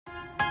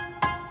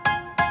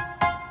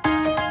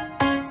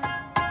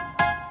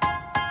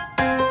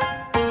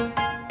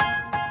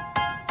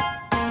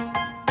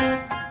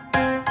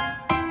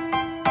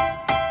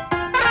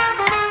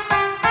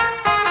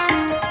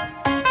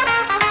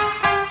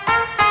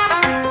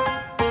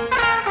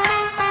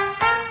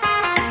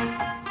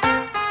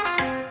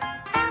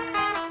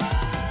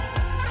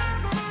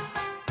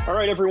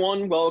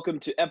everyone. Welcome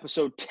to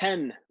episode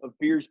 10 of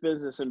Beers,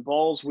 Business, and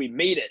Balls. We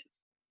made it.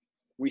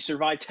 We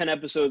survived 10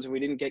 episodes and we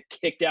didn't get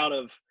kicked out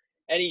of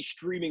any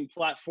streaming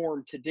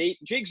platform to date.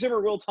 Jake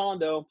Zimmer, Will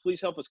Tondo, please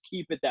help us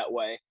keep it that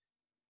way.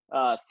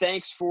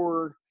 Thanks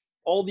for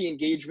all the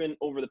engagement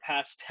over the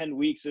past 10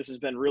 weeks. This has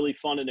been really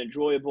fun and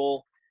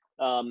enjoyable.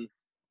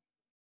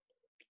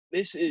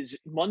 This is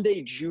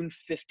Monday, June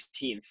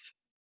 15th,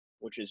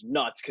 which is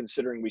nuts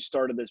considering we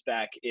started this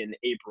back in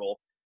April.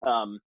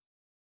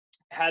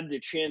 Had the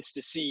chance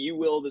to see you,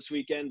 Will, this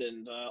weekend,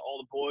 and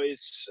all the boys.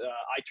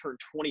 I turned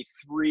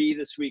 23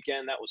 this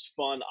weekend. That was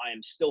fun. I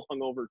am still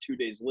hungover 2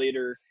 days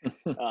later.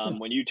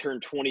 When you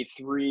turn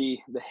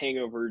 23, the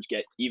hangovers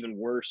get even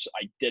worse.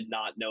 I did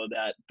not know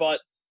that, but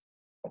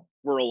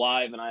we're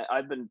alive, and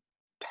I've been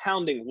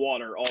pounding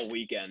water all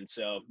weekend,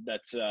 so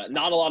that's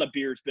not a lot of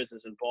beers,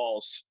 business, and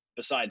balls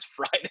besides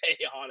Friday,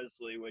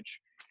 honestly, which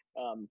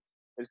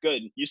is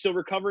good. You still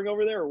recovering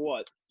over there or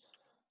what?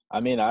 I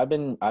mean, I've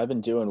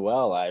been doing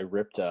well. I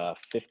ripped a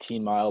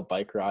 15-mile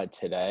bike ride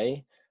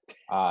today.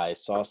 I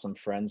saw some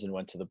friends and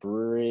went to the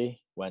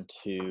brewery, went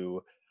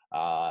to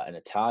an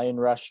Italian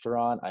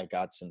restaurant. I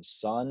got some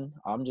sun.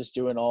 I'm just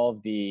doing all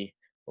of the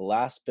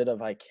last bit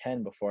of I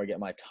can before I get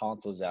my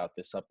tonsils out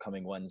this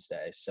upcoming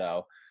Wednesday.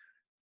 So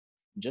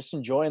just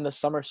enjoying the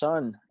summer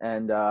sun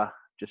and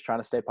just trying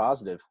to stay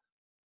positive.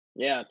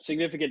 Yeah,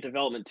 significant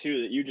development,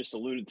 too, that you just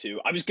alluded to.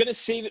 I was going to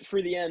save it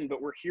for the end,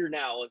 but we're here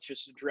now. Let's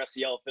just address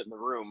the elephant in the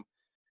room.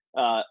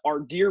 Our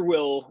dear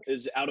Will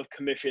is out of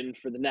commission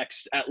for the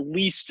next at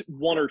least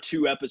 1 or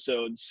 2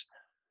 episodes.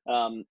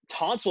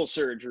 Tonsil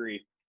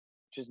surgery,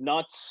 which is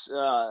nuts.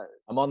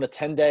 I'm on the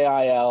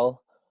 10-day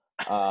IL.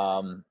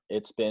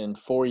 It's been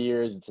 4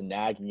 years. It's a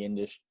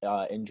nagging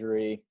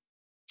injury.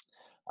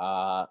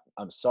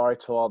 I'm sorry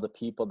to all the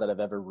people that I've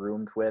ever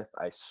roomed with.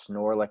 I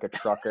snore like a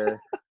trucker.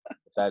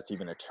 If that's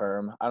even a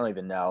term. I don't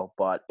even know,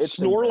 but it's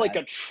snore like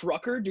a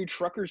trucker? Do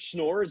truckers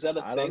snore? Is that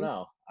a thing? I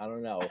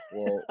don't know.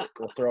 We'll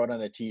throw it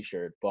on a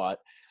t-shirt, but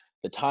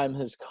the time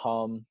has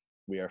come.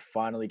 We are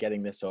finally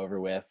getting this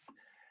over with.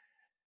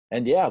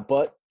 And yeah,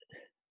 but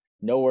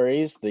no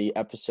worries. The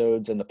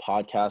episodes and the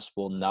podcast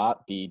will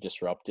not be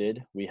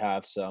disrupted. We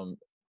have some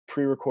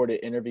pre-recorded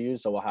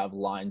interviews that we'll have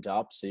lined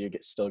up, so you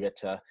still get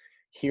to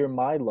hear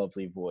my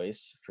lovely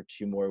voice for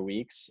 2 more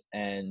weeks,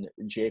 and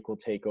Jake will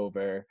take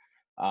over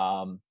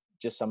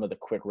just some of the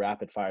quick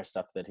rapid fire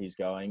stuff that he's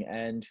going.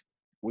 And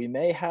we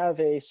may have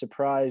a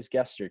surprise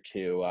guest or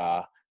two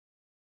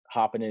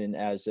hopping in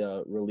as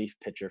a relief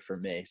pitcher for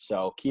me.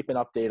 So keep an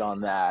update on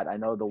that. I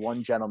know the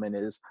one gentleman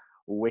is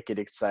wicked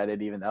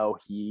excited, even though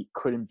he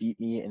couldn't beat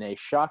me in a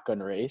shotgun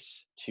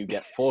race to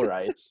get full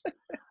rights.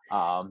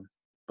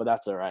 But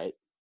that's all right.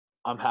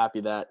 I'm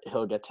happy that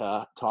he'll get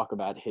to talk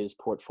about his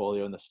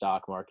portfolio in the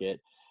stock market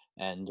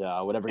and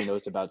whatever he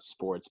knows about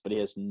sports, but he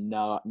has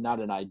not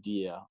an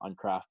idea on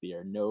craft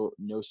beer. No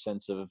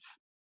sense of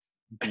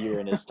beer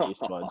in his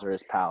taste buds or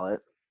his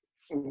palate.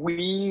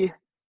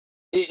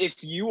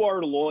 If you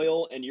are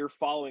loyal and you're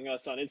following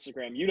us on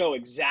Instagram, you know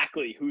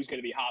exactly who's going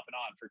to be hopping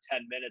on for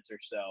 10 minutes or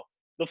so.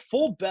 The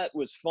full bet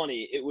was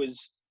funny. It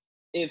was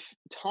if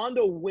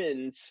Tondo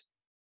wins,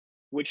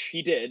 which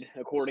he did,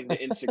 according to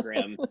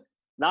Instagram,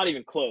 not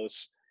even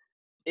close.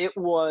 It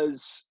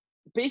was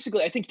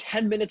basically, I think,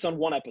 10 minutes on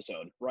one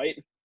episode,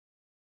 right?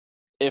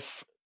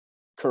 If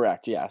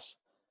correct, yes.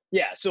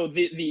 Yeah, so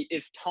the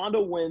if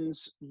Tondo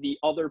wins, the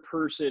other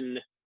person,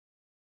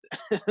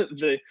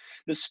 the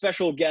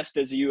special guest,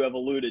 as you have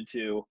alluded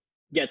to,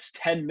 gets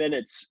 10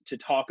 minutes to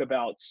talk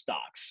about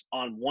stocks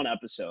on one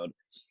episode.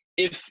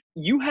 If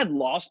you had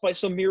lost by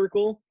some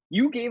miracle,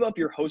 you gave up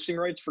your hosting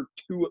rights for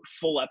 2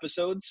 full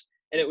episodes,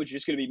 and it was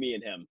just going to be me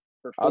and him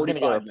for 45 minutes. I was going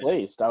to get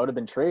replaced. I would have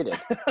been traded.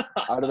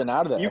 I would have been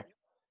out of there.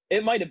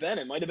 It might have been.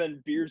 It might have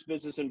been Beers,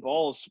 Business, and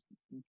Balls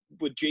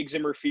with Jake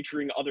Zimmer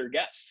featuring other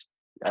guests.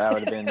 That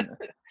would have been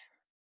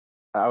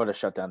 – I would have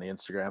shut down the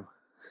Instagram.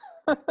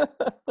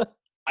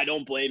 I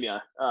don't blame you.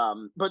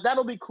 But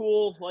that'll be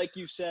cool. Like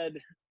you said,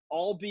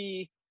 I'll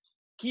be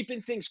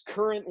keeping things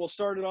current. We'll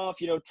start it off,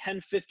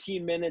 10,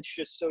 15 minutes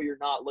just so you're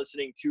not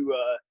listening to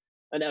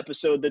an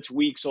episode that's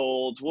weeks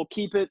old. We'll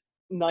keep it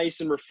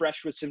nice and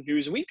refreshed with some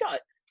news. And we've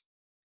got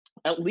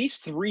at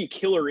least 3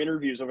 killer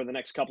interviews over the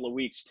next couple of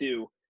weeks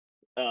too.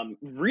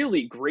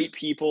 Really great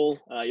people.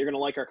 You're going to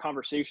like our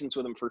conversations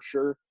with them for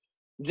sure.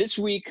 This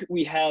week,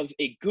 we have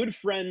a good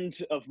friend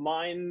of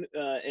mine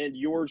and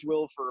yours,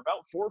 Will, for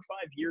about 4 or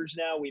 5 years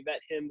now. We met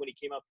him when he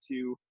came up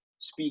to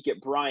speak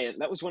at Bryant.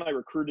 That was when I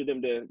recruited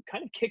him to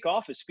kind of kick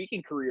off his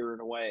speaking career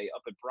in a way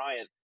up at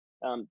Bryant.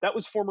 That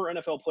was former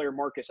NFL player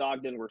Marques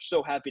Ogden. We're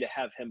so happy to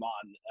have him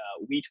on.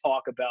 We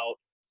talk about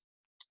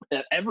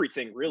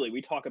everything, really.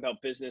 We talk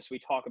about business. We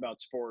talk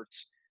about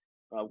sports.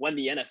 When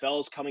the NFL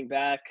is coming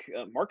back,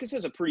 Marques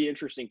has a pretty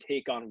interesting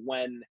take on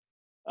when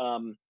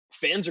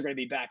fans are going to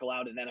be back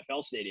allowed in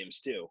NFL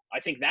stadiums too. I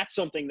think that's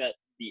something that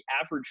the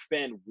average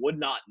fan would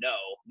not know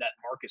that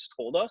Marques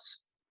told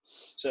us.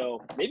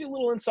 So maybe a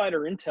little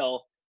insider intel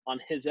on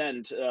his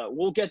end.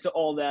 We'll get to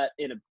all that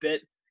in a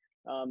bit.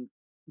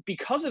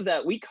 because of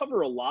that, we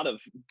cover a lot of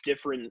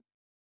different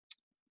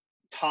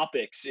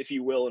topics, if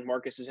you will, in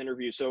Marcus's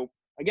interview. So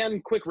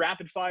again, quick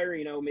rapid fire,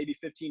 maybe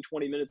 15,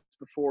 20 minutes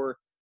before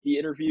the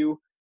interview.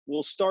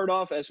 We'll start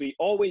off as we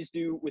always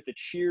do with the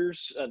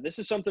cheers. This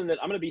is something that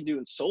I'm going to be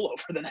doing solo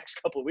for the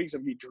next couple of weeks.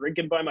 I'll be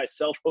drinking by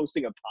myself,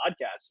 hosting a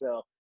podcast. So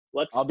I'll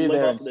let's be live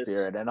there up in this.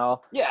 spirit, and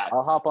Yeah,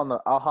 I'll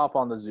hop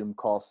on the Zoom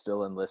call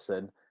still and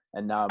listen,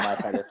 and nod my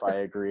head if I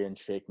agree and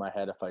shake my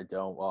head if I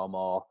don't, while I'm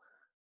all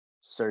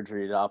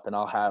surgeryed up, and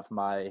I'll have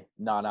my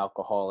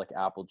non-alcoholic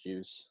apple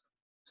juice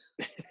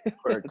I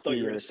or thought you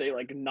tea, were going to say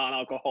like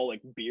non-alcoholic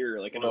beer,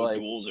 like an or like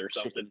O'Doul's or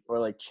something.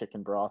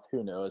 chicken broth.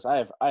 Who knows? I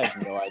have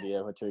no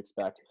idea what to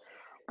expect,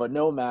 but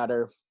no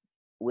matter.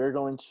 We're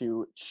going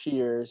to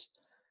cheers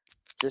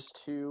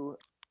just to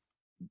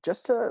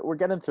we're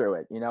getting through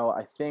it.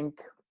 I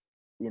think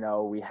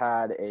we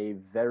had a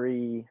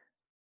very,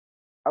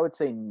 I would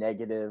say,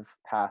 negative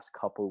past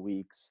couple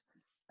weeks,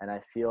 and I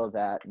feel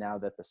that now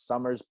that the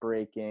summer's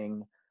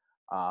breaking,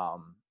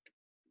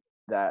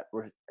 that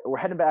we're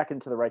heading back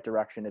into the right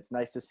direction. It's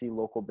nice to see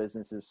local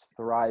businesses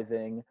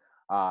thriving,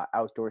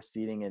 outdoor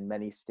seating in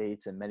many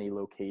states and many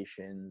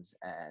locations,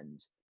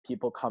 and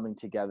people coming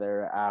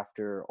together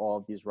after all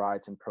of these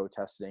riots and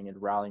protesting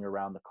and rallying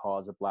around the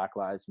cause of Black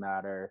Lives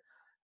Matter.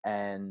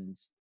 And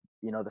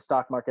the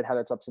stock market had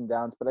its ups and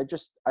downs, but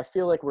I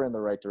feel like we're in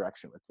the right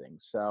direction with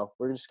things. So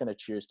we're just going to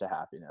cheers to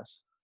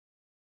happiness.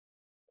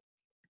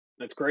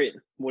 That's great.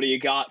 What do you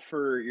got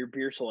for your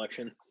beer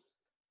selection?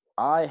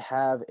 I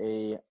have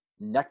a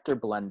nectar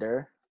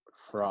blender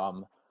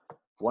from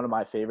one of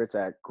my favorites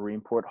at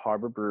Greenport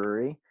Harbor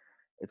Brewery.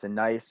 It's a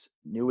nice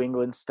New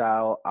England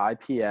style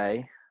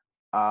IPA.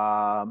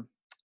 Off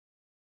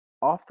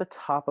the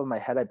top of my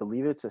head, I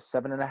believe it's a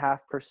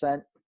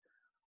 7.5%.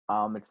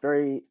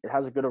 It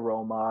has a good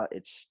aroma.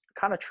 It's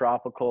kind of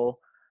tropical,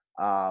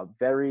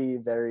 very,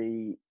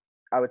 very,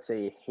 I would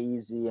say,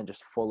 hazy and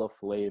just full of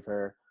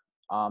flavor.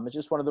 It's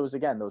just one of those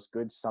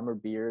good summer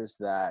beers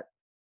that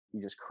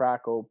you just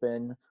crack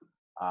open,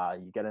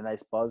 you get a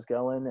nice buzz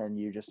going, and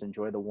you just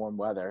enjoy the warm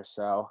weather.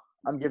 So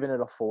I'm giving it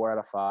a 4 out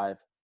of 5.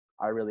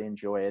 I really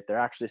enjoy it. They're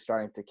actually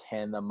starting to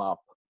can them up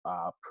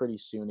pretty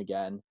soon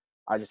again.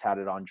 I just had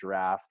it on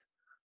draft,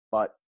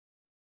 but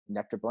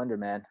Nectar Blender,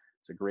 man,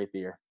 it's a great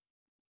beer.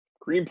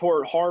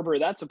 Greenport Harbor,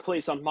 that's a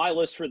place on my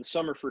list for the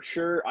summer for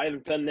sure. I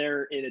haven't been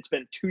there, and it's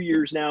been 2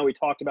 years now. We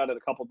talked about it a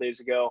couple days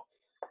ago.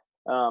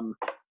 I'm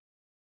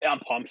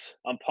pumped.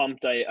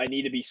 I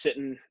need to be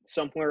sitting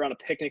somewhere on a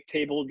picnic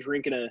table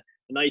drinking a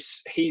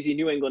nice hazy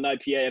New England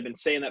IPA. I've been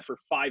saying that for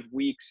 5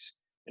 weeks,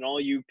 and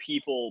all you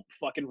people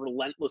fucking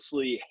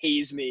relentlessly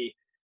haze me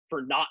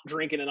for not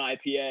drinking an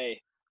IPA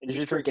and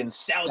just drinking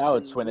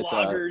stouts and when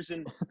lagers.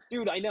 And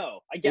dude, I know,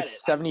 I get it's it.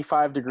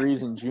 75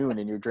 degrees in June,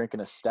 and you're drinking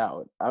a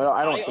stout.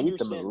 I don't hate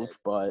the move,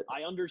 but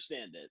I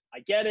understand it. I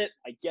get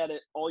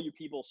it. All you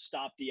people,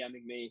 stop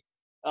DMing me.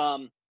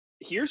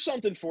 Here's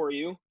something for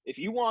you. If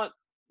you want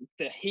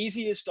the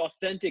haziest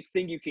authentic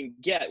thing you can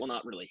get, well,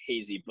 not really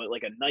hazy, but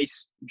like a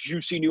nice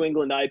juicy New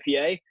England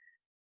IPA,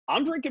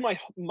 I'm drinking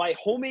my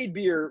homemade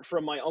beer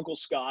from my Uncle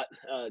Scott.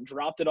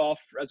 Dropped it off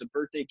as a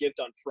birthday gift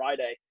on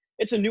Friday.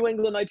 It's a New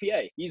England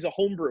IPA. He's a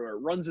home brewer,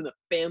 runs in the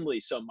family,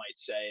 some might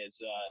say,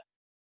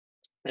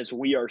 as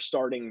we are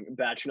starting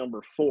batch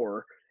number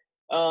 4.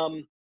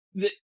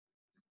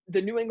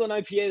 The New England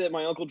IPA that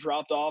my uncle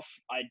dropped off,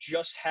 I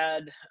just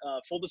had,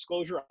 full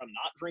disclosure, I'm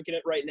not drinking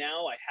it right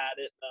now. I had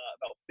it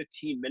about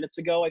 15 minutes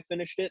ago. I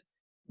finished it.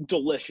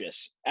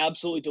 Delicious.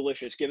 Absolutely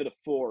delicious. Give it a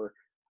 4.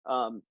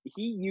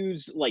 He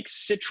used like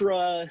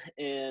Citra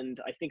and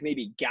I think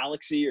maybe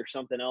Galaxy or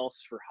something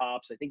else for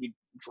hops. I think he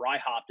dry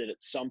hopped it at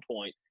some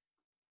point.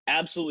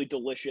 Absolutely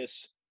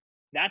delicious.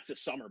 That's a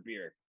summer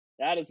beer.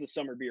 That is the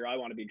summer beer I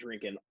want to be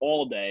drinking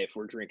all day if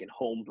we're drinking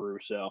home brew.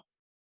 So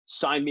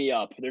sign me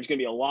up. There's going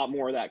to be a lot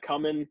more of that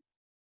coming.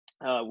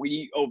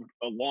 We owe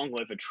a long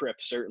live a trip,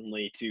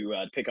 certainly, to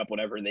pick up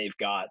whatever they've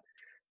got.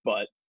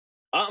 But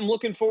I'm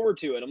looking forward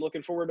to it. I'm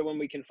looking forward to when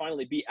we can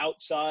finally be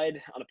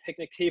outside on a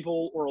picnic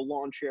table or a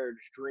lawn chair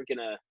just drinking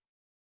a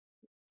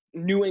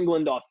New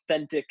England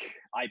authentic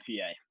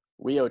IPA.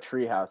 We owe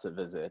Treehouse a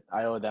visit.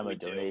 I owe them a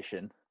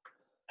donation.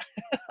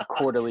 A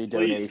quarterly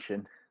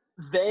donation.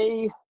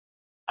 Do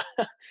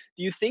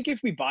you think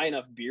if we buy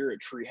enough beer at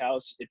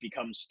Treehouse, it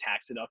becomes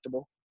tax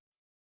deductible?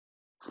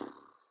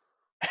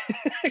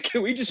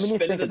 Can we just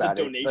spend it as a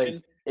donation?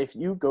 Like, if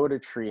you go to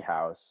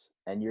Treehouse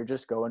and you're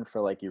just going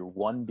for like your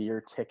 1 beer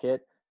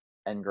ticket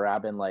and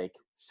grabbing like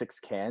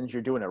 6 cans,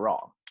 you're doing it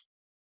wrong.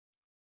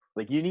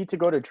 Like, you need to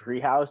go to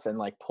Treehouse and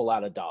like pull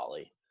out a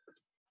dolly.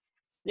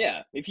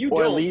 Yeah, if you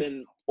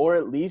don't, or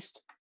at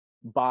least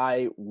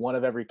buy one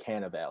of every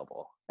can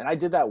available. And I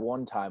did that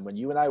one time when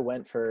you and I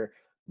went for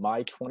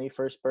my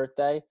 21st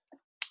birthday.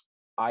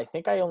 I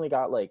think I only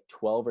got like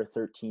 12 or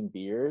 13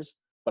 beers,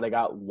 but I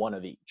got one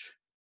of each.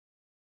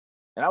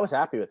 And I was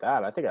happy with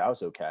that. I think I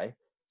was okay.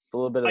 It's a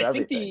little bit of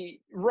everything.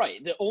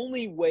 The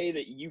only way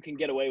that you can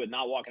get away with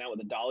not walking out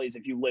with a dolly is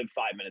if you live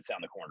 5 minutes down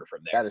the corner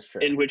from there. That is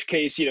true. In which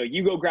case,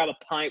 you go grab a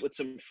pint with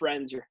some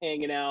friends, you're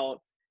hanging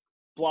out,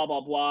 blah,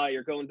 blah, blah.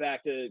 You're going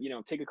back to,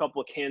 take a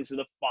couple of cans to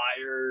the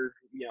fire,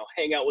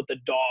 hang out with the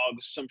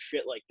dogs, some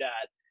shit like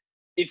that.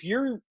 If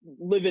you're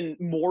living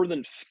more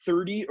than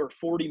 30 or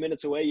 40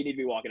 minutes away, you need to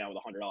be walking out with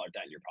 $100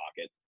 debt in your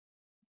pocket.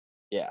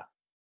 Yeah.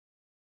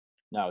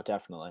 No,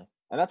 definitely.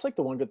 And that's like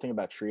the one good thing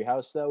about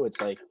Treehouse, though. It's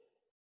like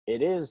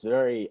it is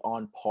very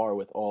on par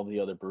with all the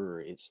other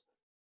breweries.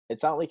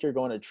 It's not like you're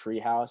going to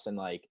Treehouse and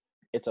like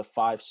it's a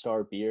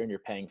 5-star beer and you're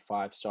paying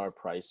 5-star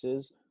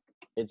prices.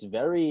 It's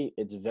very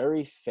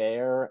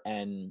fair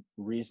and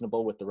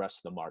reasonable with the rest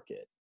of the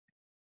market.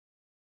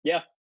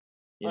 Yeah,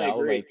 I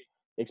agree. Like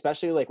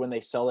especially like when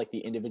they sell like the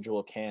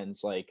individual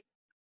cans like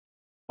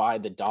by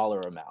the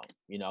dollar amount.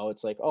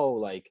 It's like, oh,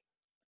 like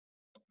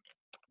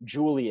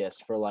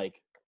Julius for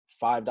like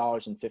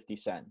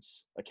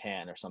 $5.50 a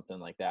can or something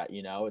like that.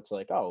 It's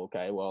like, oh,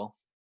 okay, well,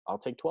 I'll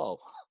take 12.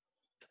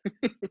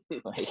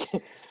 Like,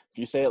 if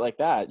you say it like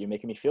that, you're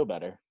making me feel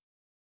better.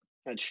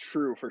 That's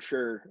true for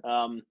sure.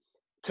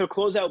 To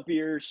close out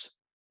beers,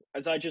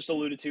 as I just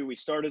alluded to, we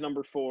started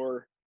number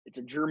 4. It's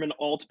a German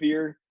alt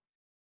beer.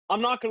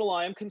 I'm not gonna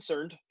lie, I'm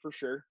concerned for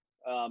sure.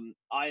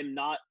 I am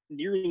not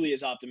nearly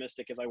as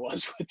optimistic as I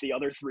was with the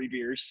other 3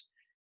 beers.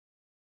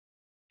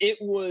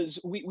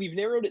 We've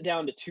narrowed it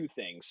down to 2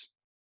 things.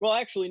 Well,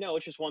 actually, no,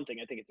 it's just one thing.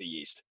 I think it's a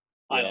yeast.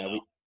 I don't Yeah,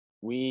 know.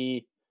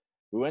 we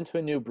went to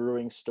a new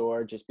brewing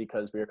store just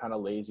because we were kind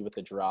of lazy with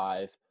the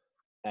drive,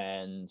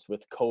 and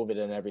with COVID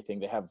and everything,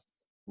 they have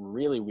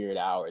really weird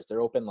hours.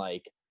 They're open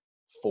like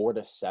 4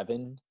 to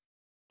 7,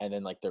 and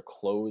then like they're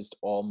closed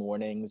all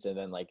mornings, and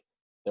then like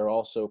they're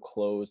also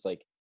closed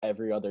like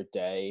every other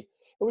day.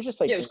 It was just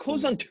like Yeah, it was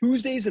closed on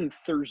Tuesdays and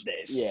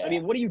Thursdays. I yeah.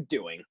 mean, what are you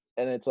doing?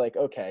 And it's like,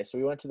 okay, so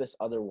we went to this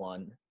other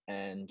one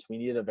and we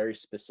needed a very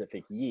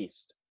specific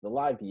yeast, the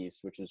live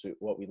yeast, which is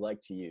what we like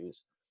to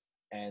use.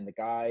 And the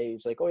guy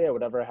was like, oh yeah,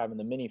 whatever I have in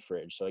the mini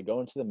fridge. So I go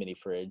into the mini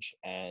fridge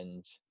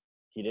and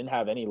he didn't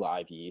have any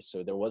live yeast.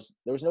 So there was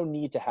no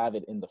need to have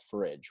it in the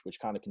fridge, which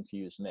kind of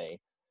confused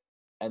me.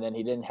 And then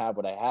he didn't have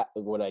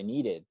what I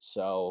needed.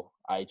 So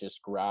I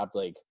just grabbed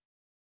like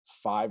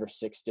 5 or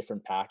 6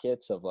 different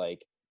packets of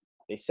like,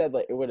 they said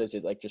like, what is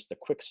it? Like just the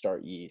quick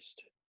start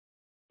yeast.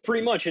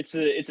 Pretty much, it's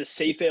a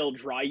safe ale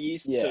dry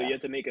yeast, so Yeah. you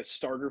have to make a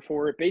starter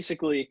for it.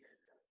 Basically,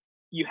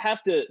 you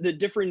have to. The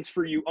difference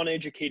for you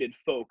uneducated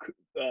folk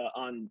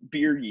on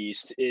beer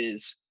yeast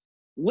is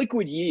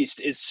liquid yeast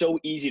is so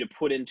easy to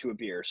put into a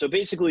beer. So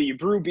basically, you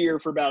brew beer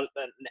for about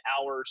an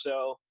hour or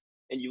so,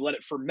 and you let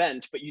it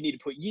ferment, but you need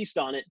to put yeast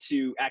on it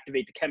to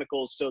activate the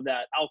chemicals so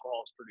that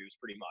alcohol is produced.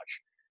 Pretty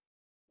much.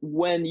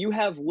 When you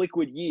have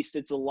liquid yeast,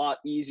 it's a lot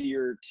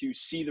easier to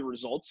see the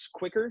results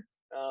quicker.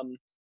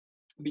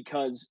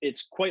 Because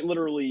it's quite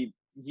literally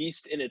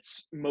yeast in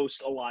its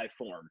most alive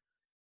form.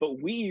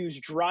 But we use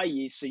dry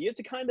yeast, so you have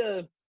to kind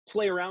of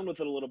play around with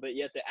it a little bit.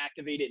 You have to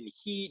activate it in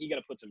heat. You got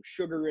to put some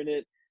sugar in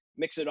it,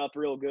 mix it up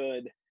real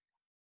good.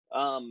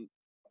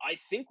 I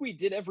think we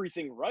did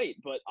everything right,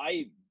 but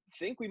I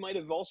think we might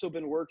have also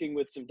been working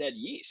with some dead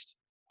yeast.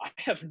 I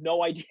have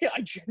no idea.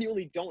 I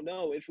genuinely don't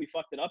know if we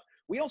fucked it up.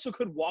 We also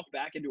could walk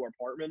back into our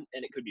apartment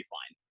and it could be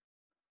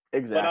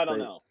fine, but I don't Exactly.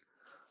 know.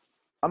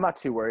 I'm not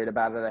too worried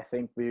about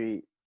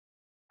it.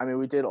 I mean,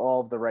 we did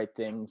all of the right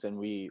things and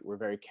we were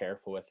very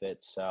careful with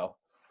it. So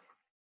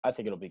I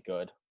think it'll be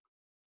good.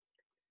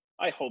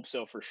 I hope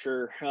so for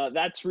sure.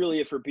 That's really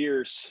it for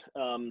beers.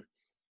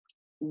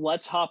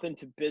 Let's hop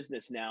into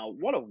business now.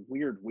 What a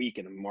weird week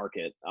in the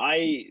market.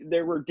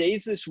 There were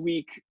days this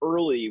week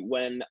early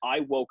when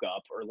I woke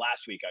up, or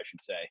last week I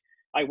should say.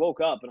 I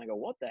woke up and I go,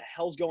 "What the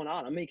hell's going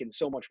on? I'm making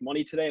so much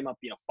money today. I'm up,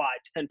 5,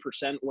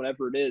 10%,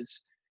 whatever it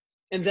is."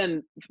 And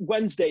then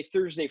Wednesday,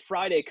 Thursday,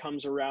 Friday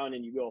comes around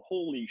and you go,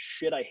 "Holy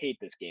shit, I hate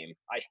this game.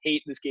 I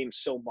hate this game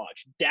so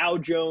much." Dow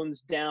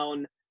Jones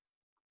down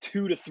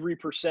 2 to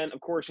 3%.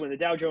 Of course, when the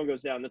Dow Jones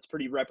goes down, that's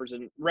pretty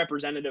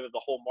representative of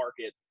the whole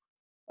market.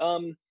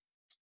 Um,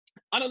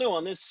 I don't know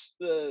on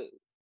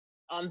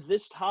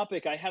this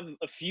topic. I have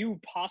a few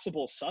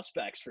possible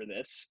suspects for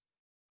this.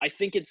 I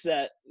think it's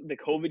that the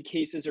COVID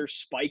cases are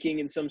spiking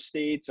in some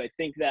states. I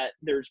think that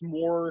there's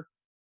more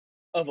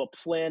of a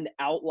plan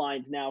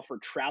outlined now for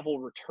travel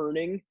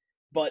returning,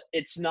 but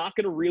it's not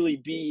going to really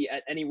be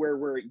at anywhere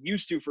where it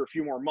used to for a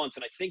few more months.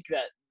 And I think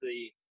that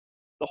the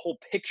whole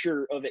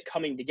picture of it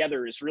coming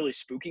together is really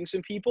spooking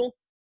some people.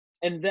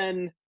 And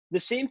then the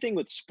same thing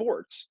with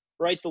sports,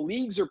 right? The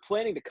leagues are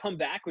planning to come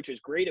back, which is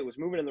great. It was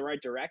moving in the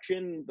right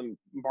direction. The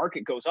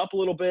market goes up a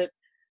little bit.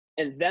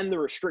 And then the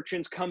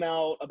restrictions come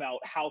out about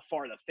how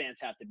far the fans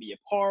have to be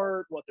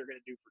apart, what they're going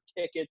to do for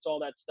tickets, all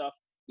that stuff.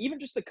 Even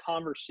just the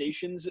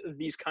conversations of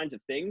these kinds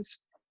of things.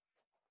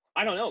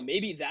 I don't know.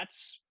 Maybe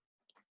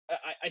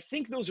I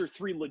think those are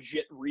 3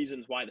 legit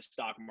reasons why the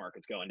stock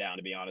market's going down,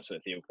 to be honest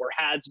with you, or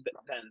has been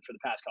for the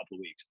past couple of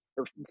weeks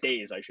or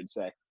days, I should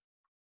say.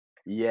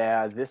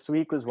 Yeah, this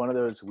week was one of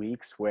those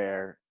weeks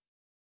where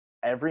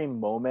every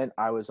moment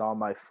I was on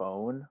my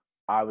phone,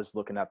 I was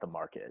looking at the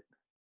market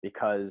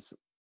because,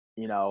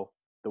 you know,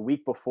 the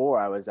week before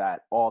I was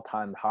at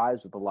all-time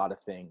highs with a lot of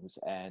things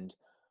and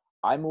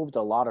I moved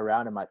a lot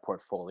around in my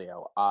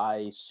portfolio.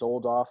 I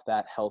sold off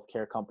that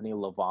healthcare company,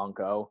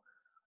 Livongo,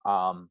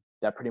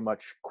 that pretty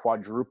much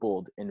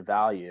quadrupled in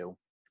value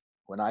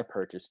when I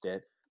purchased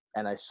it.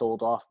 And I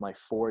sold off my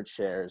Ford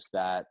shares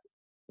that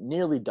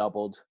nearly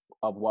doubled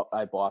of what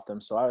I bought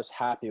them. So I was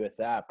happy with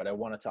that, but I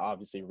wanted to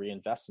obviously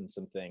reinvest in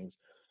some things.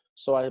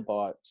 So I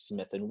bought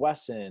Smith and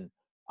Wesson.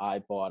 I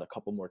bought a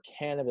couple more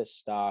cannabis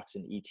stocks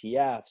and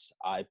ETFs.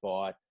 I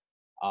bought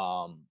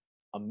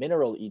a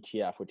mineral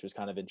ETF, which was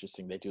kind of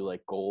interesting. They do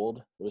like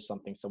gold. It was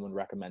something someone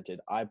recommended.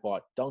 I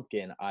bought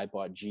Dunkin'. I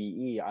bought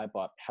GE. I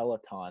bought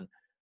Peloton.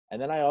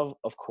 And then I,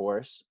 of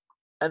course,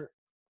 and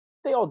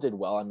they all did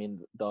well. I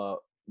mean,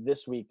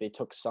 this week they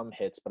took some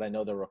hits, but I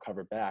know they'll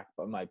recover back.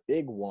 But my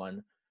big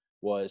one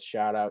was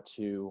shout out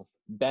to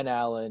Ben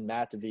Allen,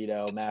 Matt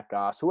DeVito, Matt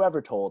Goss,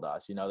 whoever told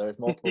us. There's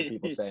multiple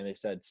people saying they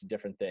said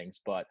different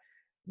things, but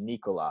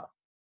Nikola,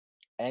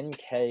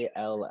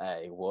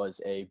 NKLA,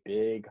 was a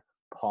big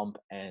pump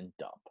and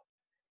dump.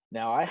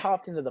 Now, I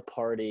hopped into the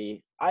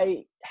party.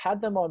 I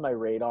had them on my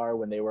radar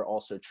when they were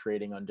also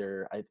trading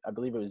under, I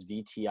believe it was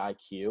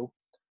VTIQ,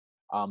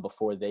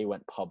 before they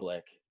went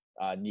public,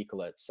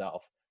 Nikola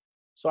itself.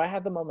 So I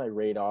had them on my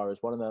radar. It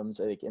was one of them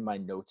like in my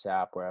notes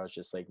app where I was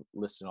just like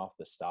listing off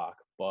the stock.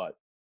 But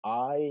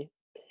I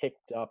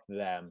picked up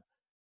them,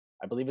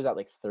 I believe it was at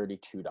like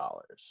 $32.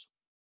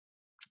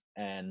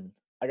 And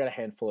I got a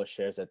handful of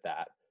shares at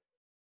that.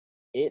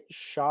 It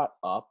shot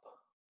up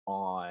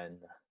on,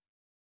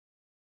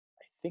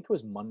 I think it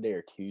was Monday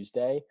or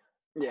Tuesday,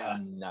 Yeah.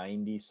 to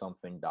 90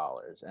 something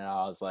dollars. And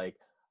I was like,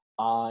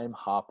 I'm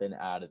hopping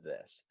out of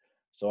this.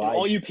 So And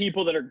all you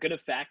people that are gonna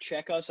fact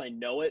check us, I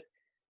know it.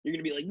 You're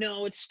gonna be like,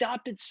 no, it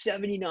stopped at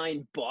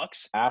 $79.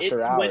 It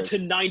after went to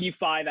hours,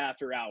 95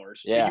 after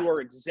hours. So yeah. you are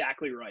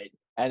exactly right.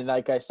 And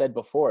like I said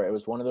before, it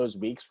was one of those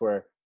weeks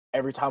where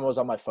every time I was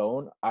on my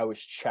phone, I was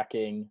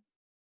checking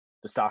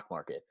the stock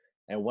market.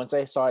 And once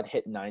I saw it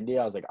hit 90,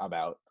 I was like, I'm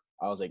out.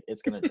 I was like,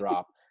 it's going to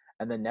drop.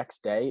 And the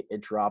next day,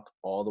 it dropped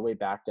all the way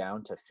back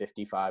down to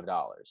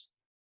 $55.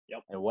 Yep.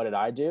 And what did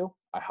I do?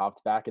 I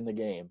hopped back in the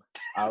game.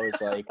 I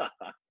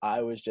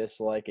was just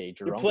like a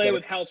You're drunk. playing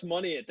with house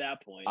money at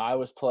that point. I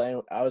was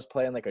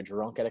playing like a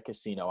drunk at a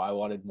casino. I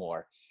wanted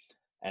more.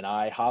 And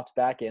I hopped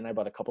back in. I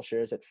bought a couple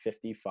shares at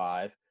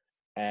 55,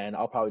 and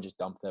I'll probably just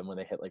dump them when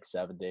they hit like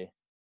 70.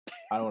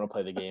 I don't want to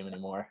play the game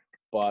anymore.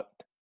 But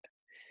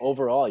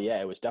overall, yeah,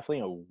 it was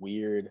definitely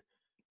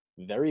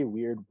a very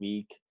weird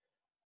week.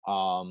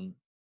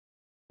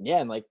 Yeah,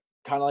 and like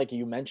kind of like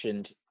you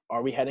mentioned,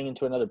 are we heading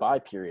into another buy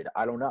period?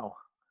 I don't know.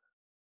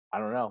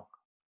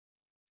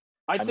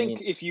 I think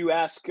mean, if you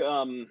ask,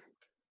 I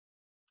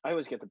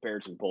always get the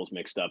Bears and Bulls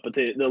mixed up, but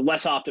the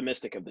less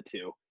optimistic of the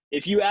two.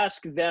 If you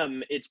ask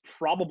them, it's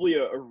probably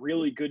a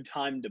really good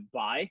time to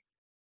buy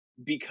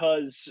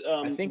because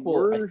I think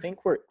we're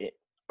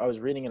I was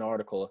reading an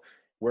article.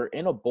 We're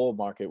in a bull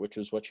market, which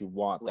is what you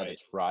want, that right.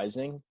 it's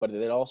rising, but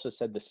it also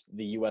said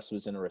the US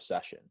was in a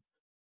recession.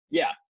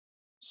 Yeah,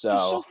 just so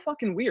So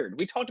fucking weird.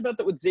 We talked about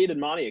that with Zayd and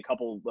Monty a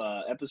couple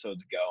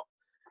episodes ago.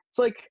 It's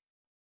like,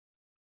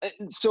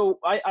 so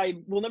I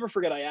will never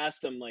forget. I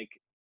asked him like,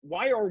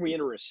 why are we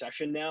in a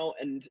recession now?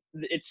 And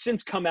it's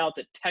since come out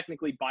that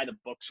technically, by the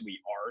books, we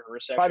are in a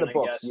recession. by the I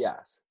books, guess.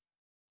 yes.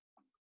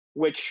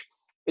 Which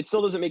it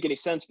still doesn't make any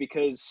sense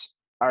because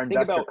Our think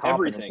investor about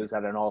confidence everything. is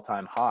at an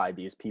all-time high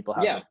because people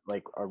have Yeah.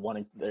 are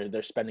wanting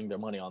they're spending their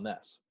money on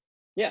this.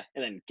 Yeah,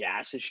 and then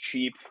gas is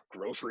cheap,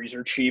 groceries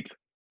are cheap,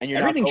 And you're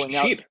not everything's going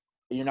out cheap.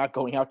 you're not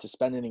going out to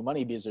spend any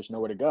money because there's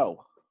nowhere to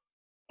go.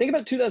 Think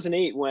about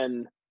 2008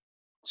 when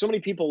so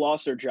many people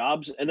lost their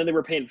jobs and then they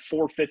were paying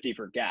 $4.50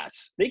 for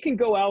gas. They can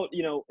go out,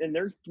 and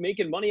they're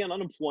making money on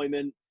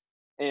unemployment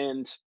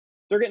and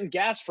they're getting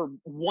gas for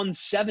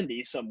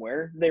 $1.70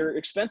 somewhere. Their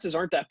expenses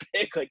aren't that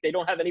big. Like they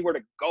don't have anywhere to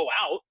go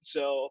out.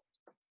 So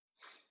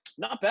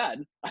not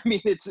bad. I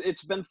mean,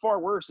 it's been far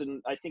worse. And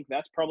I think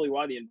that's probably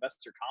why the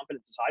investor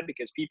confidence is high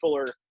because people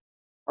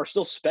are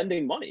still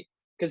spending money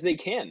because they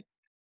can.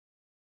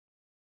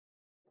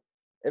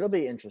 It'll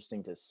be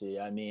interesting to see.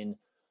 I mean,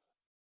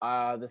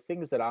 the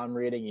things that I'm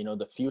reading,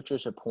 the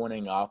futures are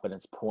pointing up and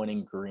it's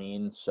pointing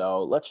green.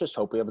 So let's just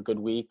hope we have a good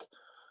week.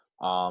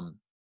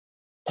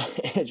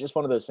 It's just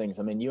one of those things.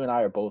 I mean, you and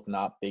I are both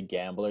not big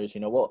gamblers.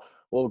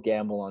 We'll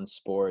gamble on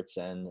sports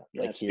and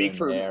like here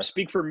and there.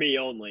 Speak for me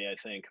only, I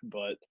think,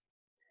 but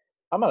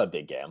I'm not a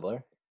big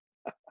gambler.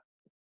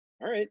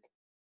 all right.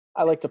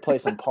 I like to play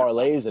some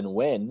parlays and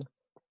win,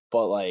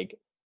 but like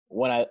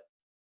when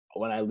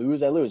I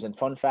lose, I lose. And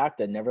fun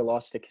fact, I never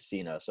lost at a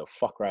casino, so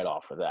fuck right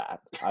off with that.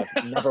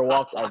 I've never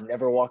walked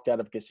out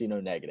of a casino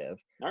negative.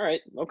 All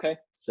right. Okay.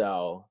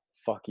 So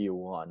fuck you,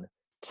 1.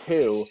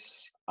 2,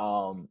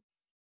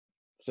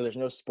 so there's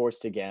no sports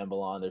to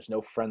gamble on. There's no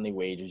friendly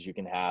wages you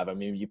can have. I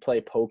mean, you play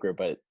poker,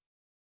 but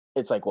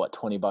it's like what,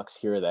 $20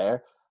 here or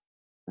there.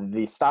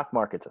 The stock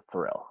market's a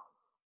thrill.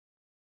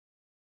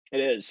 It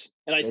is.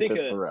 And I think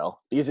It's a thrill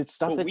because it's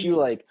stuff that you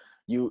like.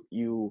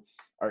 You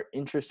are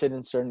interested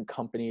in certain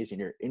companies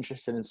and you're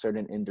interested in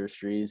certain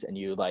industries and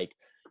you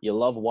You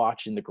love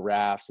watching the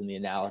graphs and the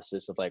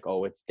analysis of like,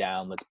 oh, it's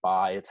down, let's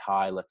buy, it's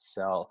high, let's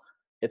sell.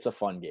 It's a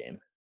fun game.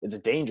 It's a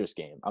dangerous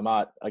game.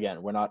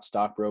 We're not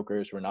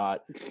stockbrokers, we're not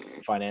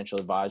financial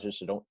advisors,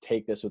 so don't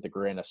take this with a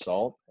grain of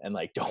salt, and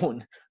like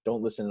don't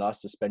listen to us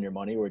to spend your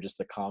money. We're just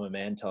the common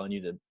man telling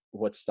you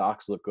what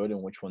stocks look good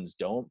and which ones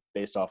don't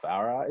based off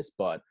our eyes,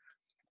 but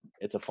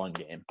it's a fun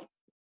game.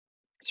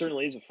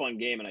 Certainly is a fun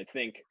game, and I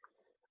think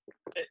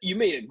you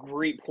made a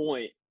great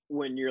point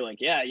when you're like,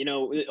 yeah,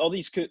 all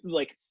these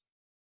like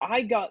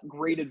I got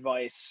great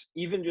advice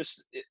even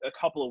just a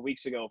couple of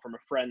weeks ago from a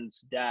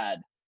friend's dad,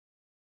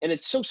 and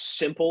it's so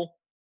simple,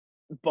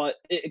 but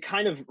it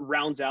kind of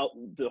rounds out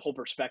the whole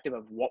perspective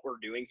of what we're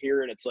doing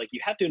here. And it's like, you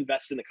have to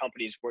invest in the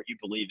companies what you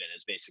believe in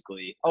is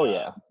basically Oh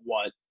yeah.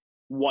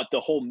 what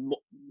the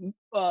whole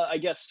I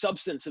guess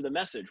substance of the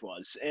message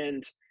was.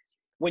 And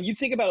when you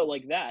think about it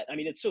like that, I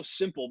mean, it's so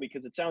simple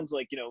because it sounds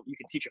like, you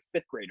could teach a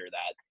fifth grader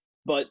that,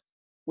 but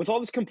with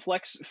all this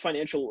complex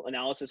financial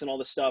analysis and all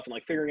this stuff and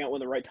like figuring out when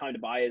the right time to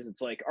buy is,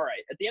 it's like, all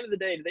right, at the end of the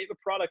day, do they have a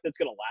product that's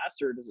going to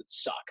last or does it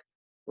suck?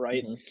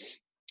 Right. Mm-hmm.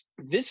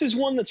 This is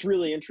one that's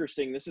really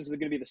interesting. This is going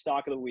to be the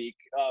stock of the week.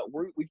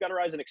 We've got our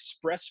eyes on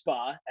Express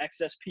Spa,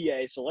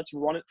 XSPA. So let's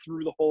run it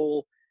through the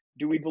whole,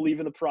 do we believe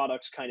in the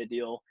products kind of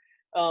deal.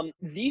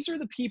 These are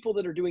the people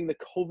that are doing the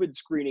COVID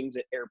screenings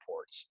at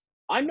airports.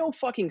 I'm no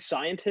fucking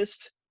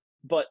scientist,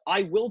 but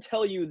I will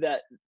tell you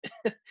that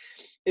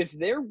if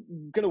they're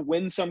going to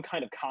win some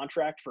kind of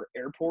contract for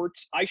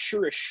airports, I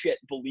sure as shit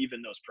believe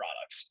in those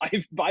products.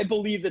 I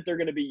believe that they're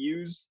going to be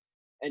used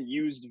and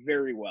used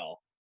very well.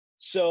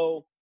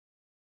 So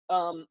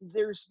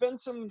there's been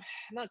some,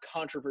 not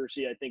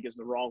controversy, I think is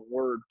the wrong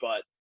word,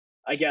 but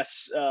I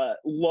guess not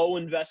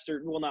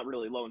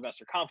really low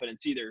investor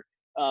confidence either.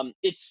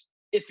 It's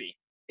iffy.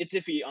 It's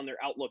iffy on their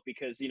outlook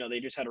because, they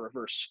just had a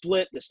reverse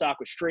split. The stock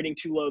was trading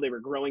too low. They were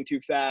growing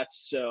too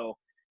fast. So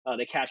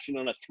they cashed in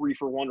on a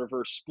 3-for-1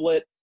 reverse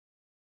split.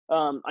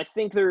 I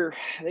think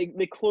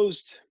they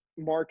closed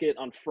market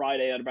on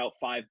Friday at about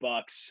 $5.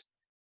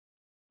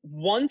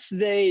 Once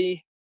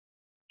they,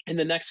 in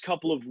the next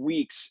couple of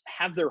weeks,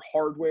 have their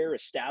hardware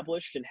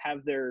established and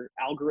have their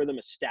algorithm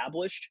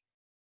established,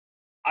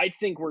 I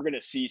think we're going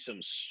to see some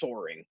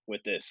soaring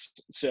with this.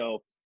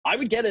 So I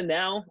would get in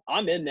now.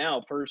 I'm in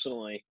now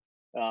personally.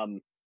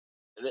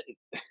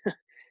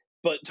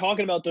 But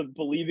talking about the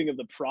believing of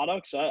the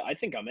products, I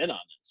think I'm in on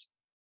this.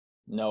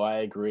 No, I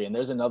agree. And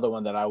there's another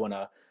one that I want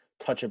to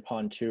touch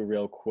upon too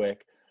real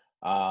quick.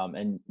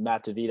 And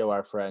Matt DeVito,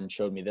 our friend,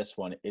 showed me this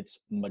one.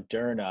 It's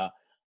Moderna.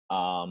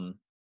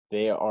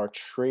 They are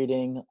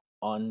trading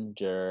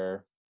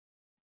under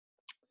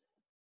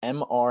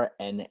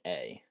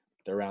mRNA.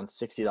 They're around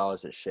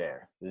 $60 a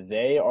share.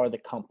 They are the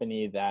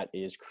company that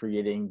is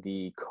creating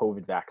the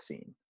COVID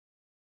vaccine.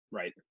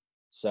 Right.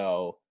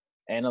 So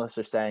analysts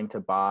are saying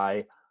to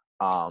buy.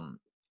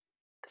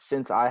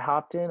 Since I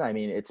hopped in, I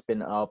mean, it's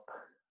been up,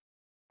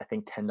 I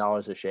think,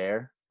 $10 a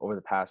share over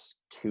the past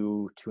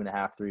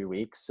 2.5, 3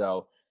 weeks.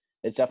 So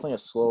it's definitely a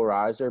slow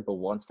riser, but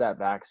once that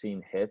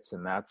vaccine hits,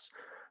 and that's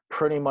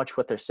pretty much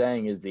what they're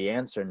saying is the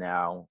answer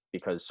now,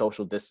 because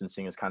social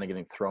distancing is kind of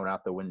getting thrown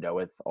out the window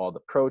with all the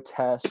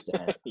protests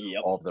and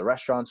Yep. all of the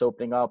restaurants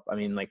opening up. I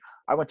mean, like,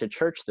 I went to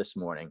church this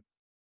morning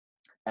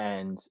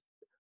and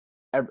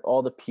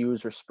all the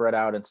pews were spread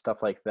out and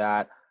stuff like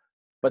that.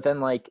 But then,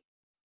 like,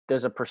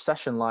 there's a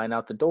procession line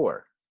out the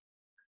door.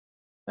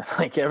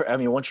 Like, I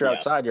mean, once you're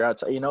outside, you're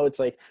outside. It's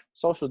like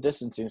social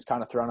distancing is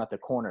kind of thrown out the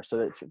corner.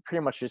 So it's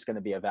pretty much just going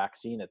to be a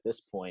vaccine at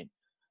this point.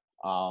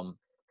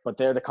 But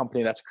they're the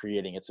company that's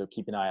creating it. So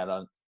keep an eye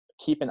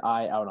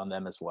out on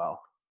them as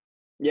well.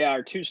 Yeah,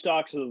 our two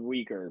stocks of the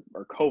week are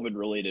COVID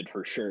related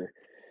for sure.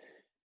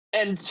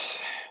 And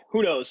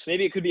who knows?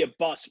 Maybe it could be a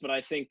bust, but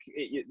I think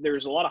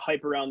there's a lot of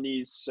hype around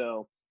these.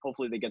 So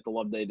hopefully they get the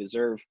love they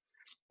deserve.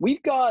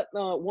 We've got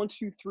 1,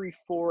 2, 3,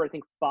 4, I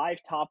think 5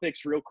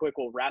 topics real quick.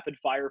 We'll rapid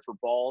fire for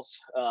balls.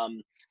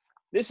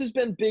 This has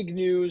been big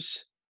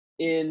news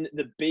in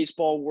the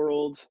baseball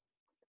world.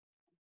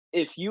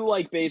 If you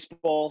like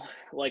baseball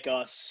like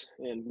us,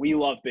 and we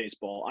love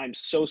baseball, I'm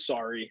so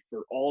sorry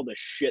for all the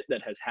shit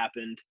that has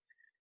happened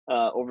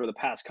over the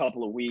past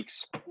couple of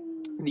weeks.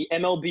 The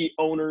MLB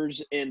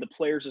owners and the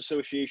Players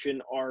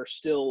Association are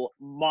still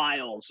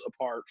miles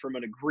apart from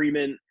an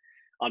agreement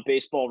on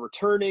baseball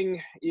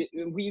returning.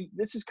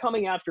 This is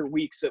coming after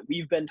weeks that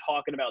we've been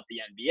talking about the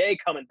NBA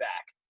coming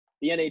back,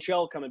 the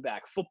NHL coming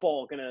back,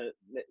 football going to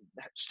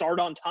start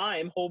on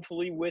time,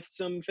 hopefully with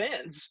some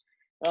fans.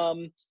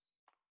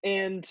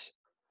 And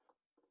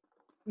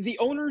the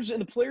owners and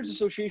the Players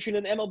Association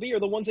and MLB are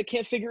the ones that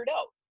can't figure it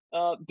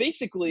out.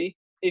 Basically,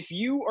 if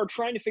you are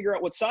trying to figure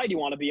out what side you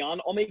want to be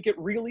on, I'll make it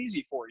real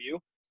easy for you.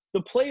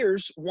 The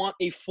players want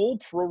a full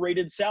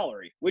prorated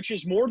salary, which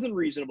is more than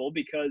reasonable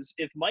because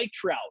if Mike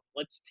Trout,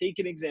 let's take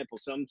an example.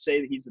 Some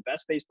say that he's the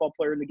best baseball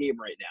player in the game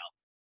right now.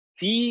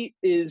 He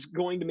is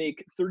going to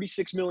make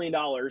 $36 million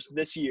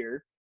this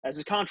year as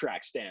his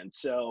contract stands.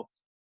 So,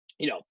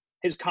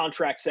 his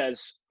contract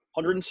says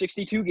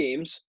 162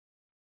 games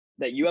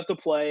that you have to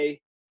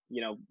play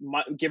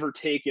give or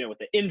take, with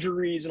the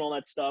injuries and all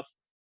that stuff,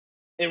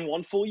 in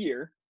one full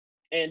year,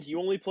 and you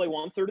only play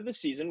 1/3 of the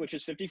season, which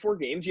is 54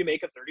 games, you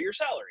make a 30-year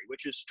salary,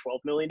 which is $12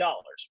 million.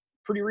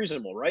 Pretty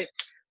reasonable, right?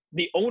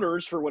 The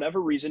owners, for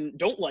whatever reason,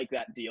 don't like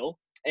that deal,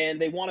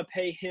 and they want to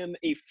pay him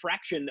a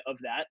fraction of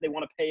that. They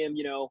want to pay him,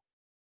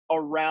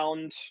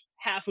 around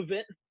half of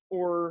it,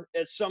 or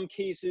in some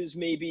cases,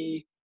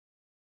 maybe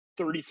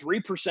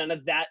 33%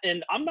 of that.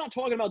 And I'm not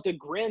talking about the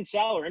grand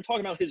salary. I'm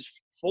talking about his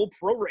full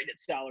prorated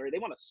salary. They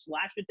want to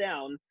slash it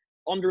down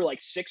under like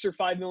 $6 or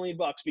 $5 million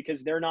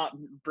because they're not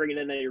bringing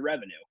in any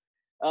revenue.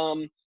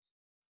 And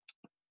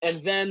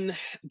then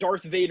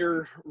Darth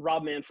Vader,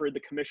 Rob Manfred, the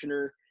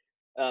commissioner,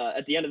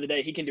 at the end of the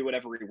day, he can do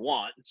whatever he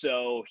wants.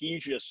 So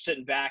he's just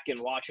sitting back and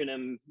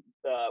watching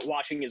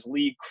his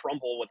league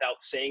crumble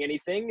without saying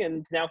anything.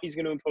 And now he's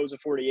going to impose a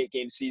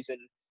 48-game season,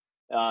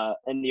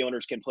 and the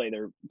owners can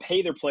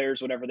pay their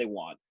players whatever they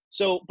want.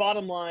 So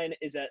bottom line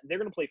is that they're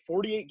going to play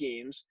 48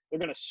 games. They're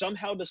going to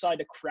somehow decide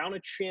to crown a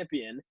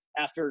champion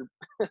after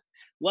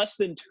less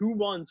than 2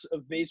 months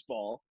of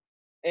baseball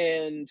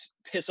and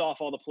piss off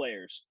all the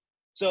players.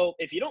 So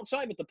if you don't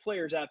side with the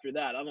players after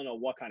that, I don't know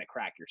what kind of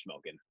crack you're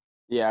smoking.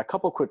 Yeah, a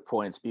couple quick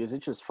points because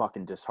it's just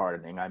fucking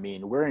disheartening. I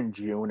mean, we're in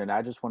June, and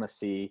I just want to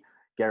see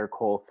Garrett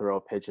Cole throw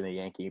a pitch in a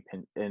Yankee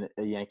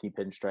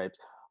pinstripes.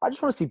 I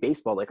just want to see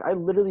baseball. Like, I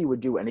literally would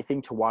do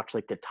anything to watch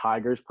like the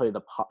Tigers play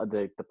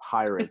the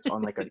Pirates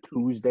on like a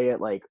Tuesday at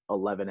like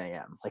 11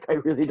 a.m. Like, I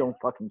really don't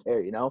fucking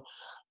care,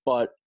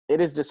 But it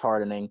is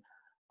disheartening.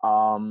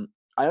 I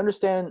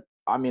understand.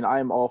 I mean, I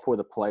am all for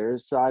the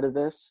players' side of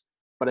this,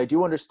 but I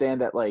do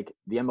understand that like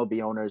the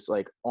MLB owners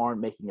like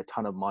aren't making a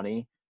ton of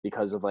money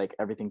because of like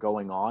everything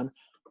going on.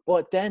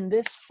 But then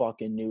this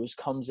fucking news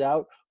comes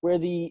out where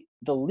the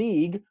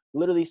league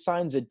literally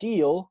signs a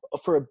deal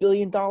for $1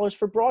 billion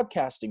for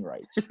broadcasting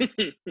rights.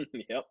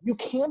 Yep. You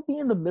can't be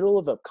in the middle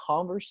of a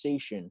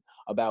conversation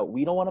about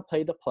we don't want to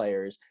pay the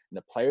players, and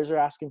the players are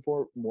asking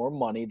for more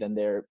money than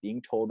they're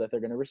being told that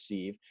they're going to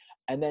receive,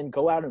 and then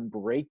go out and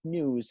break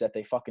news that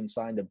they fucking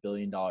signed a $1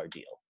 billion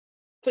deal.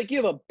 It's like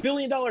you have $1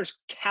 billion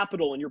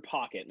capital in your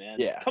pocket, man.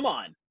 Yeah. Come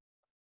on.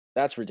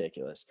 That's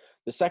ridiculous.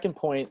 The second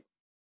point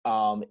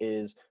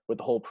is with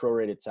the whole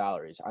prorated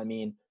salaries. I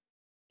mean,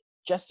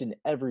 just in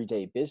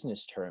everyday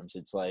business terms,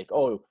 it's like,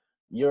 oh,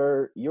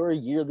 your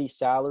yearly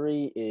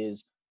salary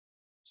is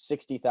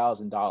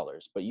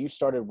 $60,000, but you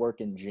started work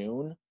in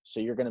June, so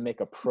you're going to make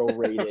a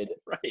prorated.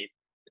 Right.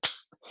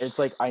 It's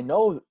like, I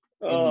know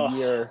in the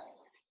year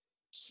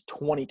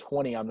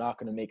 2020, I'm not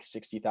going to make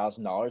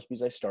 $60,000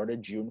 because I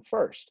started June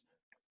 1st.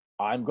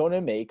 I'm going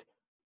to make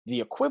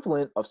the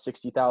equivalent of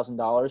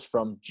 $60,000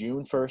 from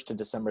June 1st to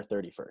December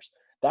 31st.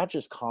 That's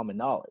just common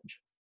knowledge.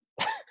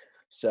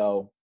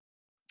 So,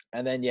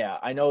 and then, yeah,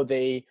 I know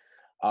the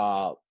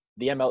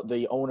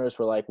owners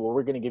were like, well,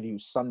 we're going to give you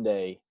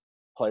Sunday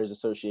Players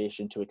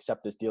Association to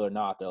accept this deal or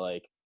not. They're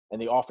like,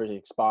 and the offer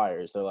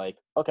expires. They're like,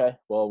 okay,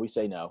 well, we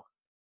say no.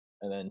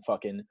 And then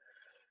fucking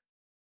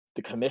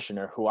the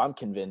commissioner, who I'm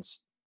convinced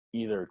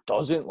either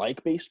doesn't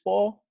like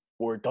baseball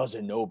or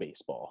doesn't know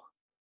baseball.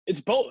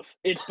 It's both.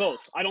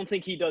 I don't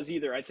think he does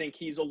either. I think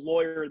he's a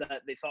lawyer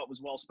that they thought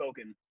was well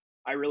spoken.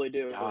 I really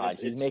do. God,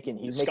 he's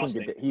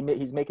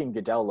making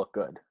Goodell look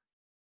good.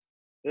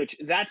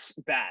 That's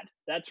bad.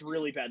 That's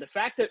really bad. The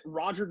fact that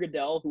Roger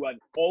Goodell, who I've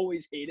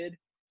always hated,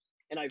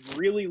 and I've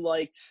really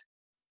liked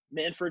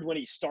Manfred when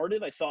he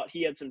started, I thought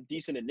he had some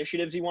decent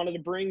initiatives he wanted to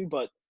bring,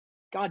 but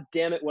God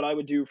damn it, what I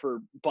would do for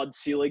Bud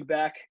Selig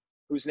back,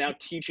 who's now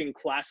teaching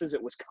classes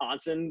at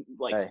Wisconsin.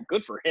 Like, hey,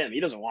 good for him. He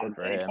doesn't want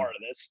any part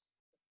of this.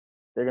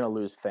 They're going to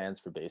lose fans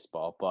for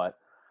baseball, but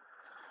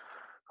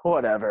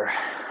whatever.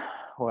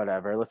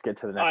 Let's get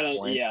to the next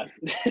point. Yeah.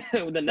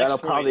 The next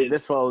point probably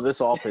this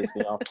all pissed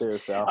me off too.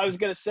 So I was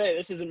going to say,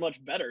 this isn't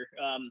much better.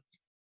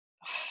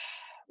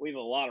 We have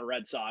a lot of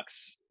Red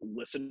Sox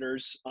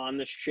listeners on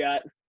this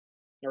chat,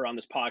 or on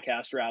this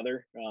podcast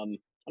rather. I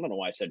don't know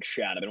why I said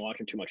chat. I've been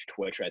watching too much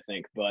Twitch, I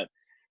think, but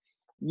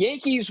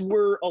Yankees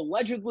were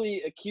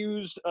allegedly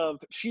accused of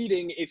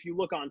cheating if you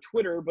look on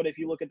Twitter, but if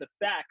you look at the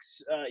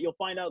facts, you'll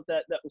find out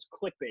that was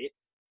clickbait.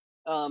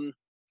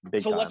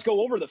 Let's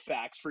go over the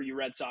facts for you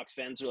Red Sox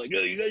fans. They're like,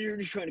 no, you guys are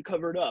just trying to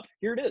cover it up.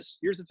 Here it is.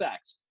 Here's the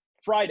facts.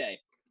 Friday,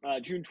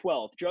 June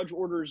 12th, Judge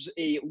orders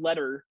a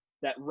letter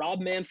that Rob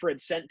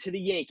Manfred sent to the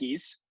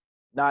Yankees.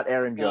 Not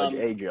Aaron Judge,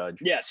 a judge.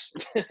 Yes,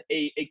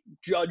 a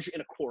judge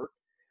in a court.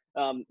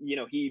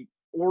 He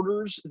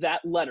orders that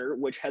letter,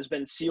 which has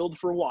been sealed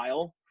for a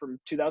while from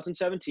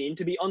 2017,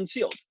 to be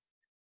unsealed.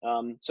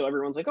 So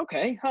everyone's like,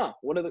 okay,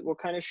 what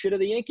kind of shit are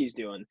the Yankees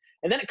doing?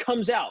 And then it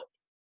comes out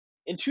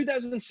in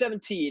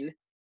 2017,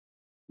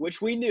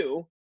 which we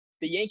knew,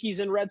 the Yankees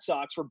and Red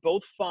Sox were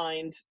both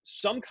fined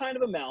some kind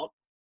of amount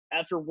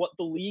after what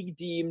the league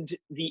deemed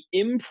the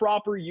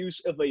improper use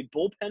of a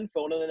bullpen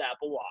phone and an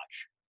Apple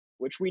Watch,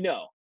 which we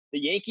know. The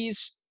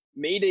Yankees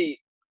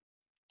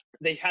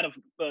they had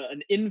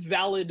an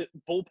invalid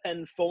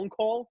bullpen phone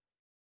call,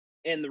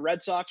 and the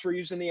Red Sox were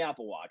using the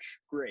Apple Watch.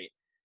 Great.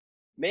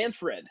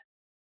 Manfred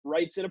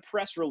writes in a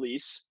press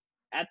release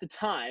at the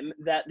time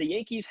that the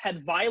Yankees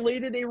had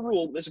violated a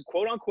rule. This is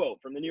quote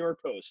unquote from the New York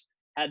Post,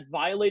 had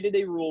violated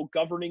a rule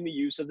governing the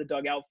use of the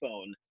dugout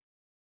phone,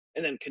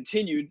 and then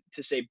continued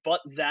to say,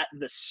 but that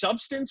the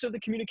substance of the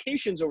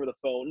communications over the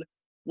phone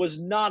was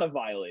not a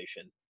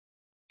violation.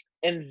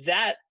 And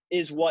that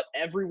is what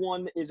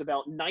everyone is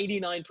about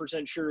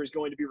 99% sure is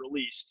going to be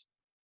released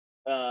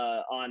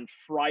on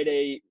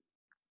Friday,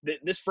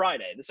 this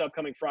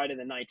upcoming Friday,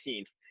 the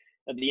 19th.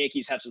 The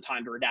Yankees have some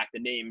time to redact the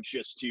names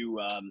just to,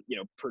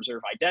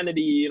 preserve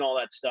identity and all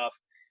that stuff.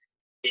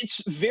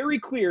 It's very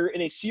clear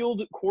in a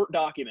sealed court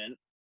document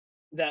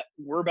that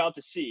we're about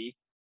to see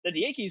that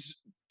the Yankees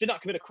did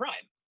not commit a crime.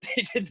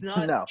 They did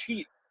not No.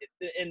 cheat,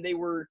 and they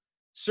were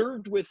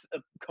served with a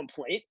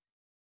complaint,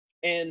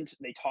 and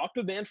they talked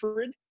with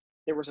Manfred.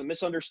 There was a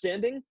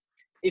misunderstanding.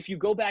 If you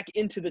go back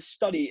into the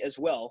study as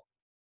well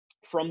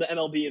from the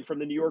MLB and from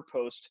the New York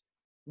Post,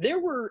 there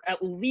were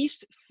at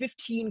least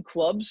 15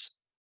 clubs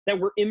that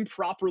were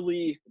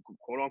improperly,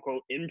 quote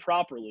unquote,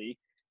 improperly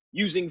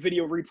using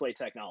video replay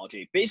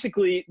technology.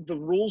 Basically, the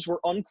rules were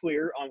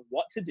unclear on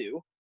what to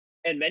do,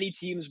 and many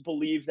teams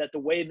believed that the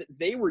way that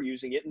they were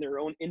using it in their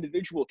own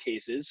individual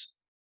cases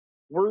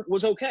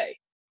was okay.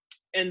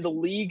 And the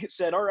league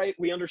said, all right,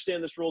 we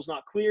understand this rule is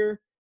not clear.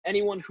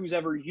 Anyone who's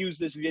ever used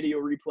this video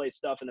replay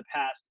stuff in the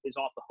past is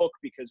off the hook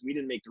because we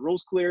didn't make the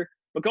rules clear.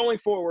 But going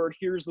forward,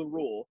 here's the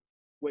rule,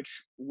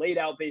 which laid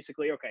out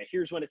basically, okay,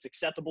 here's when it's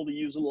acceptable to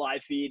use a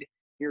live feed.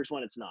 Here's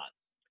when it's not.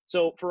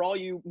 So for all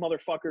you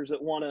motherfuckers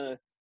that want to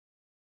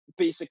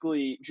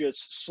basically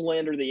just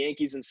slander the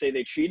Yankees and say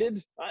they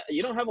cheated,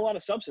 you don't have a lot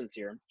of substance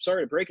here. I'm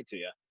sorry to break it to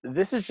you.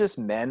 This is just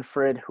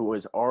Manfred, who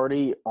was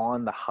already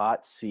on the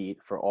hot seat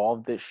for all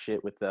of this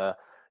shit with the,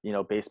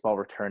 baseball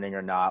returning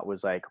or not,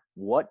 was like,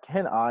 what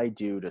can I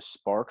do to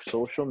spark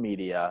social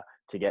media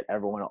to get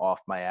everyone off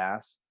my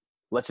ass?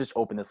 Let's just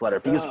open this letter.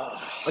 Because,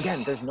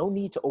 again, there's no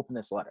need to open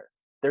this letter.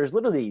 There's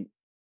literally,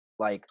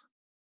 like,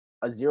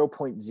 a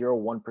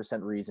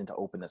 0.01% reason to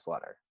open this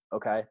letter,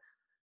 okay?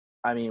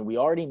 I mean, we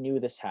already knew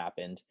this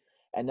happened,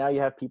 and now you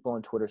have people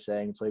on Twitter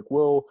saying, it's like,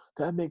 well,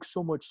 that makes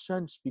so much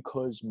sense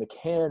because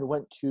McCann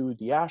went to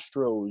the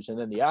Astros, and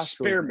then the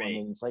Astros won,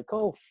 and it's like,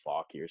 oh,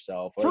 fuck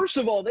yourself. Like, first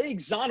of all, they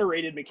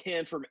exonerated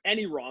McCann from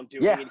any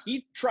wrongdoing, and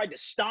he tried to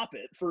stop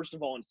it, first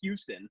of all, in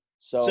Houston.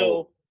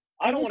 So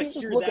I don't want to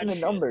hear that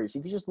shit.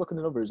 If you just look at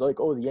the numbers, like,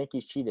 oh, the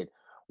Yankees cheated.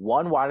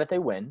 One, why did they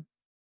win?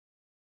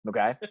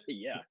 Okay.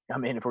 Yeah. I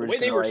mean, if we're the just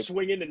way they were like,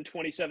 swinging in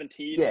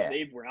 2017,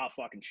 they were not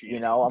fucking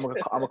cheating. I'm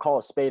gonna call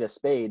a spade a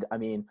spade. I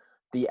mean,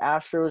 the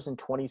Astros in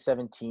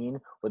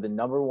 2017 were the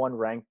number one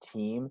ranked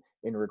team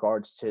in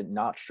regards to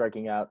not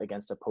striking out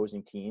against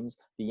opposing teams.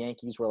 The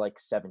Yankees were like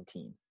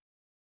 17.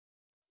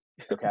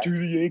 Okay. Do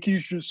the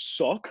Yankees just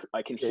suck?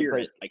 I can hear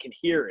it. I can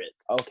hear it.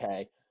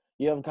 Okay.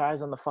 You have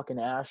guys on the fucking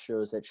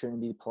Astros that shouldn't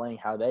be playing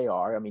how they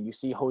are. I mean, you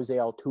see Jose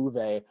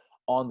Altuve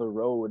on the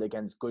road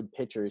against good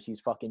pitchers.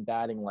 He's fucking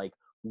batting like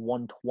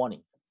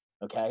 120.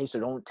 Okay, so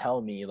don't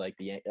tell me like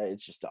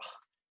it's just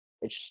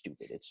it's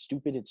stupid.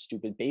 It's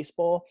stupid.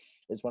 Baseball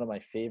is one of my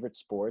favorite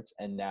sports,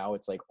 and now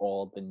it's like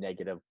all the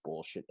negative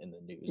bullshit in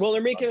the news. Well,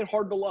 they're making it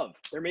hard to love.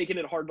 They're making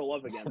it hard to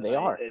love again. They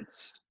are.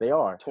 They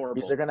are. Horrible.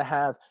 Because they're gonna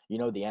have, the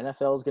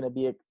NFL is gonna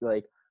be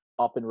like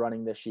up and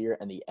running this year,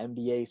 and the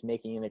NBA is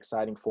making an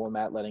exciting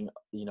format, letting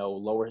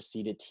lower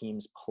seeded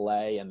teams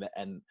play,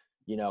 and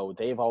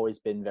they've always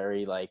been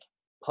very like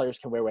players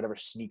can wear whatever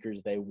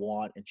sneakers they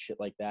want and shit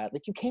like that.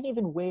 Like you can't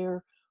even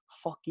wear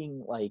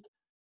fucking like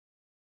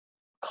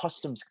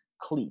customs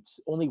cleats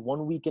only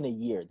 1 week in a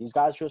year. These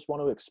guys just want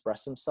to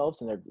express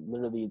themselves and they're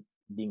literally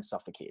being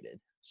suffocated.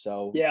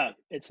 So yeah,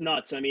 it's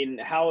nuts. I mean,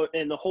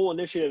 and the whole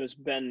initiative has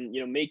been,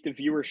 make the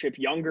viewership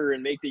younger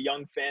and make the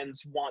young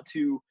fans want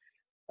to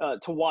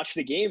watch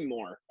the game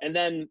more. And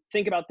then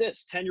think about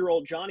this: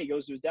 10-year-old Johnny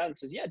goes to his dad and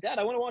says, "Yeah, Dad,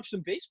 I want to watch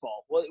some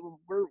baseball.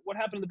 What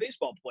happened to the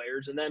baseball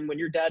players?" And then when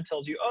your dad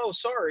tells you, "Oh,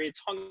 sorry, it's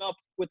hung up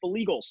with the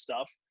legal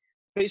stuff.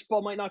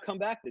 Baseball might not come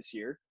back this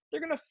year." They're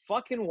gonna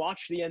fucking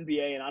watch the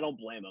NBA, and I don't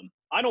blame them.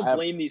 I don't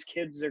blame these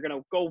kids. They're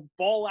gonna go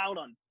ball out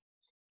on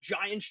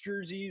Giants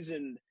jerseys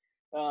and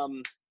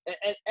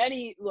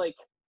any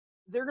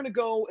they're gonna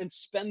go and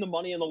spend the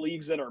money in the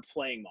leagues that are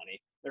playing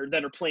money or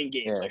that are playing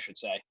games, I should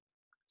say.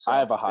 So I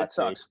have a hot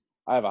take. Sucks.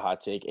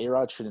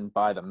 A-Rod shouldn't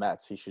buy the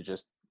Mets. He should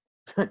just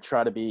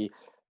try to be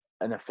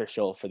an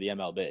official for the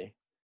MLB.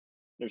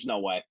 There's no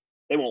way.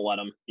 They won't let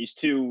him. He's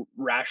too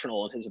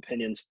rational in his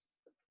opinions.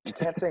 You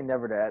can't say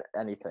never to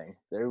anything.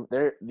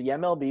 The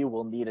MLB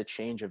will need a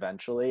change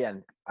eventually,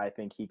 and I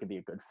think he could be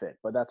a good fit.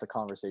 But that's a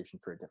conversation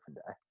for a different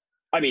day.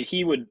 I mean,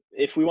 he would,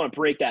 if we want to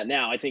break that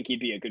now, I think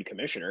he'd be a good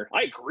commissioner.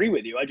 I agree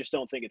with you. I just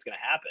don't think it's going to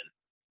happen.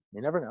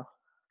 You never know.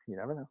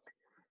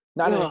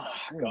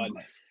 God.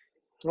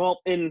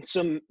 Well,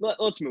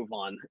 let's move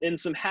on. In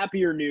some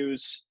happier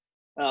news,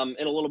 and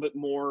a little bit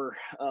more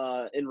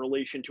in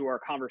relation to our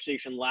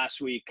conversation last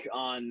week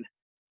on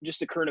just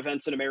the current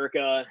events in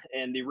America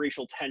and the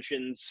racial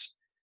tensions,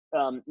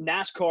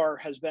 NASCAR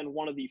has been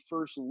one of the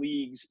first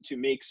leagues to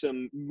make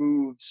some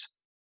moves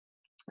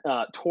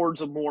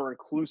towards a more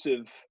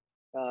inclusive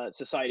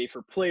Society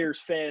for Players,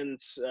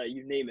 Fans,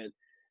 you name it.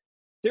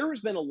 There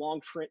has been a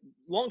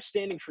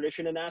long-standing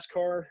tradition in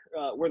NASCAR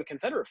where the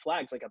Confederate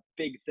flag's like a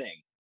big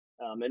thing,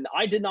 and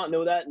I did not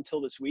know that until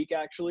this week.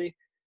 Actually,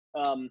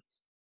 um,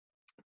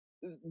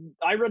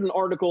 I read an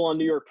article on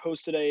New York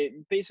Post today.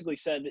 It basically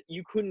said that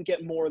you couldn't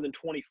get more than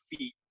 20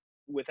 feet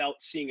without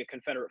seeing a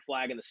Confederate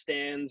flag in the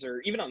stands,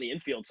 or even on the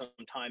infield.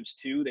 Sometimes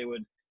too, they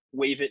would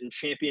wave it in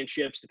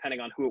championships, depending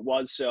on who it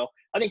was. So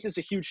I think this is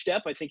a huge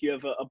step. I think you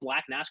have a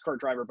black NASCAR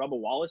driver, Bubba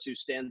Wallace, who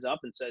stands up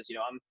and says,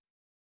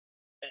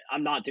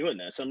 I'm not doing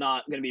this. I'm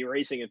not going to be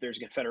racing if there's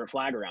a Confederate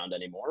flag around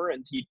anymore.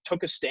 And he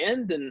took a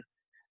stand, and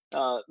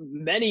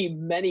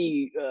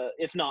many,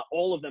 if not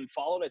all of them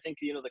followed. I think,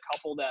 the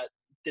couple that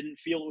didn't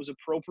feel it was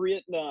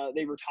appropriate,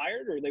 they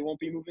retired, or they won't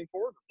be moving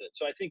forward with it.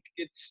 So I think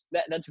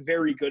that's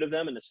very good of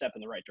them, and a step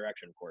in the right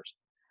direction, of course.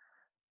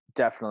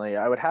 Definitely.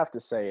 I would have to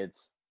say it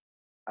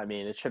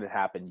should have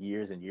happened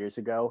years and years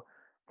ago.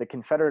 The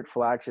Confederate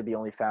flag should be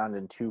only found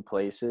in two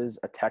places,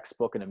 a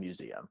textbook and a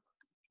museum.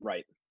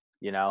 Right.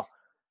 You know,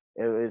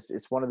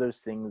 it's one of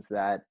those things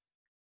that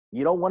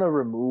you don't want to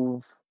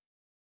remove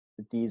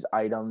these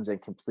items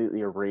and completely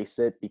erase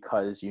it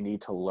because you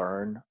need to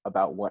learn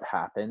about what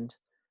happened.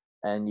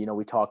 And,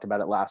 we talked about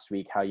it last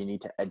week, how you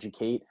need to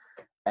educate.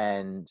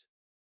 And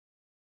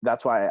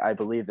that's why I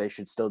believe they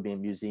should still be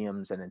in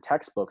museums and in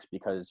textbooks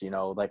because,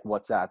 like,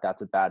 what's that?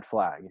 That's a bad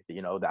flag.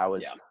 That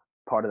was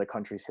part of the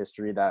country's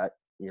history that,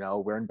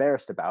 we're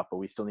embarrassed about, but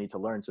we still need to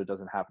learn so it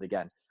doesn't happen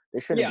again. They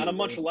shouldn't be on a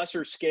much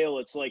lesser scale.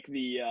 It's like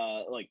the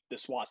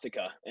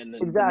swastika and the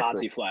exactly.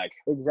 Nazi flag.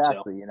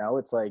 Exactly.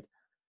 It's like,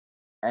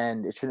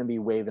 and it shouldn't be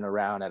waving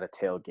around at a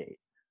tailgate.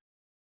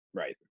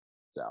 Right.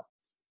 So,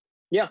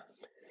 yeah.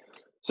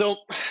 So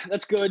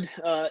that's good.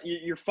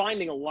 You're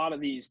finding a lot of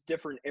these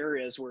different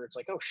areas where it's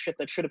like, oh shit,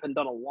 that should have been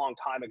done a long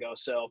time ago.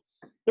 So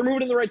they're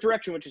moving in the right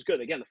direction, which is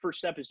good. Again, the first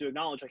step is to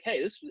acknowledge, like,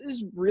 hey, this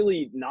is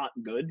really not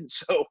good.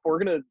 So we're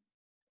gonna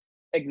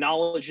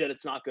acknowledge that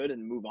it's not good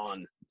and move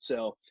on.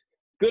 So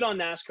good on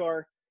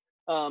NASCAR.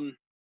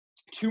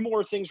 Two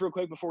more things real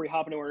quick before we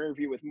hop into our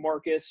interview with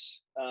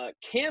Marques.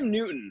 Cam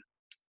Newton,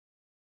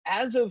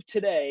 as of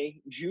today,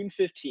 June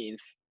 15th,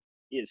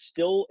 is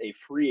still a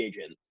free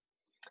agent.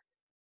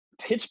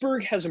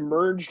 Pittsburgh has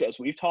emerged, as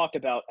we've talked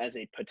about, as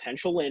a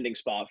potential landing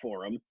spot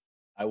for him.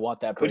 I want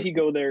that. Could he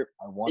go there?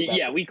 I want that.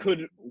 Yeah, we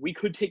could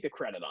take the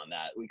credit on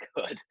that. We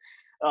could.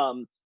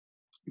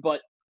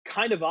 But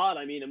kind of odd.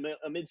 I mean,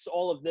 amidst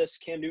all of this,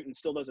 Cam Newton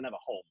still doesn't have a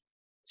home.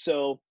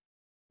 So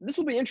this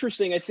will be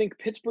interesting. I think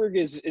Pittsburgh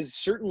is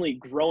certainly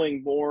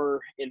growing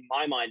more in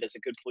my mind as a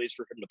good place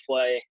for him to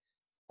play.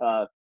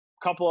 A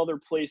couple other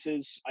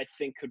places I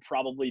think could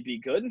probably be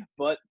good,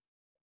 but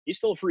he's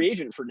still a free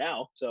agent for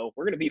now. So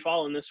we're going to be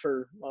following this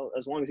for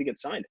as long as he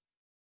gets signed.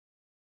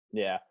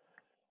 Yeah.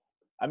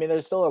 I mean,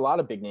 there's still a lot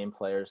of big name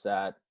players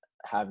that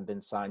haven't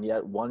been signed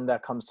yet. One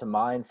that comes to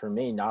mind for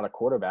me, not a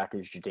quarterback,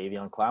 is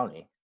Jadeveon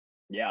Clowney.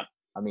 Yeah.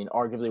 I mean,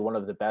 arguably one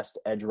of the best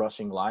edge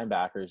rushing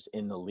linebackers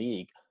in the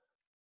league.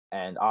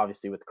 And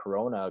obviously with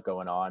Corona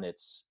going on,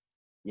 it's,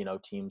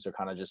 teams are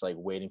kind of just like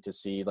waiting to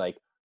see like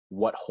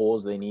what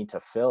holes they need to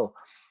fill.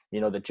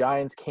 The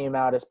Giants came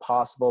out as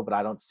possible, but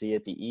I don't see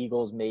it. The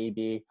Eagles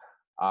maybe.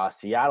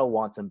 Seattle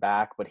wants him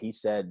back, but he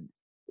said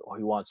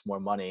he wants more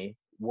money.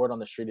 Word on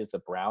the street is the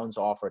Browns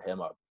offered him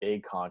a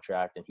big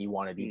contract, and he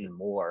wanted even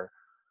more.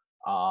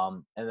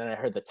 And then I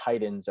heard the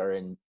Titans are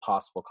in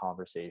possible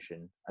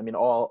conversation. I mean,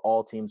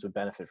 all teams would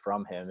benefit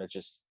from him. It's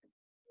just,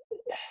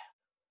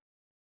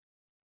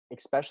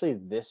 especially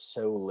this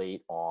so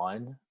late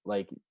on,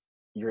 like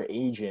your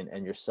agent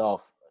and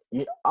yourself,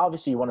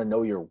 obviously you want to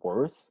know your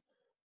worth,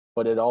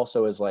 but it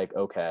also is like,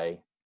 okay,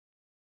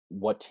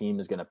 what team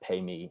is going to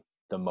pay me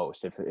the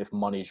most if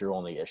money's your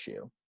only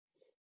issue?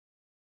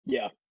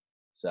 Yeah.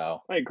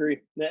 So I agree.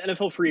 The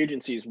NFL free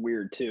agency is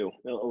weird too,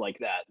 like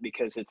that,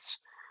 because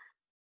it's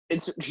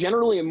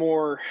generally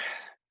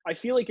I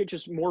feel like it's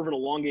just more of an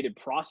elongated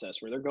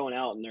process where they're going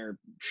out and they're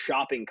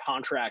shopping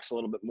contracts a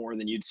little bit more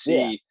than you'd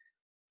see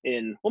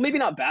in, well, maybe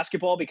not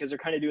basketball because they're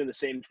kind of doing the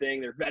same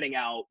thing. They're vetting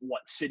out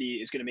what city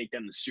is going to make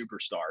them the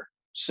superstar.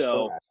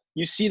 So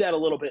you see that a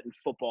little bit in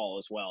football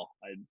as well,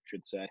 I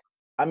should say.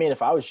 I mean,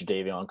 if I was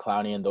Jadeveon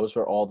Clowney and those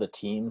were all the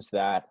teams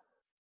that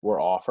were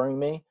offering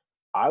me,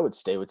 I would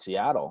stay with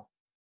Seattle.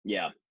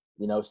 Yeah.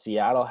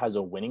 Seattle has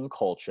a winning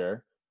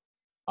culture.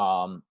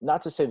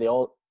 Not to say they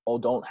all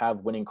don't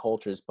have winning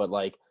cultures, but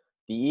like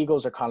the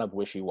Eagles are kind of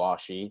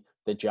wishy-washy.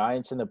 The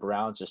Giants and the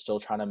Browns are still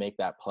trying to make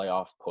that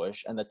playoff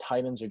push, and the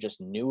Titans are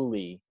just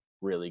newly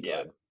really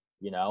good,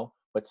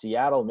 But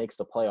Seattle makes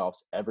the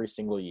playoffs every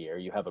single year.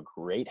 You have a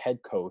great head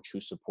coach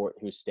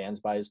who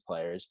stands by his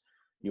players.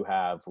 You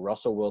have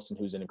Russell Wilson,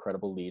 who's an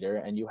incredible leader,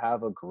 and you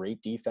have a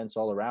great defense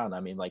all around. I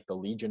mean, like the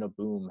Legion of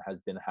Boom has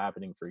been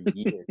happening for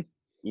years,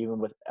 even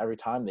with every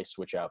time they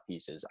switch out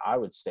pieces. I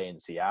would stay in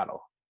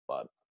Seattle,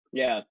 but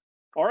yeah.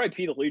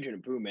 R.I.P. the Legion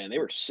of Boom, man. They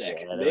were sick.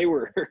 Yeah, they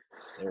were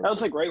That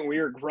was like right when we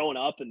were growing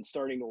up and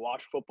starting to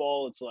watch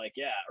football. It's like,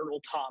 yeah, Earl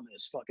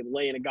Thomas fucking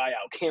laying a guy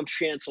out, Cam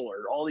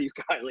Chancellor, all these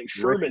guys. Like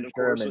Sherman, Richard of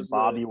course, Sherman, was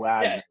Bobby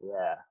Wagner.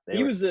 Yeah, they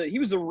he were. was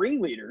the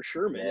ringleader,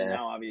 Sherman, and Yeah,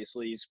 now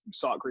obviously he's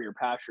sought greener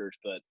pastures.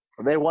 But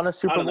they won a I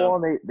Super don't know.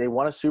 Bowl, and they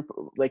won a Super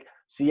like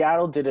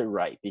Seattle did it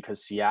right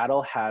because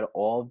Seattle had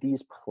all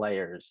these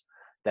players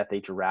that they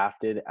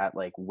drafted at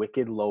like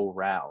wicked low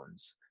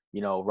rounds.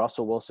 You know,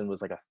 Russell Wilson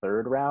was like a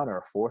 3rd round or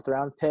a 4th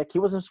round pick. He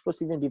wasn't supposed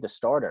to even be the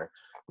starter.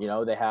 You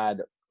know, they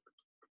had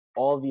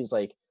all of these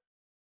like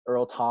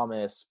Earl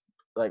Thomas,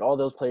 like all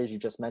those players you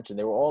just mentioned,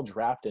 they were all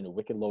drafted in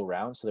wicked low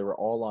rounds, so they were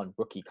all on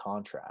rookie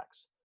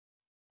contracts.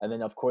 And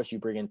then of course you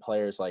bring in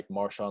players like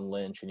Marshawn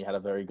Lynch, and you had a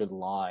very good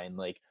line.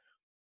 Like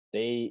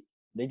they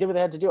did what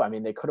they had to do. I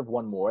mean, they could have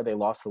won more. They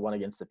lost the one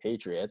against the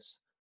Patriots.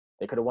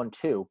 They could have won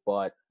 2,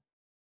 but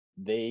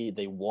they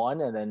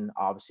won. And then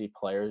obviously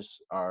players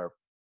are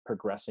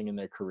progressing in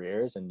their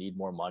careers and need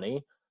more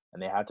money,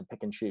 and they had to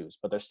pick and choose.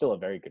 But they're still a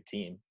very good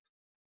team.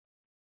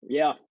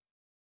 Yeah.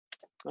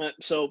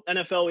 So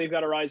NFL, we've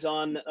got to rise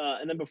on.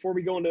 And then before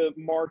we go into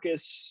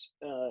Marcus,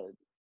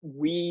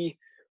 we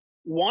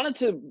wanted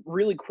to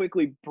really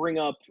quickly bring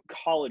up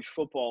college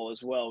football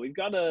as well. We've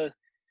got a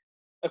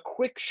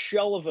quick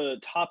shell of a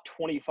top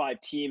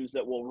 25 teams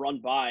that we'll run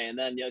by, and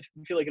then I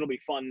feel like it'll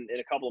be fun in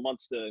a couple of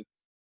months to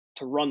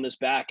run this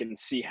back and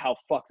see how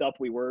fucked up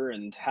we were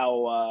and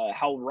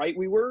how right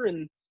we were,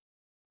 and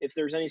if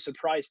there's any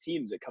surprise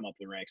teams that come up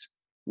the ranks.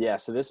 Yeah,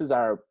 so this is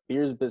our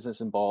Beers,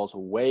 Business, and Balls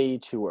way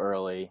too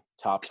early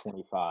top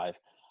 25.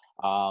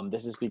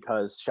 This is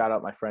because, shout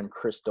out my friend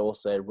Chris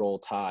Dulce, Roll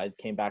Tide,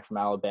 came back from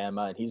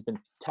Alabama, and he's been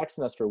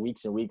texting us for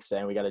weeks and weeks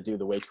saying we got to do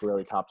the way too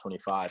early top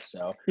 25.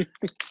 So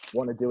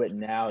want to do it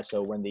now,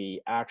 so when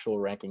the actual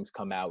rankings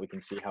come out, we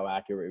can see how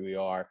accurate we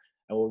are,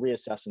 and we'll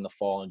reassess in the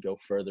fall and go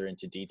further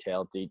into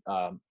detail.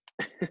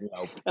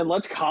 And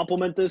let's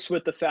complement this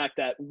with the fact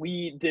that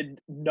we did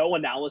no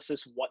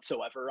analysis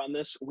whatsoever on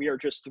this. We are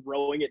just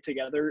throwing it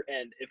together,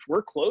 and if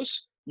we're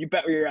close, you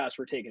bet your ass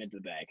we're taking it to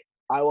the bank.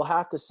 I will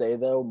have to say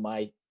though,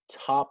 my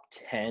top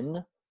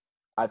 10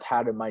 I've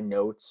had in my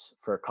notes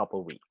for a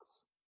couple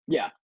weeks.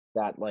 Yeah.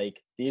 That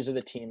like these are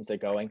the teams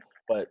that going,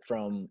 but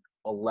from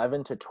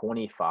 11 to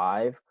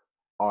 25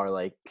 are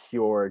like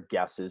pure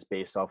guesses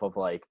based off of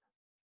like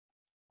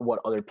what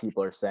other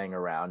people are saying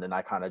around, and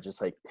I kind of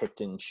just like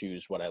picked and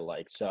choose what I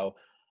like. So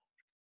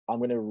I'm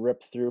going to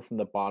rip through from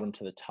the bottom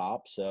to the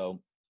top.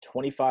 So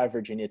 25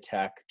 Virginia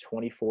Tech,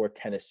 24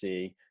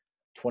 Tennessee,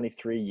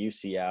 23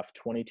 UCF,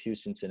 22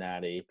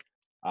 Cincinnati,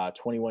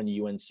 21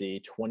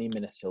 UNC, 20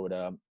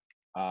 Minnesota,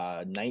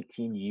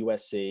 19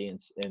 USC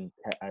in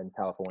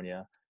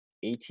California,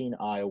 18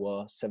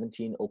 Iowa,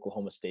 17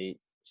 Oklahoma State,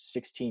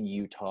 16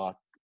 Utah,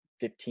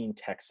 15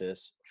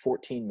 Texas,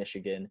 14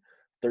 Michigan,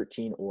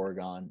 13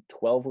 Oregon,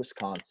 12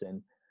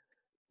 Wisconsin,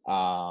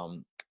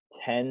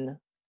 10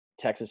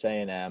 Texas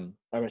A&M.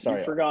 I'm sorry.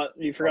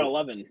 You forgot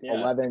 11.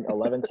 Yeah.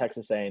 11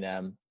 Texas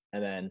A&M,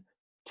 and then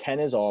 10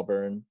 is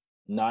Auburn,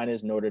 9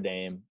 is Notre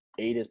Dame,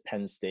 8 is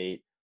Penn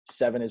State,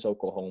 7 is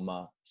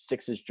Oklahoma,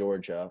 6 is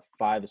Georgia,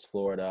 5 is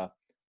Florida,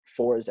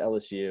 4 is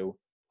LSU,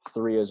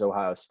 3 is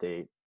Ohio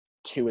State,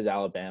 2 is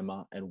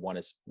Alabama, and 1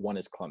 is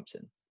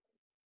Clemson.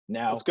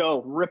 Now let's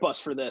go. Rip us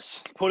for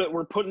this.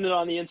 We're putting it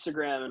on the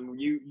Instagram,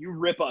 and you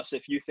rip us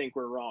if you think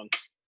we're wrong.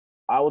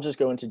 I will just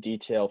go into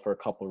detail for a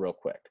couple real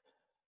quick.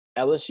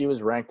 LSU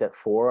is ranked at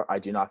 4. I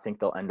do not think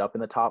they'll end up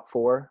in the top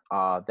 4.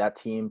 That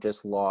team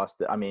just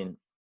lost. I mean,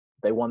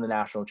 they won the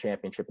national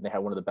championship and they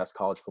had one of the best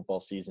college football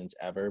seasons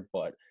ever,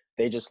 but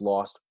they just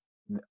lost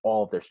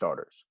all of their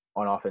starters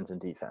on offense and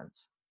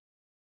defense.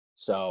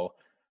 So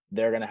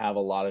they're going to have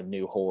a lot of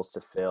new holes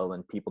to fill,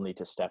 and people need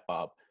to step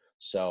up.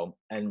 So,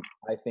 and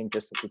I think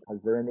just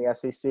because they're in the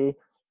SEC,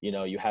 you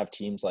know, you have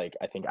teams like,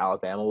 I think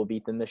Alabama will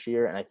beat them this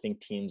year, and I think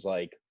teams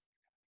like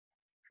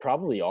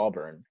probably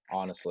Auburn,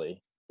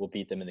 honestly, will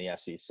beat them in the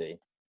SEC.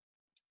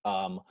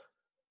 I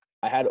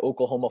had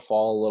Oklahoma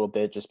fall a little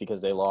bit just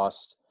because they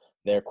lost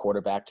their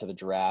quarterback to the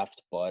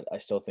draft, but I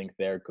still think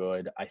they're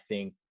good. I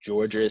think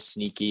Georgia is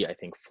sneaky. I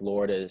think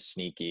Florida is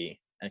sneaky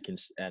and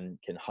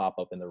can hop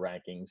up in the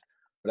rankings.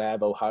 But I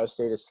have Ohio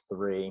State as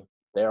 3.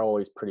 They're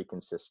always pretty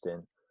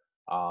consistent.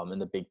 In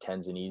the Big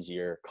Ten's an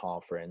easier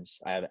conference.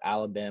 I have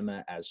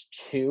Alabama as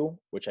 2,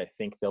 which I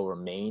think they'll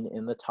remain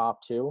in the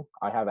top 2.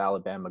 I have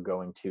Alabama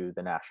going to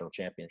the national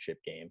championship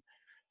game.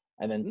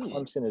 And then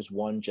Clemson is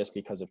 1 just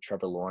because of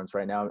Trevor Lawrence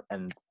right now.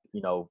 And,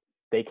 you know,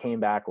 they came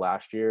back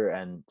last year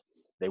and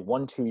they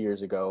won 2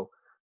 years ago.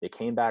 They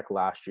came back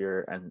last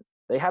year and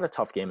they had a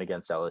tough game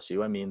against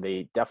LSU. I mean,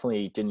 they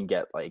definitely didn't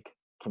get like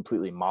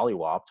completely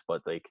mollywopped,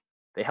 but like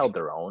they held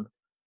their own.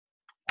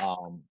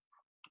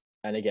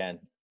 And again,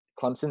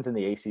 Clemson's in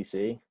the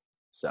ACC,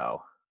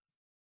 so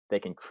they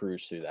can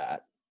cruise through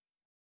that.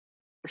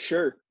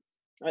 Sure.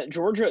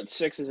 Georgia at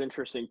 6 is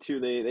interesting too.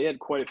 They had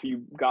quite a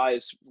few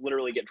guys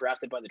literally get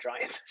drafted by the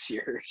Giants this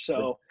year.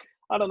 So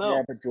I don't know.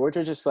 Yeah, but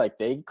Georgia just like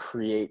they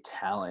create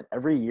talent.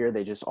 Every year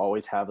they just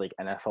always have like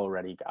NFL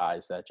ready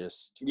guys that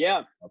just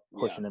are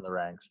pushing in the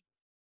ranks.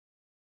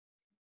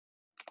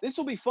 This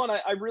will be fun.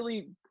 I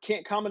really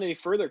can't comment any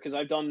further because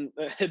I've done,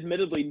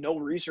 admittedly, no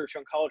research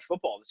on college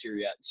football this year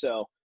yet.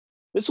 So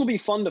this will be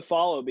fun to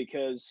follow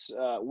because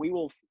we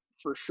will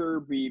for sure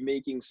be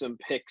making some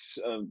picks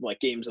of like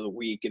games of the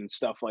week and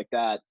stuff like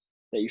that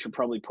that you should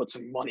probably put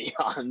some money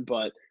on.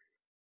 But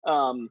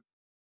um,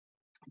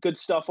 good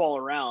stuff all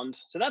around.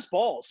 So that's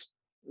balls.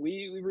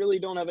 We really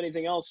don't have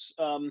anything else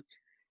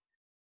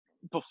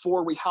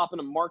before we hop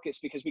into Marques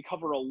because we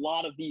cover a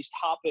lot of these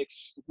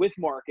topics with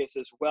Marques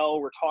as well.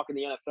 We're talking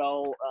the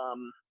NFL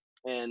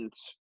and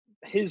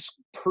his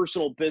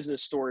personal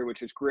business story,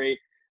 which is great.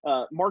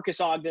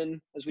 Marques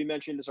Ogden, as we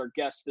mentioned, is our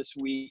guest this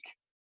week.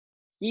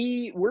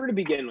 Where to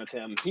begin with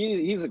him?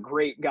 He's a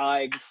great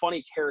guy,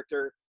 funny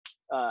character,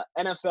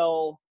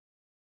 NFL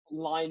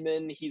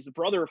lineman. He's the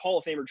brother of Hall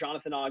of Famer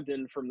Jonathan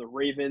Ogden from the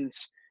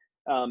Ravens.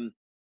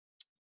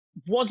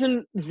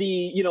 Wasn't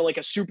like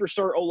a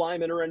superstar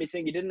O-lineman or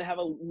anything. He didn't have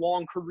a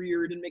long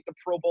career. He didn't make the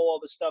Pro Bowl, all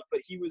this stuff, but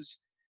he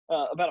was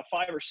about a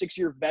 5 or 6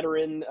 year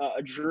veteran,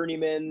 a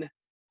journeyman,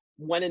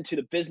 went into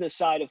the business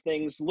side of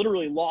things,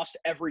 literally lost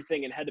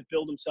everything and had to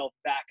build himself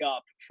back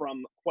up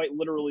from quite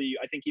literally,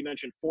 I think he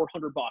mentioned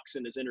 $400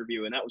 in his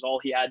interview, and that was all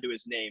he had to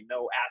his name.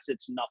 No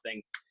assets,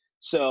 nothing.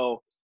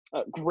 So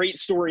great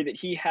story that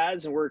he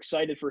has, and we're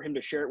excited for him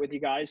to share it with you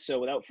guys. So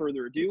without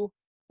further ado,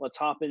 let's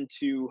hop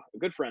into a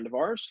good friend of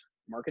ours,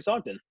 Marques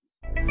Ogden.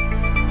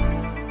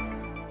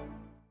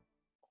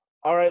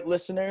 All right,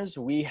 listeners,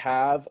 we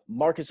have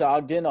Marques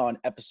Ogden on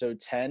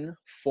episode 10,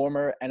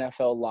 former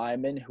NFL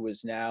lineman who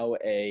is now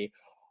a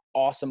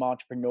awesome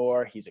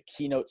entrepreneur. He's a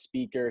keynote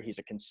speaker. He's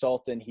a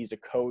consultant. He's a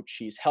coach.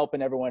 He's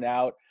helping everyone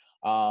out,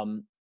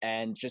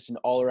 and just an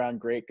all-around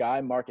great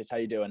guy. Marques, how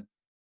you doing?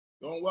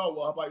 Doing well.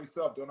 Well, how about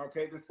yourself? Doing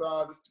okay this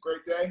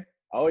great day?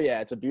 Oh, yeah,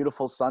 it's a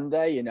beautiful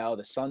Sunday.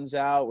 The sun's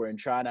out. We're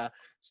trying to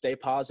stay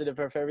positive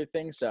of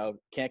everything, so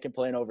can't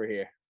complain over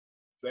here.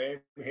 Same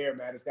here,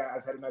 man. I just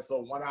had a nice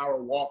little 1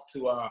 hour walk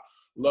to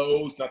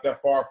Lowe's, not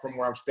that far from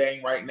where I'm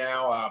staying right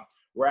now.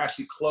 We're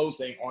actually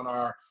closing on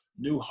our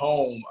new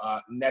home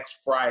next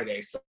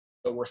Friday. So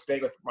we're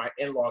staying with my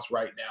in-laws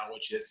right now,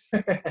 which is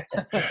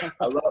I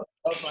love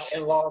my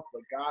in-laws,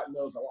 but God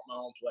knows I want my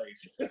own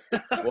place.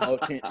 Well,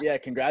 yeah,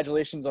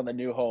 congratulations on the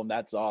new home.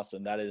 That's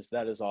awesome. That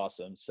is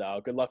awesome.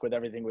 So good luck with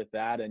everything with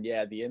that. And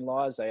yeah, the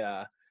in-laws,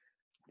 I'm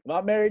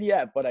not married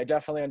yet, but I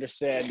definitely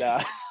understand.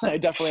 I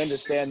definitely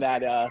understand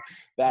that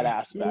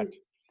aspect.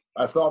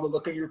 I saw the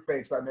look on your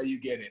face. I know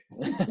you get it.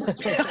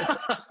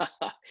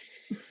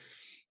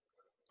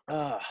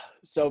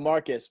 So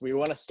Marques, we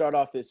want to start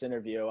off this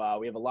interview.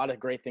 We have a lot of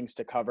great things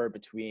to cover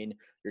between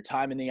your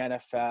time in the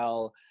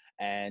NFL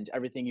and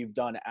everything you've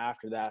done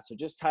after that. So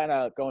just kind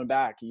of going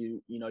back,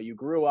 you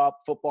grew up,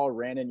 football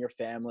ran in your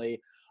family.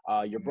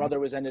 Your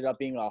brother ended up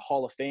being a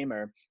Hall of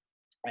Famer.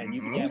 And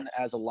you began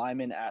as a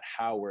lineman at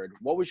Howard.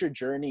 What was your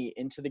journey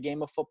into the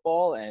game of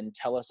football? And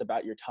tell us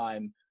about your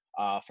time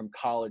from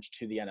college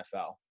to the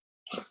NFL.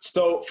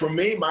 So for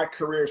me, my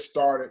career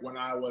started when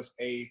I was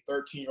a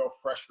 13-year-old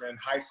freshman in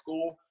high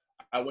school.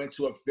 I went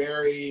to a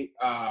very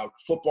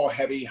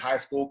football-heavy high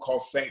school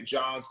called St.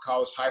 John's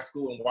College High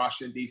School in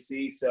Washington,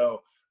 D.C.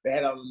 So they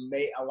had a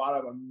lot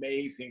of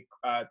amazing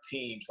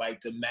teams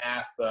like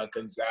DeMatha,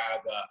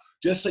 Gonzaga.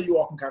 Just so you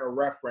all can kind of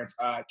reference,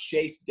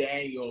 Chase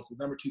Daniels, the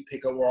number 2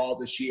 pick overall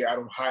this year out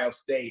of Ohio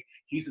State,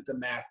 he's a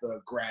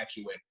DeMatha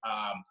graduate.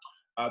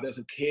 There's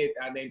a kid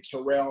named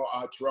Terrell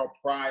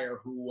Pryor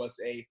who was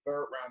a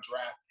 3rd-round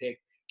draft pick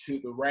to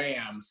the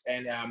Rams,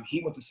 and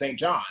he went to St.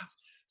 John's.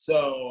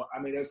 So,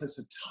 I mean, there's just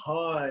a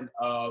ton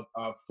of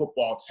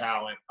football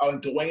talent. Oh, and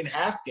Dwayne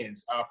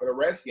Haskins for the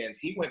Redskins,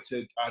 he went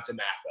to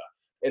DeMatha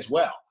as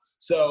well.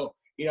 So,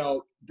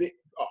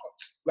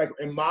 like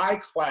in my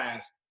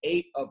class,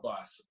 8 of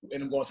us,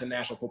 and I'm going to the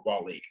National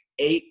Football League,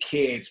 8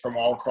 kids from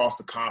all across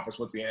the conference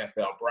went to the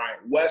NFL. Brian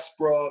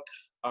Westbrook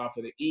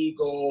for the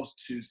Eagles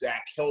to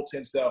Zach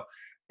Hilton. So,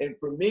 and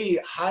for me,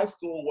 high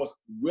school was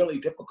really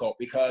difficult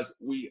because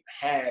we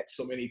had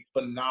so many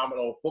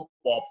phenomenal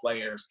football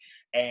players.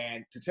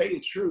 And to tell you the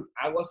truth,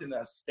 I wasn't a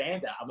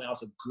standout. I mean, I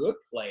was a good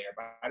player,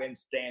 but I didn't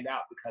stand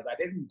out because I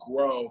didn't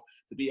grow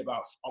to be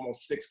about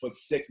almost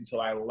 6'6"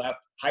 until I left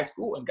high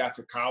school and got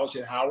to college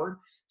at Howard.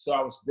 So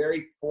I was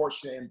very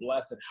fortunate and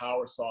blessed that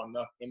Howard saw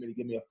enough in me to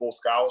give me a full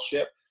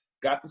scholarship.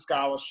 Got the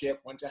scholarship,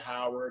 went to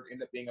Howard,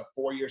 ended up being a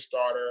 4-year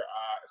starter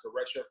as a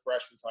redshirt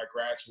freshman until I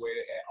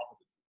graduated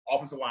at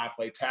offensive line. I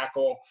played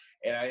tackle,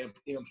 and I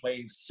even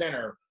played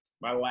center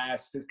my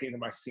last 6 games of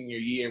my senior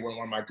year when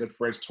one of my good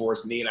friends tore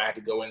his knee, and I had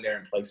to go in there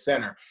and play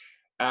center.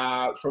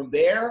 From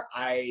there,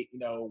 I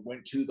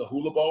went to the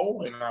Hula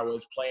Bowl, and I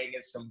was playing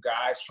against some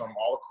guys from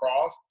all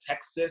across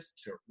Texas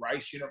to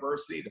Rice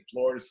University to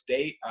Florida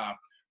State.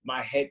 My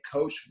head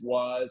coach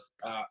was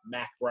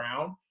Mac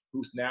Brown,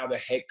 who's now the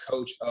head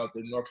coach of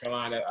the North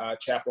Carolina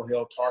Chapel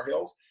Hill Tar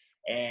Heels.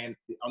 And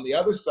on the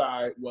other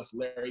side was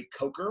Larry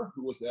Coker,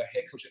 who was the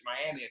head coach at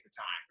Miami at the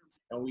time.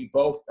 And we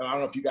both, I don't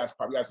know if you guys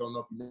don't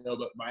know if you know,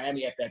 but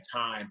Miami at that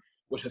time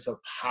was just a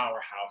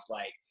powerhouse,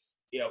 like,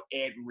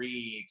 Ed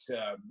Reed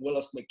to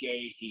Willis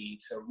McGahee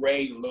to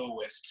Ray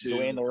Lewis to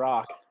Dwayne The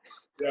Rock.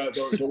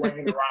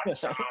 Dwayne The Rock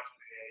Johnson,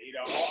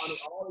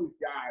 all these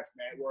guys,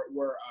 man, were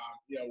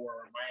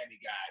Miami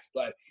guys.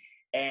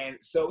 And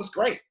so it was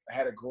great. I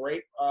had a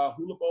great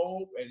Hula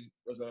Bowl and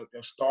was a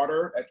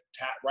starter at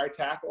right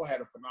tackle.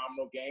 Had a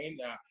phenomenal game.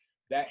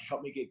 That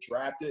helped me get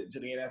drafted into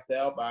the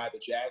NFL by the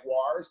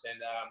Jaguars. And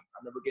I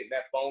remember getting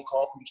that phone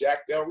call from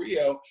Jack Del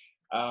Rio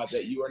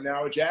that you are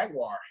now a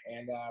Jaguar.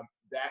 And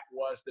that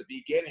was the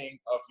beginning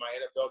of my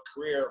NFL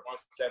career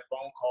once that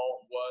phone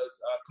call was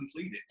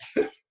completed.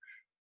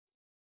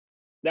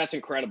 That's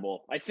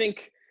incredible. I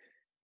think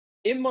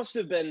it must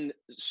have been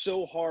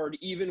so hard,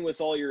 even with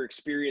all your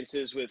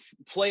experiences with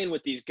playing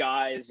with these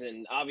guys.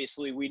 And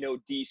obviously we know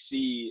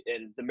DC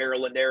and the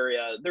Maryland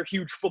area, they're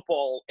huge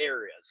football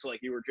areas. Like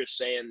you were just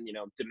saying,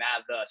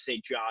 DeMatha,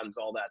 St. John's,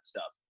 all that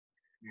stuff.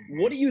 Mm-hmm.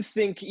 What do you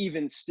think,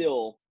 even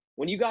still,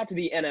 when you got to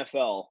the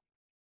NFL,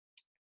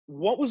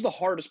 what was the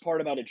hardest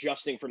part about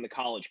adjusting from the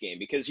college game?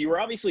 Because you were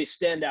obviously a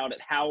standout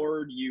at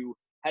Howard. You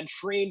had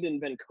trained and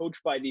been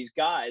coached by these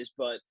guys,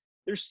 but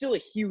there's still a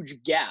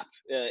huge gap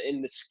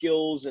in the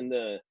skills and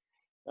the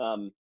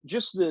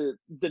just the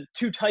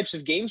two types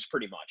of games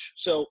pretty much.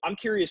 So I'm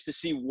curious to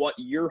see what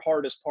your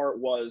hardest part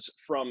was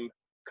from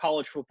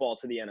college football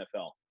to the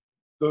NFL.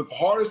 The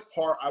hardest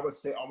part, I would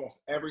say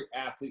almost every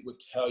athlete would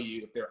tell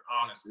you, if they're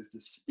honest, is the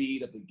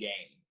speed of the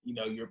game.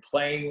 You're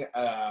playing,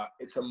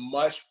 it's a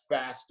much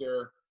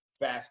faster,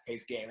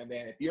 fast-paced game. And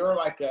then if you're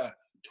like a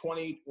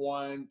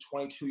 21,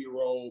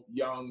 22-year-old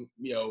young,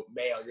 male,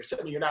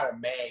 you're not a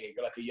man,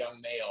 you're like a young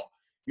male.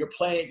 You're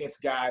playing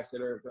against guys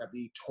that are going to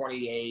be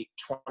 28,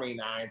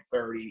 29,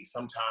 30,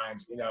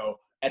 sometimes,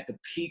 at the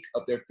peak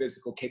of their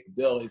physical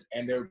capabilities,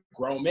 and they're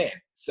grown men.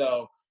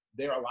 So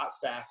they're a lot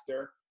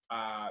faster.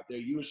 They're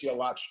usually a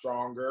lot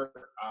stronger.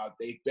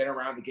 They've been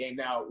around the game.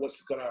 Now,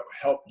 what's going to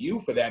help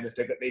you for them is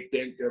their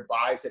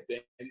bodies have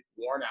been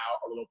worn out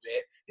a little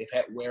bit. They've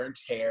had wear and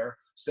tear.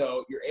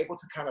 So you're able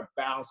to kind of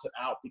balance it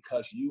out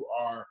because you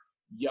are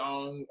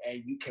young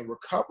and you can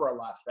recover a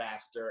lot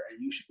faster,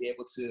 and you should be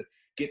able to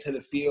get to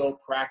the field,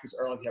 practice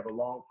early. You have a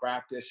long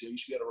practice. You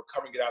should be able to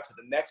recover and get out to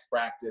the next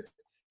practice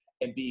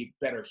and be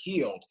better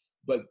healed.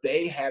 But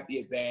they have the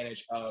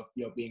advantage of,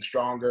 being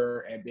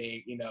stronger and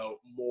being,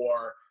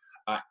 more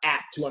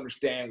apt to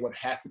understand what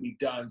has to be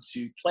done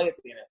to play at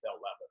the NFL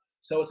level.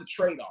 So it's a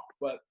trade-off.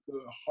 But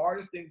the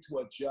hardest thing to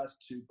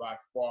adjust to by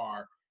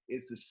far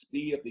is the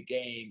speed of the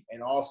game,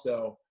 and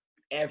also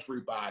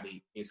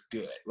everybody is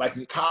good. Like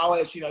in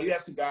college, you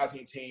have some guys on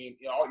your team,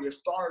 all your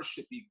starters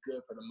should be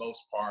good for the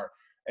most part.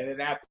 And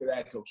then after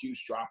that, it's a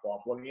huge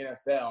drop-off. Well, in the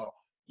NFL,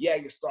 yeah,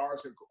 your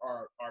stars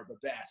are the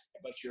best,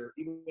 but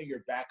even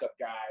your backup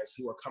guys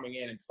who are coming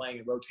in and playing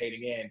and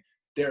rotating in,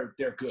 they're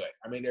good.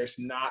 I mean, there's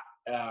not,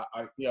 and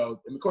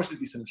of course there'd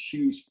be some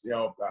huge,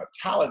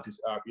 talent,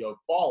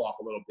 fall off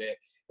a little bit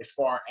as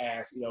far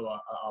as,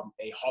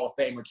 a Hall of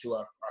Famer to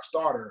a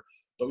starter.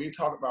 But when you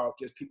talk about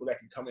just people that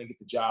can come in and get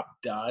the job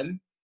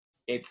done,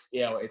 it's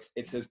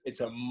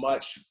a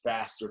much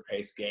faster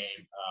paced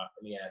game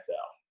in the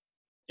NFL.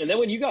 And then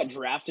when you got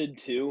drafted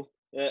too,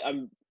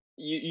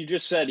 you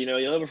just said,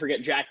 you'll never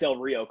forget Jack Del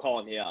Rio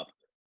calling me up.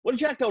 What did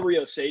Jack Del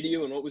Rio say to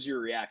you, and what was your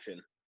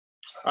reaction?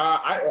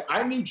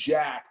 I knew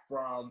Jack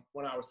from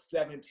when I was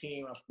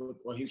 17.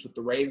 When he was with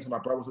the Ravens, my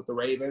brother was with the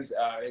Ravens.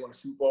 They won a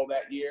Super Bowl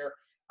that year.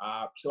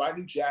 So I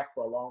knew Jack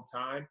for a long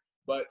time.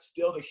 But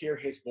still, to hear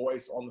his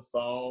voice on the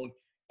phone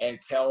and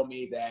tell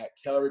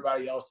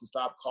everybody else to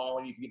stop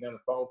calling. You can get on the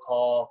phone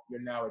call.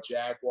 You're now a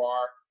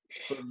Jaguar.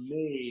 For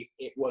me,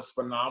 it was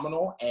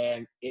phenomenal,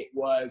 and it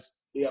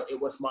was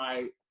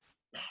kind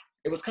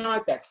of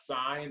like that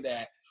sign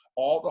that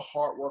all the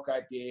hard work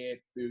I did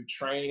through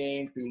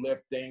training, through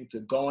lifting,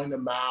 to going to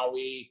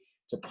Maui,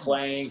 to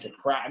playing, to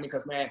practice.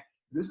 Because, man,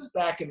 this is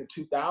back in the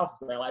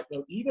 2000s, man. Like,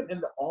 even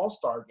in the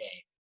All-Star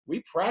game,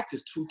 we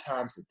practiced 2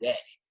 times a day.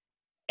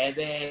 And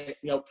then,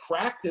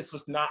 practice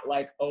was not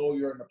like, oh,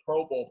 you're in a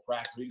Pro Bowl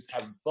practice, we're just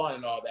having fun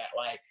and all that.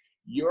 Like,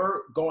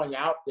 you're going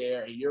out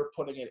there and you're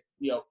putting it,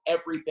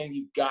 everything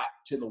you got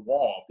to the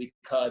wall,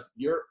 because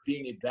you're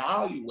being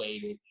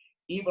evaluated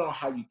even on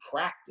how you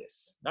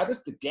practice. Not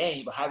just the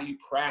game, but how do you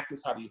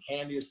practice? How do you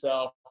handle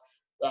yourself?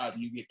 Do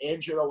you get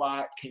injured a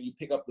lot? Can you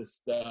pick up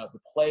the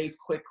plays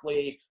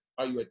quickly?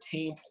 Are you a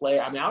team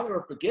player? I mean, I'll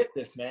never forget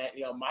this, man.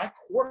 My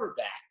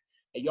quarterback,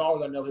 and y'all are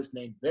going to know his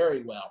name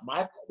very well.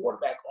 My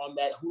quarterback on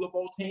that Hula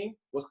Bowl team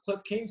was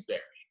Cliff Kingsbury.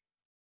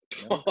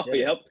 Oh,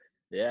 yep.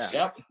 Yeah.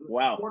 Yep.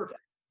 Wow.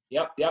 Quarterback.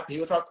 Yep. He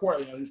was our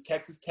quarterback. He was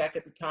Texas Tech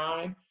at the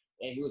time,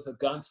 and he was a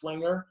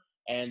gunslinger.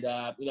 And,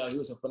 he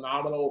was a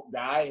phenomenal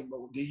guy. And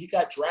he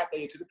got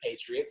drafted into the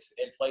Patriots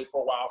and played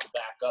for a while as a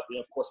backup. And,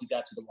 of course, he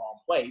got to the wrong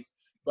place.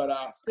 But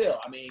still,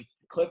 I mean,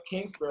 Cliff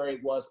Kingsbury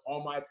was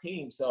on my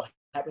team. So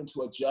having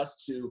to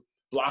adjust to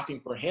blocking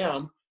for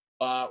him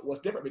was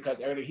different, because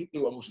everything he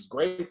threw, which was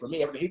great for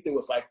me, everything he threw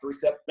was like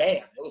 3-step,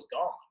 bam, it was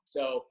gone.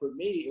 So for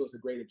me, it was a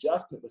great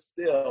adjustment, but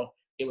still,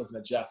 it was an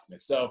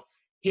adjustment. So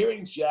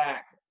hearing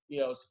Jack's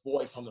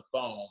voice on the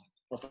phone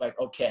was like,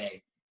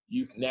 okay,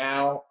 you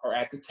now are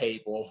at the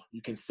table,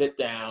 you can sit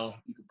down,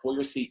 you can pull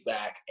your seat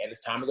back, and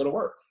it's time to go to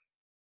work.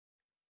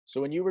 So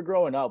when you were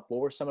growing up,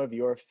 what were some of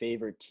your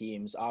favorite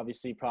teams?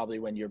 Obviously, probably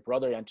when your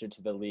brother entered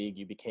to the league,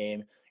 you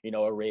became,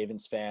 a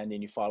Ravens fan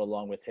and you fought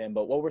along with him.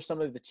 But what were some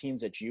of the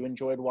teams that you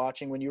enjoyed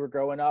watching when you were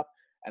growing up?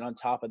 And on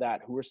top of that,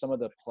 who were some of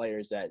the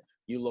players that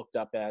you looked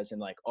up as and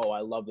like, oh,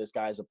 I love this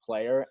guy as a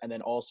player? And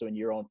then also in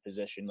your own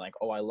position, like,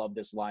 oh, I love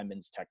this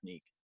lineman's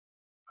technique.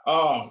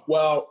 Oh,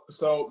 well,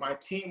 so my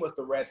team was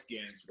the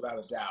Redskins,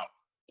 without a doubt.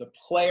 The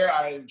player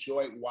I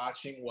enjoyed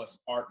watching was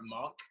Art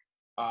Monk,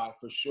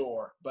 for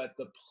sure. But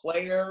the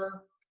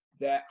player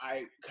that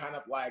I kind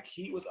of like,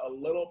 he was a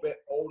little bit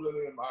older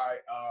than my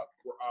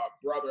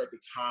brother at the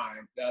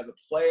time. The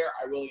player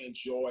I really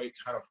enjoyed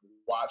kind of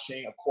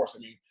watching, of course, I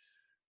mean,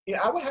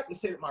 I would have to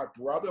say that my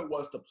brother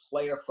was the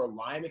player for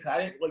lineman because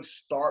I didn't really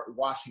start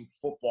watching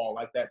football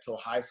like that till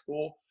high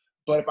school.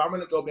 But if I'm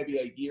going to go maybe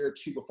a year or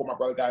two before my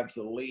brother got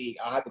into the league,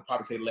 I'll have to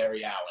probably say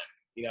Larry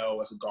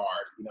Allen, as a guard.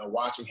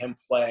 Watching him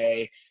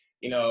play,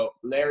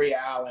 Larry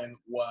Allen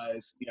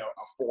was,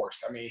 a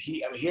force.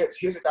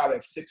 Here's a guy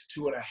that's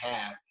 6'2" and a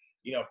half,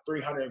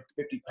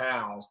 350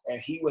 pounds, and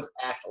he was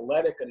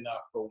athletic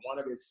enough for one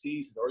of his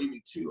seasons, or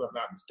even two, if I'm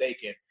not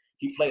mistaken.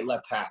 He played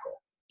left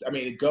tackle.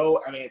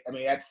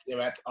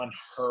 That's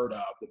unheard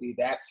of. To be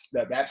that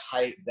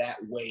height, that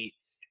weight,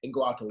 and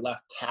go out to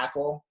left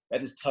tackle, that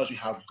just tells you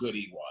how good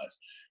he was.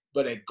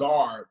 But at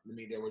guard,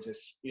 there were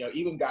just,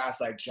 even guys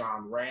like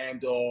John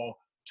Randall,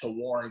 to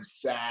Warren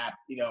Sapp,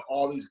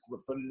 all these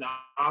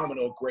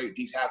phenomenal, great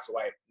D tackles.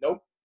 Like,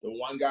 nope, the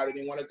one guy that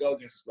didn't want to go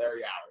against was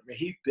Larry Allen.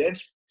 He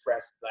bench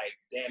pressed like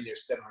damn near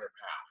 700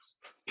 pounds.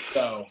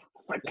 So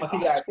once he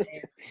got his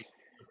hands,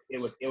 it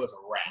was a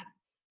wrap.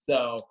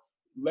 So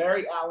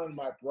Larry Allen,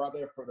 my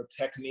brother, for the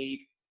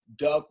technique.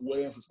 Doug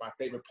Williams was my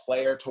favorite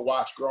player to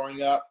watch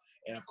growing up.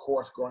 And, of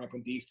course, growing up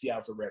in D.C., I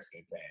was a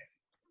Redskins fan.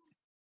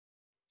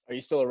 Are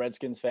you still a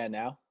Redskins fan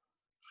now?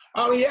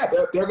 Oh, yeah.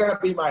 They're going to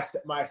be my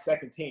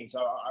second team.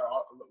 So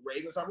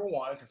Ravens number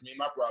one because me and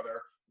my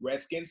brother,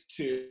 Redskins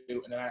 2,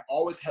 and then I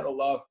always had a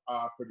love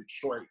for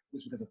Detroit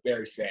just because of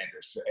Barry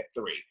Sanders at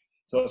 3.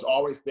 So it's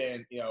always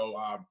been,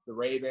 the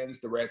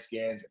Ravens, the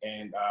Redskins,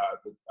 and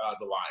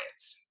the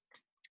Lions.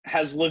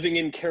 Has living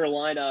in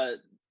Carolina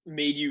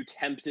made you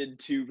tempted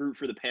to root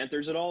for the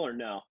Panthers at all, or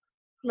no?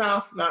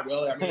 No, not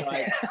really.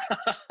 I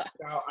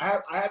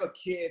have a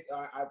kid.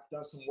 I've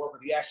done some work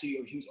with. He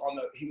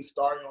was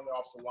starting on the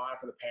offensive line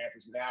for the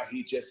Panthers. And now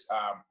he just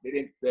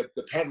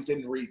the Panthers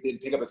didn't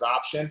pick up his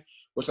option,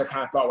 which I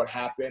kind of thought would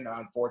happen,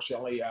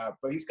 unfortunately.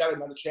 But he's got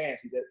another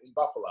chance. He's in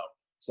Buffalo,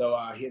 so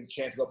he has a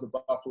chance to go up to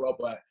Buffalo.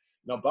 But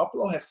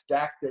Buffalo has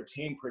stacked their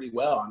team pretty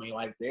well.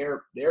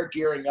 They're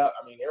gearing up.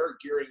 They're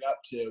gearing up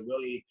to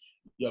really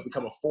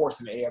become a force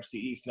in the AFC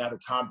East now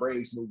that Tom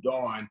Brady's moved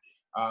on.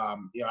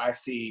 I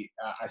see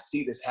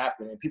this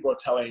happen, and people are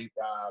telling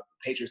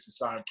Patriots to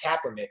sign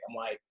Kaepernick. I'm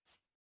like,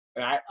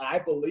 and I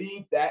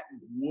believe that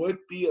would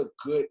be a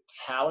good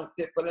talent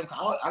fit for them.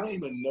 I don't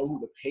even know who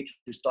the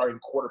Patriots starting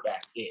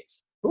quarterback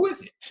is. Who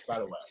is it, by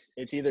the way?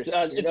 It's either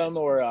Stidham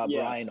or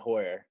Brian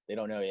Hoyer. They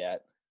don't know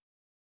yet.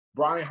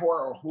 Brian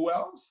Hoyer or who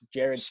else?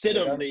 Jared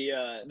Stidham,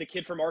 the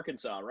kid from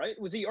Arkansas, right?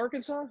 Was he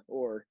Arkansas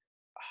or?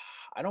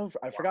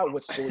 I forgot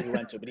what school he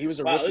went to, but he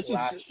was a rookie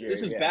last year.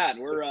 This is bad.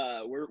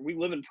 We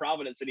live in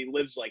Providence, and he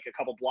lives like a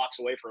couple blocks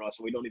away from us,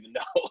 and we don't even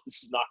know.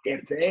 This is not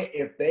good.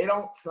 If they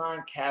don't sign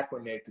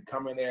Kaepernick to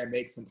come in there and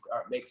make some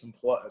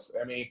plus,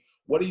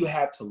 what do you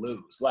have to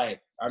lose?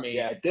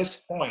 At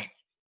this point,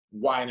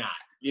 why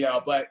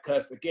not? But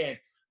because again,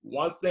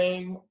 one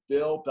thing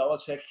Bill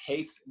Belichick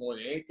hates more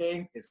than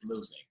anything is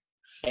losing.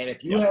 And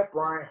if you have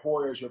Brian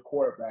Hoyer as your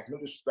quarterback, no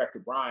disrespect to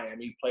Brian,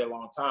 he's played a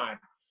long time.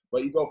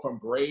 But you go from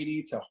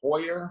Brady to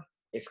Hoyer,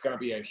 it's going to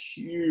be a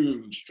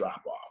huge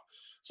drop-off.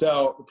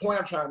 So the point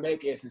I'm trying to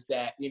make is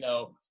that,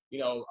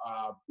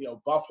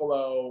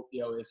 Buffalo,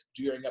 is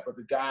gearing up with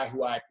the guy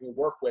who I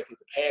work with the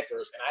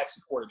Panthers, and I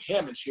supported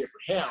him and cheered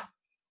for him.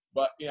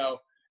 But,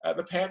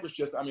 the Panthers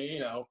just,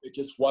 it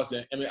just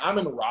wasn't. I'm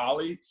in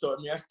Raleigh, so,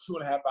 that's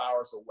 2.5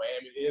 hours away.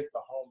 It is the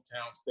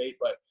hometown state,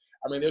 but,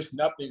 there's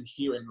nothing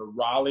here in the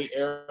Raleigh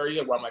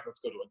area where I'm like, let's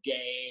go to a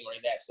game or any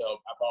of that. So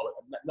I've always,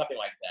 nothing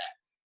like that.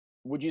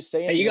 Would you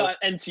say? Hey, you got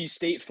NC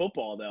State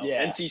football though.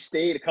 Yeah. NC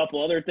State, a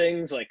couple other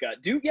things like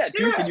Duke. Yeah,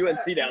 Duke and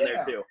UNC down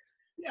there too.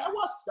 Yeah, I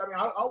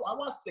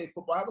watch state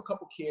football. I have a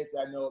couple kids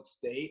that I know at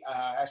state.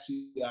 I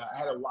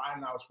had a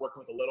lineman I was working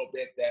with a little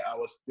bit that I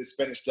was just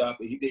finished up,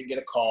 and he didn't get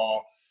a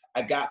call.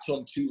 I got to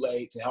him too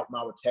late to help him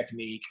out with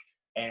technique.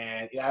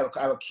 And I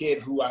have a kid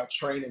who I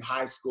trained in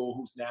high school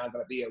who's now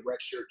going to be a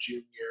redshirt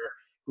junior,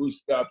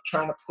 who's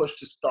trying to push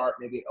to start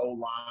maybe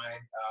O-line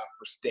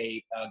for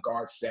state,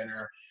 guard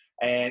center.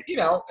 And,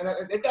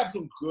 and they got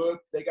some good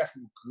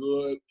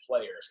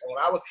players. And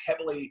when I was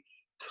heavily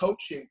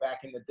coaching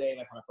back in the day,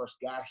 like when I first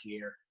got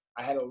here,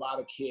 I had a lot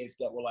of kids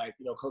that were like,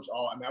 coach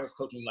I was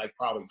coaching like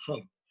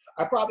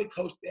I probably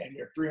coached damn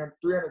near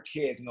 300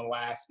 kids in the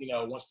last,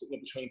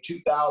 between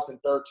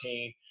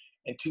 2013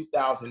 and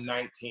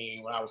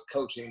 2019 when I was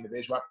coaching in the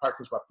division. I probably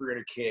coached about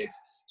 300 kids.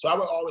 So I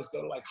would always go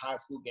to like high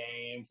school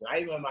games. And I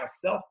even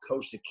myself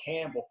coached at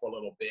Campbell for a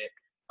little bit.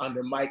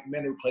 under Mike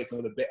Min, who played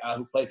for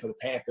the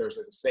Panthers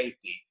as a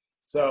safety.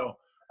 So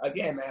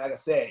again, man, like I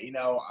said,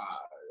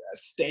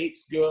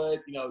 state's good.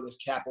 There's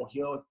Chapel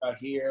Hill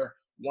here.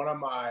 One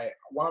of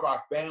our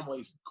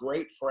family's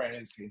great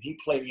friends, and he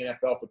played in the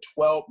NFL for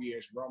 12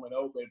 years. Roman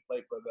Ogden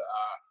played for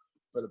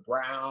the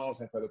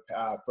Browns and for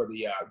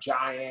the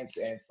Giants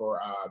and for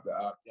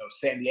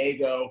San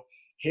Diego.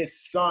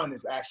 His son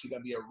is actually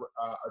going to be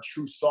a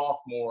true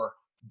sophomore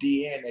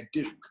DN at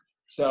Duke.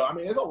 So I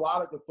mean, there's a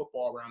lot of good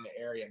football around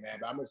the area, man.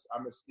 But I'm just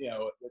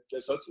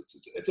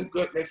it's a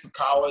good mix of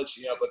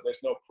college, but there's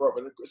no pro.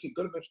 But it's a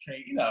good mix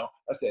between, I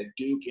said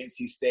Duke,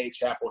 NC State,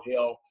 Chapel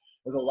Hill.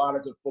 There's a lot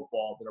of good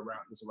football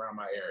that's around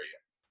my area.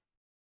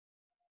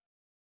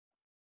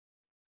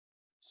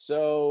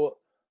 So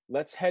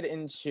let's head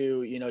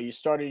into, you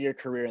started your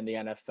career in the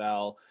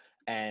NFL,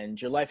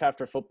 and your life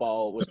after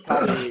football was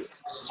probably,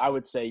 I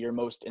would say, your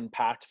most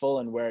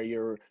impactful, and where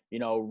you're,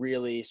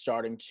 really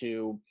starting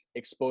to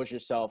expose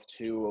yourself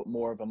to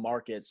more of a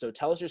market. So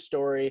tell us your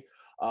story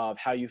of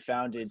how you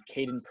founded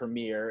Caden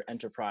Premier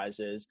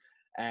Enterprises,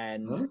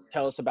 and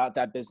tell us about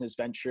that business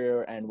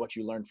venture and what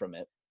you learned from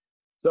it.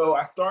 So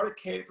I started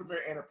Caden Premier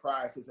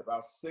Enterprises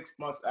about 6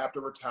 months after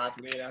retiring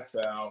from the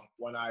NFL,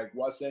 when I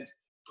wasn't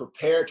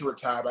prepared to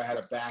retire. I had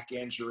a back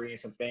injury and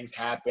some things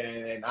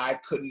happened, and I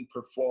couldn't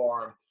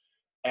perform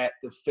at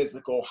the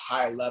physical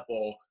high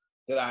level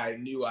that I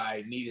knew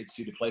I needed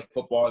to play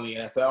football in the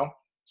NFL.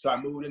 So I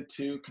moved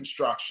into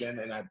construction,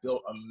 and I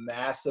built a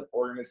massive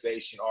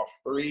organization off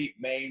 3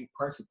 main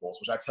principles,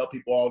 which I tell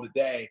people all the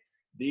day.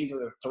 These are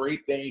the 3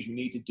 things you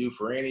need to do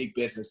for any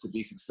business to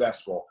be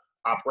successful: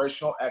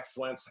 operational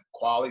excellence,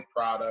 quality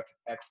product,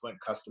 excellent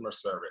customer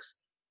service.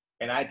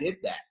 And I did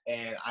that.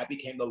 And I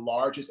became the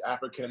largest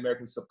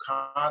African-American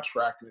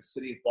subcontractor in the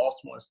city of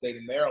Baltimore and state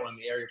of Maryland,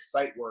 in the area of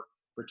site work,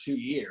 for 2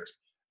 years.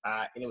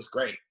 And it was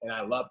great, and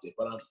I loved it.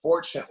 But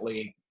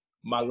unfortunately,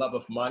 my love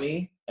of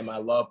money and my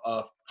love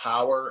of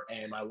power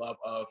and my love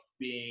of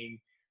being,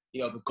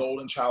 the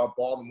golden child of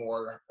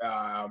Baltimore,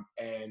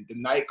 and the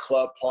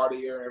nightclub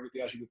partier and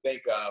everything else you could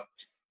think of,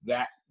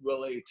 that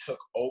really took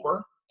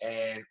over.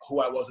 And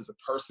who I was as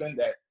a person,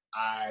 that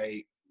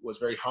I was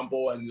very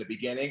humble in the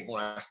beginning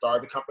when I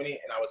started the company,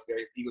 and I was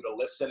very eager to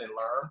listen and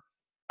learn.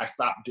 I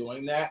stopped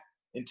doing that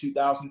in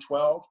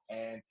 2012.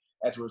 And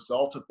as a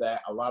result of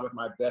that, a lot of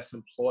my best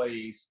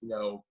employees,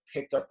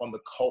 picked up on the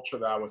culture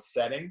that I was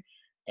setting,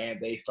 and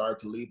they started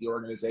to leave the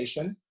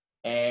organization.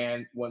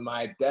 And when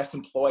my best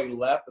employee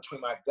left,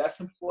 between my best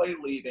employee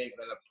leaving and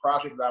then a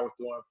project that I was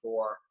doing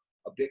for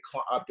a big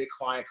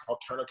client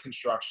called Turner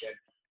Construction,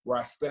 where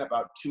I spent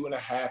about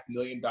 $2.5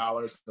 million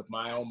of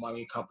my own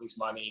money, company's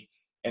money,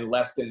 in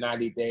less than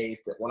 90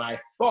 days, that when I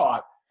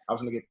thought I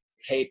was going to get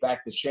paid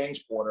back the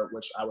change order,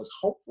 which I was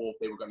hopeful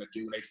they were going to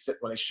do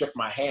when they shook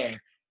my hand,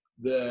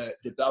 the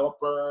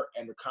developer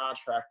and the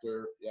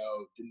contractor,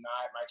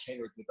 denied my change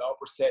order. The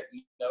developer said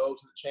no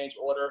to the change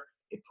order.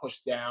 It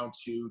pushed down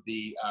to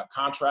the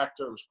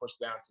contractor, which pushed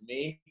down to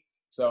me.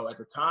 So at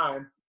the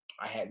time,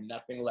 I had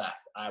nothing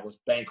left. I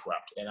was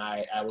bankrupt, and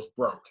I was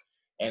broke.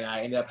 And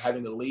I ended up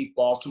having to leave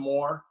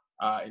Baltimore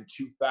in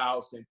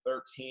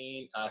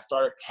 2013. I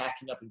started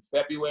packing up in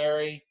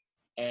February,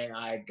 and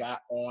I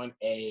got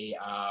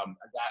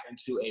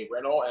into a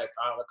rental, and I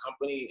found a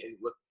company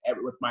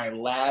with my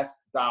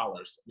last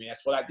dollars. I mean,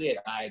 that's what I did.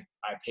 I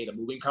paid a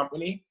moving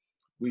company.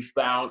 We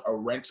found a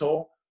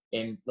rental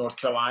in North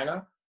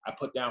Carolina. I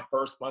put down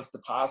first month's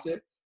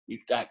deposit.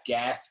 We got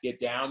gas to get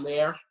down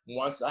there.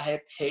 Once I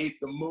had paid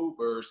the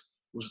movers,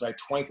 which was like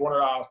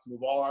 $2,400 to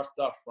move all our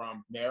stuff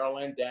from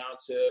Maryland down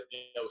to,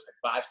 it was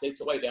like 5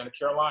 states away down to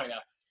Carolina.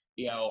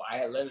 I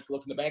had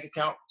looked in the bank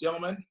account,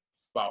 gentlemen,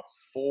 about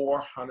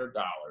 $400.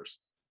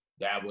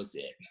 That was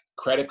it.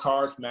 Credit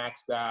cards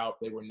maxed out.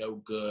 They were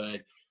no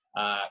good.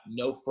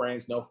 No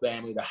friends, no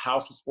family. The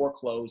house was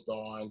foreclosed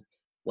on.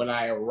 When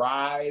I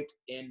arrived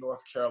in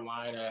North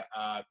Carolina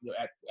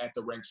at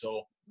the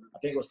rental, I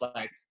think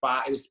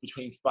it was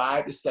between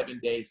 5 to 7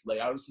 days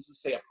later. I was just to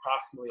say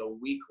approximately a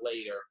week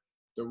later,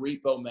 the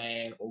repo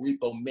men,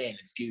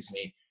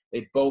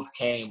 they both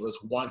came. It was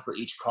one for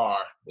each car.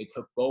 They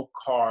took both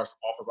cars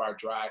off of our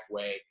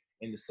driveway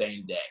in the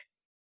same day.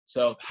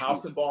 So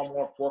house in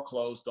Baltimore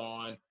foreclosed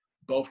on,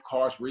 both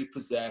cars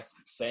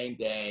repossessed same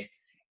day.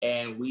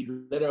 And we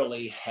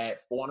literally had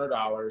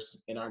 $400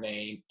 in our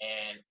name.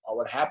 And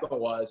what happened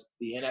was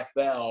the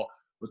NFL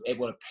was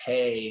able to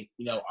pay,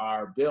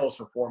 our bills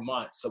for 4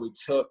 months. So we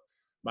took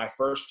my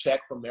first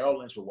check from Merrill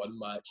Lynch, which wasn't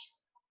much.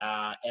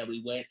 And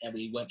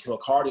we went to a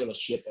car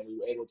dealership, and we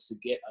were able to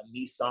get a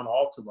Nissan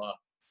Altima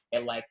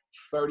at like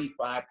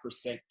 35%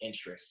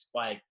 interest.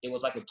 Like, it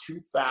was like a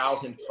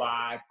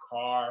 2005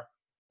 car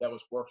that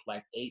was worth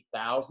like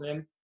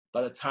 $8,000.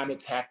 By the time it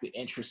tacked the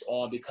interest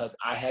on, because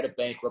I had a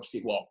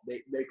bankruptcy, well,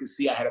 they could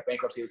see I had a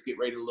bankruptcy. It was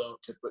getting ready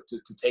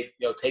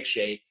to take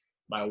shape.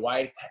 My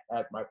wife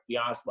had my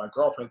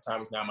girlfriend at the time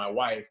was now my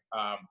wife.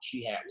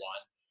 She had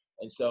one,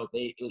 and so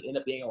it ended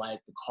up being like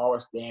the car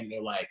was damn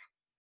near like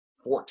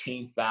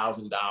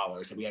 $14,000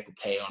 that we had to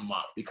pay on a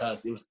month,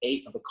 because it was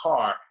 $8,000 for the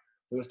car.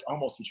 there was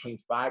almost between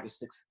 5,000 to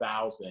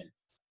 6,000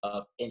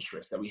 of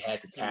interest that we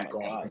had to tack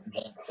on because we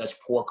had such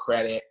poor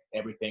credit,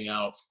 everything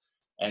else.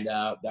 And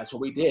that's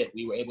what we did.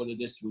 We were able to we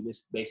just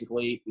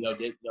basically,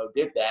 did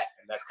that.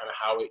 And that's kind of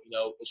how it,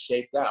 it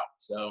shaped out.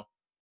 So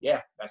yeah,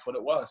 that's what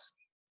it was.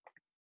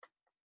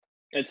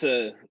 It's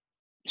a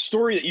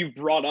story that you've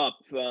brought up,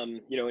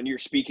 in your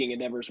speaking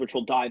endeavors, which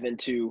we'll dive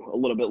into a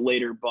little bit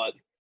later, but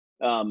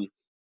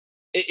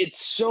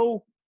it's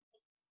so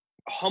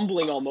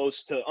humbling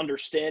almost to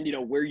understand,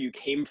 where you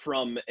came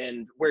from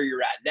and where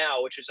you're at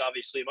now, which is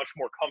obviously a much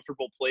more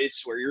comfortable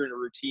place where you're in a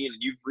routine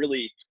and you've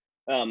really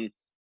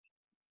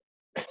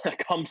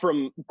come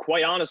from,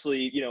 quite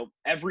honestly,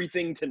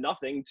 everything to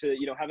nothing to,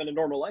 having a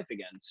normal life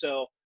again.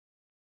 So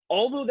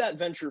although that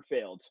venture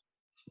failed,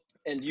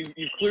 and you've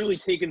clearly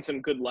taken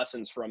some good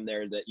lessons from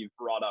there that you've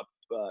brought up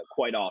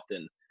quite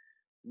often,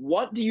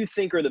 what do you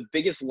think are the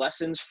biggest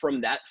lessons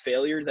from that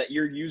failure that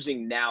you're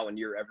using now in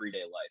your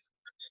everyday life?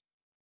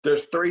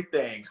 There's three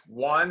things.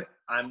 One,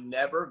 I'm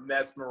never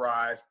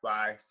mesmerized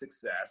by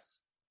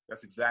success.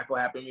 That's exactly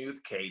what happened to me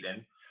with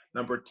Caden.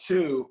 Number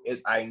two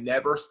is I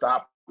never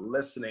stop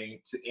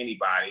listening to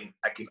anybody.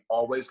 I can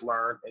always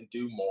learn and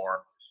do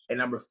more. And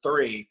number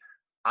three,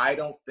 I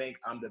don't think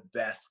I'm the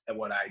best at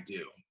what I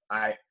do.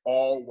 I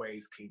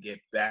always can get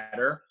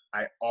better.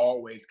 I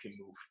always can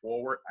move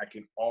forward. I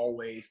can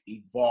always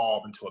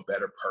evolve into a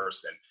better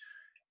person.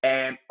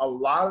 And a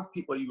lot of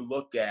people you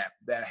look at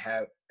that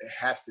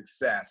have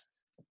success,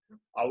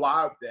 a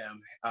lot of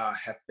them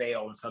have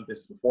failed in some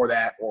business before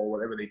that, or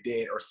whatever they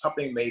did, or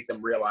something made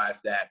them realize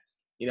that,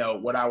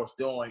 what I was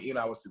doing, even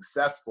though I was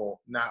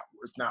successful,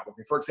 it's not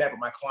working. For example,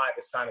 my client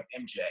is signed up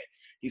MJ.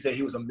 He said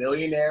he was a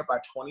millionaire by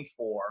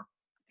 24,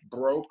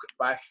 broke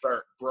by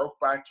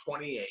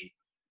 28.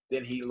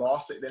 Then he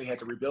lost it. Then he had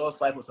to rebuild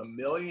his life. Was a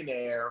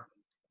millionaire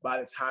by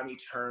the time he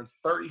turned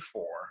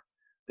 34.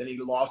 Then he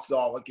lost it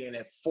all again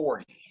at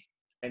 40.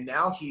 And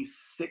now he's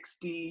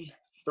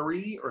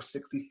 63 or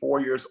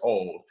 64 years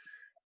old.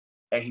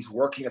 And he's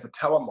working as a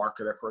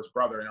telemarketer for his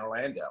brother in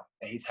Orlando.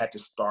 And he's had to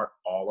start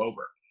all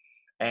over.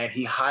 And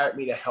he hired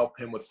me to help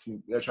him with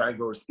some, trying to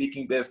grow his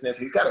speaking business.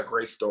 He's got a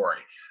great story.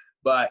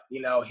 But,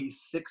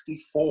 he's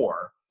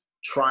 64,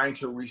 trying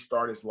to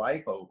restart his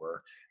life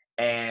over.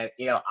 And,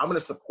 I'm going to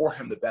support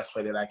him the best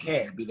way that I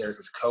can, be there as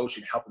his coach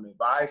and help him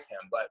advise him.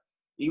 But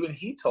even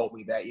he told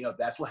me that,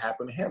 that's what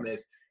happened to him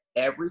is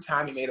every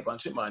time he made a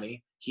bunch of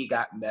money, he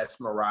got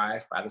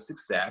mesmerized by the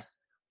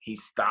success. He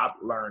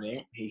stopped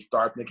learning. He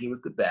started thinking he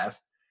was the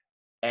best.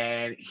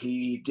 And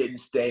he didn't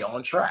stay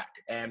on track.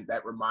 And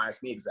that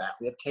reminds me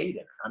exactly of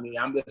Caden. I mean,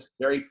 I'm just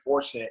very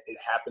fortunate it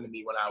happened to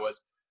me when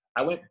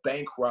I went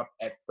bankrupt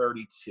at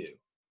 32.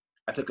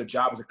 I took a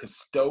job as a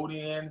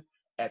custodian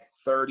at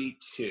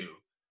 32.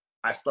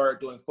 I started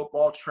doing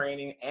football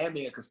training and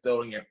being a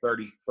custodian at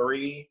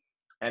 33.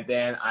 And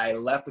then I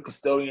left the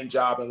custodian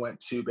job and went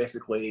to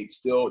basically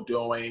still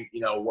doing,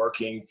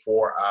 working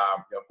for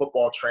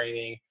football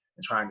training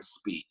and trying to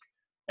speak.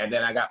 And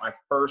then I got my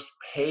first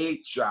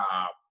paid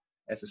job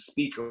as a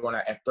speaker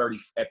at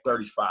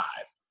 35.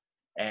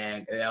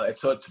 And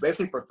so it's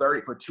basically for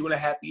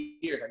 2.5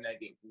 years. And then I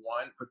get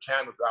one for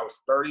time. I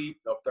was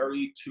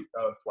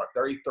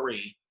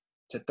 33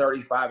 to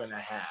 35 and a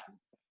half.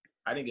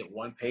 I didn't get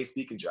one paid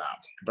speaking job,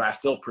 but I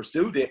still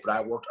pursued it, but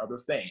I worked other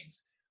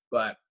things.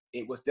 But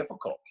it was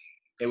difficult.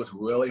 It was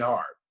really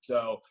hard.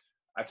 So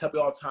I tell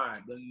people all the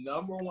time, the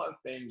number one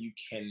thing you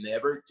can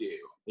never do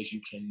is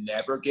you can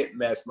never get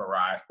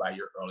mesmerized by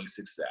your early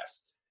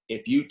success.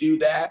 If you do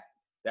that,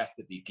 that's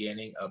the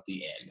beginning of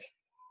the end.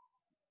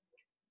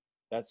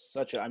 That's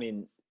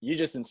you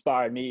just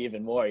inspired me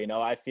even more.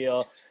 I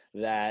feel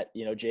that,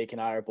 Jake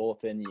and I are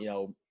both in,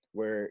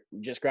 we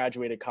just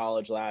graduated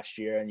college last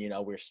year and,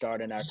 we're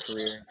starting our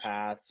career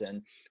paths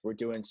and we're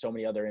doing so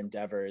many other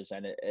endeavors.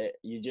 And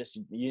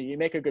you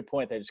make a good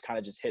point that just kind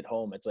of just hit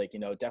home. It's like,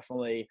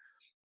 definitely,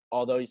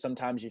 although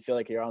sometimes you feel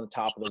like you're on the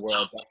top of the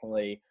world,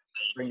 definitely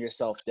bring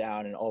yourself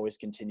down and always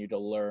continue to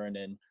learn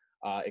and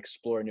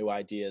explore new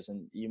ideas.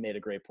 And you made a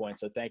great point.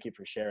 So thank you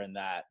for sharing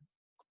that.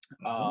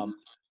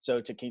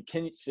 So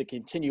to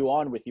continue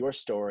on with your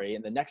story,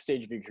 in the next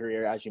stage of your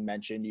career, as you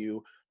mentioned,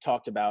 you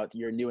talked about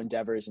your new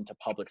endeavors into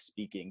public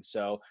speaking.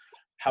 So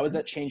how has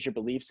that changed your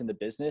beliefs in the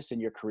business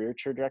and your career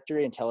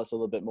trajectory? And tell us a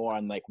little bit more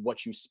on like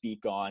what you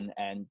speak on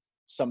and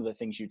some of the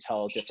things you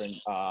tell different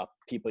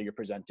people you're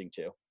presenting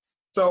to.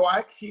 So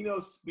I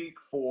keynote speak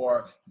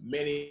for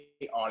many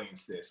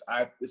audiences.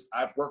 I've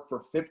worked for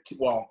 15,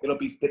 well, it'll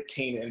be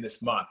 15 in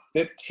this month,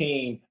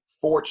 15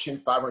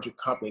 Fortune 500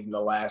 companies in the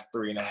last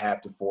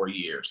 3.5 to 4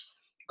 years.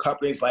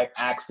 Companies like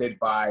Axe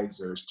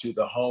Advisors, to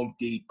the Home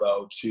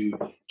Depot, to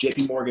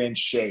JP Morgan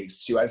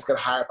Chase, to I just got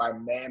hired by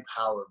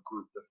Manpower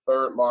Group, the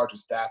third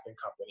largest staffing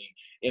company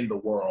in the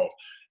world.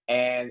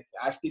 And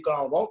I speak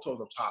on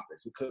multiple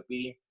topics. It could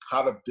be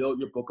how to build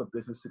your book of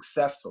business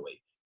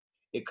successfully.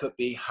 It could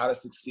be how to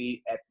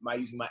succeed at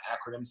using my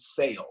acronym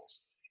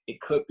SALES. It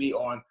could be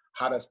on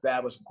how to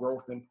establish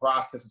growth in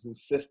processes and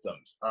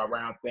systems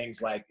around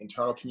things like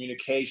internal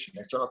communication,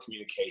 external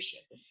communication.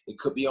 It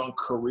could be on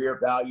career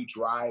value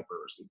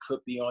drivers. It could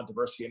be on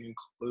diversity and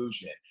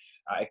inclusion.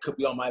 It could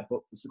be on my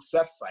book, The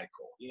Success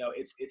Cycle.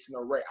 It's an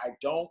array. I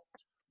don't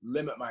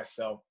limit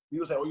myself.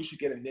 People say, oh, you should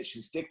get a niche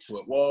and stick to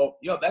it. Well,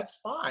 that's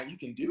fine. You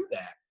can do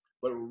that.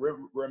 But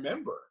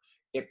remember,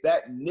 if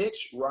that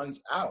niche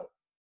runs out,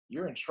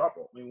 you're in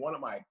trouble. I mean, one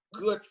of my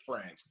good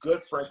friends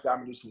that I'm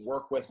gonna do some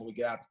work with when we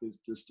get out of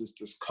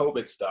this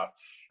COVID stuff,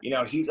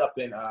 he's up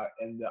in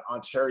the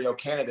Ontario,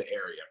 Canada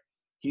area.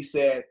 He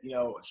said,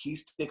 he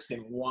sticks in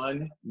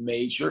one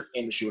major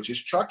industry, which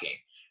is trucking.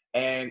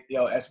 And,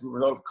 as a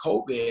result of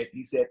COVID,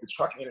 he said the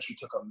trucking industry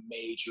took a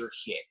major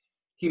hit.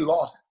 He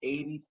lost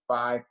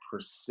 85%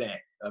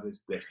 of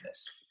his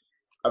business,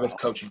 of his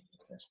coaching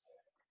business.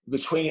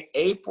 Between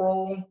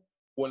April,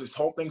 when this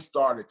whole thing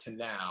started, to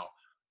now,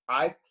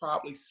 I've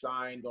probably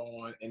signed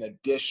on an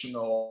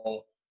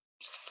additional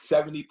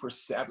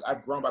 70%.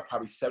 I've grown by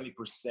probably 70%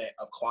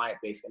 of client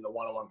base in the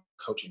one-on-one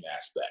coaching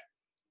aspect,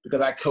 because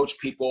I coach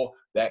people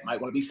that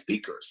might want to be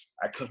speakers.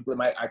 I coach people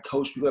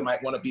that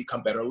might want to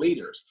become better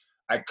leaders.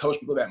 I coach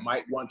people that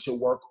might want to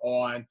work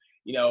on,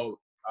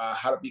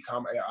 how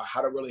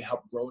to really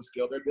help grow and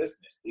scale their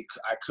business.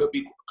 I could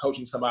be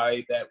coaching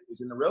somebody that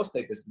is in the real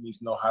estate business, needs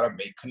to know how to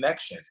make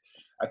connections.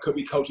 I could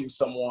be coaching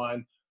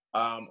someone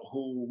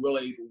who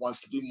really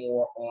wants to do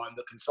more on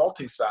the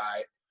consulting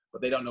side,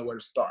 but they don't know where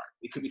to start.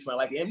 It could be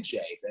somebody like MJ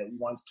that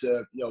wants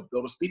to,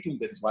 build a speaking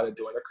business while they're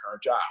doing their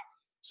current job.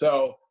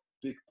 So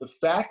the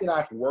fact that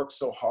I've worked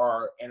so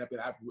hard, and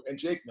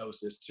Jake knows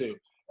this too.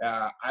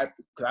 I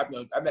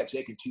met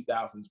Jake in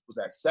 2000. Was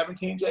that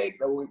 17, Jake?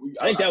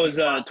 I think that was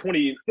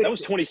 20. That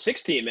was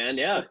 2016, man.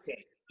 Yeah. 16.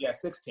 Yeah,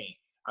 16.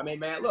 I mean,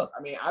 man, look.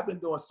 I mean, I've been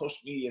doing social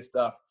media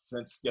stuff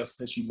since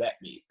you met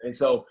me, and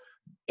so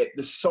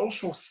the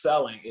social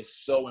selling is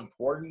so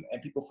important, and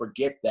people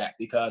forget that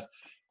because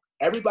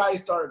everybody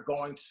started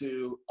going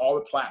to all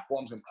the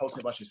platforms and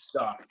posting a bunch of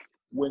stuff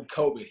when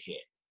COVID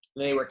hit.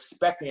 And they were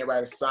expecting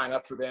everybody to sign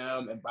up for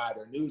them and buy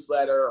their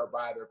newsletter or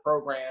buy their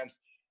programs.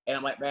 And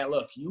I'm like, man,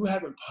 look, you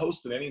haven't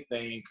posted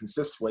anything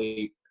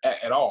consistently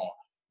at all.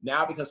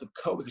 Now, because of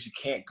COVID, because you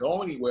can't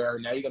go anywhere,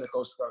 now you're going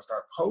to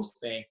start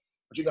posting,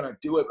 but you're going to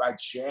do it by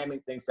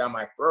jamming things down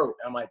my throat.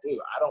 And I'm like, dude,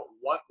 I don't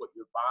want what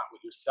you're buying,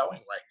 what you're selling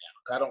right now,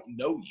 because I don't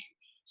know you.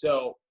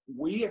 So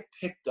we have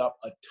picked up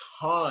a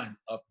ton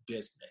of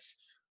business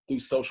through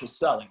social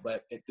selling,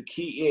 but the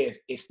key is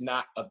it's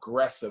not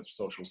aggressive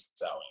social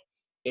selling.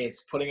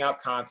 It's putting out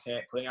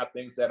content, putting out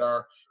things that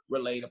are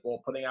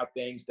relatable, putting out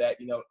things that,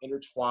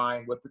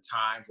 intertwine with the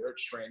times, that are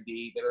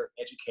trendy, that are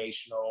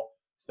educational,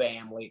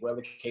 family, whatever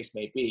the case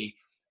may be.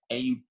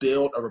 And you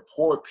build a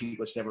rapport with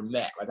people that you never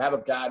met. Like I have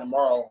a guy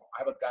tomorrow,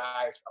 I'm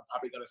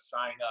probably going to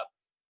sign up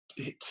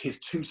his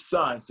two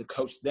sons to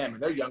coach them.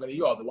 And they're younger than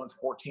you all. The one's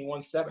 14,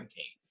 one's 17.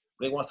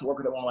 But he wants to work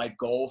with them on like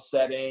goal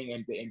setting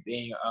and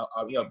being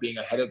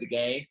ahead of the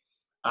game.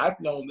 I've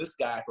known this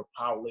guy for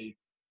probably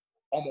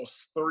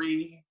almost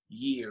 3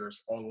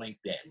 years on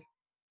LinkedIn.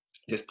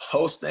 Just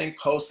posting.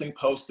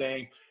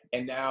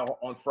 And now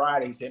on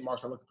Friday, he said,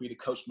 Marques, I'm looking for you to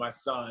coach my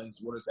sons.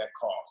 What does that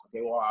cost?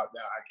 Okay, well, I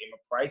gave him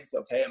a price. He said,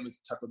 okay, I'm going to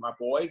talk with my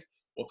boys.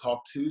 We'll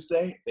talk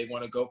Tuesday. If they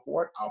want to go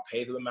for it, I'll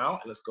pay them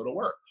out and let's go to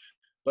work.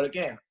 But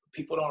again,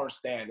 people don't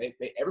understand.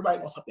 Everybody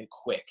wants something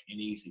quick and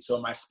easy. So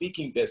in my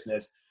speaking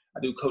business, I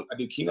do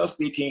keynote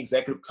speaking,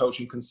 executive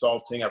coaching,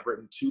 consulting. I've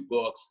written 2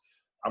 books.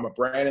 I'm a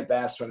brand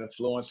ambassador and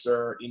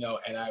influencer,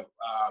 and I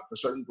for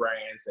certain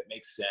brands that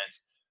make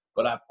sense.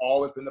 But I've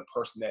always been the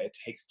person that it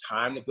takes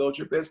time to build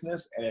your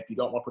business. And if you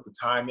don't want to put the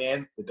time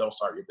in, then don't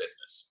start your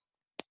business.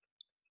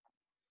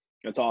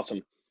 That's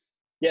awesome.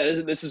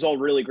 Yeah, this is all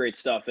really great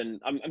stuff. And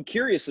I'm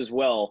curious as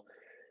well.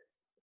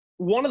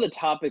 One of the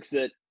topics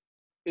that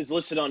is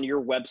listed on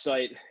your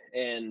website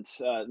and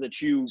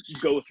that you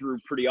go through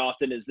pretty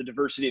often is the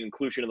diversity and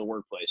inclusion in the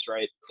workplace,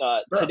 right?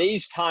 Sure.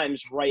 Today's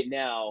times right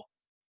now,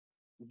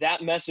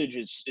 that message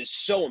is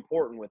so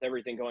important with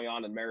everything going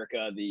on in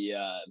America, the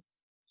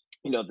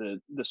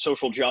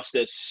social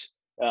justice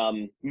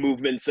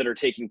movements that are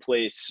taking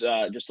place,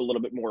 just a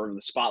little bit more of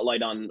the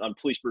spotlight on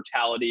police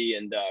brutality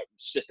and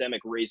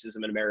systemic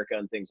racism in America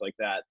and things like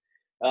that.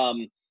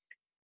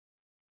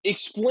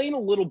 Explain a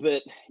little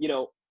bit,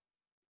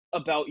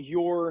 about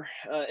your,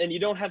 and you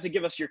don't have to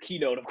give us your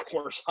keynote, of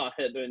course, on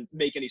it and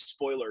make any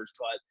spoilers,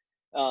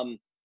 but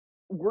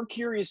we're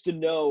curious to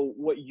know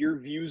what your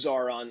views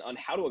are on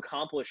how to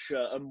accomplish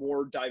a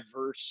more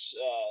diverse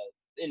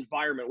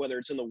environment, whether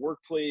it's in the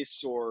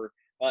workplace or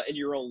in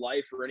your own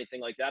life or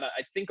anything like that.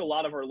 I think a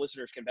lot of our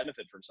listeners can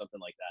benefit from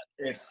something like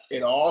that.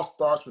 It all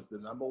starts with the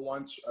number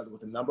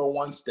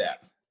one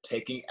step,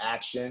 taking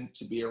action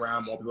to be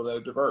around more people that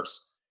are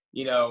diverse.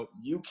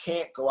 You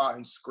can't go out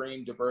and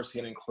scream diversity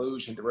and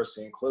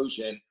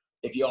inclusion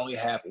if you only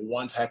have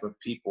one type of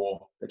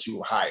people that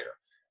you hire.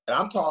 And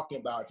I'm talking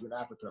about if you're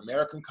an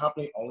African-American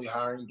company, only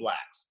hiring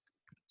Blacks.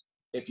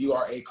 If you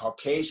are a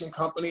Caucasian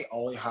company,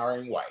 only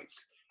hiring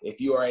whites. If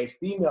you are a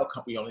female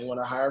company, you only want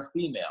to hire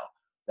female.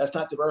 That's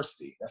not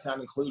diversity. That's not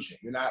inclusion.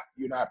 You're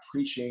not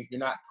preaching, you're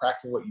not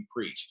practicing what you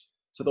preach.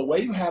 So the way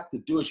you have to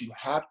do is you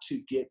have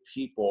to get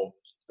people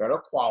that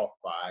are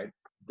qualified,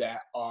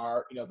 that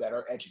are, that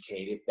are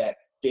educated, that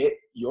fit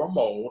your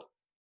mold.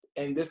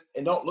 And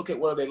don't look at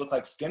what they look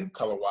like skin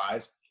color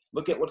wise.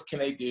 Look at what can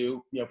they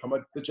do, from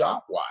the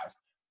job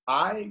wise.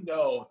 I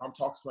know if I'm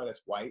talking to somebody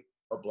that's white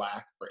or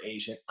black or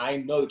Asian, I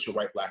know that you're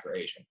white, black, or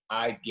Asian.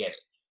 I get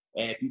it.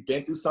 And if you've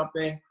been through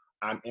something,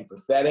 I'm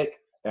empathetic.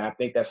 And I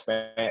think that's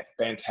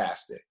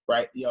fantastic,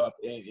 right?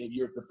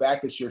 The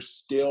fact that you're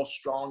still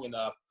strong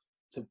enough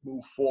to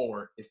move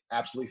forward is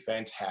absolutely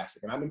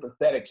fantastic. And I'm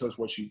empathetic towards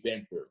what you've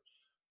been through.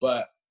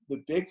 But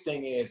the big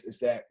thing is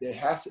that there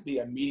has to be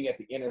a meeting at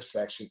the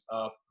intersection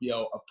of,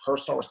 of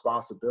personal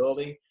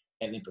responsibility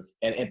and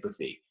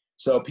empathy.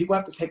 So people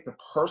have to take the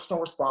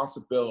personal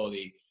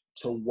responsibility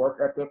to work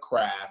at their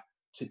craft,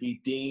 to be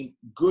deemed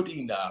good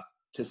enough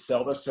to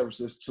sell their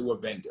services to a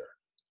vendor.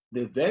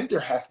 The vendor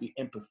has to be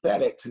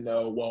empathetic to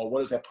know, well,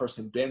 what has that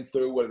person been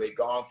through? What have they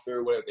gone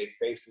through? What have they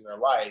faced in their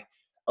life?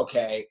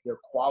 Okay, they're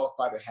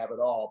qualified to have it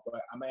all, but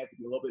I might have to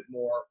be a little bit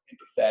more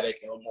empathetic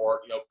and a little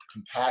more,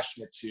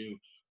 compassionate to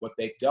what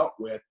they've dealt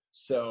with.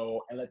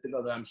 So, and let them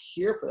know that I'm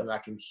here for them. I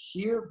can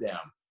hear them.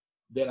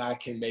 Then I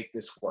can make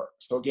this work.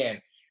 So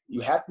again,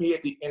 you have to be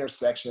at the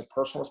intersection of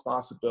personal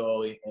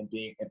responsibility and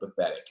being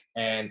empathetic.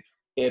 And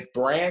if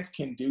brands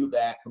can do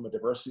that from a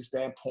diversity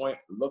standpoint,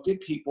 look at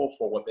people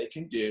for what they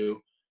can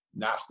do,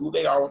 not who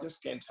they are, what their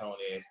skin tone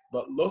is,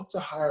 but look to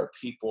hire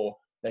people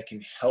that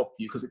can help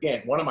you. Because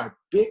again, one of my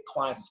big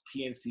clients is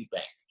PNC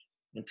Bank.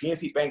 And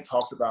PNC Bank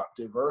talks about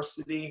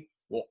diversity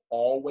will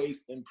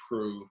always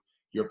improve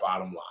your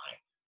bottom line.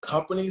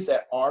 Companies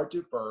that are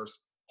diverse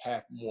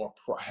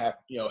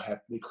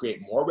they create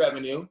more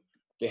revenue,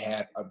 they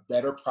have a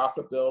better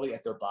profitability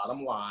at their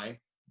bottom line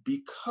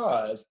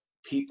because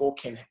people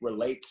can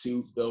relate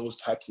to those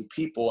types of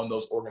people in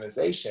those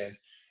organizations.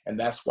 And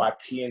that's why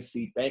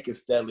PNC Bank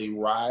is steadily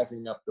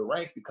rising up the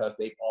ranks, because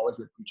they've always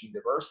been preaching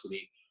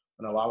diversity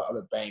when a lot of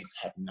other banks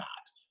have not.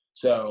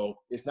 So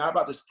it's not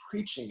about just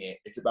preaching it,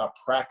 it's about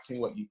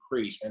practicing what you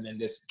preach, and then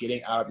just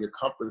getting out of your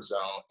comfort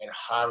zone and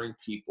hiring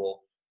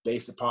people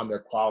based upon their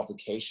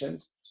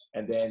qualifications.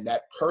 And then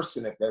that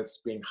person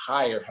that's being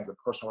hired has a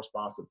personal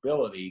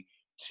responsibility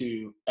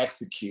to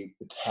execute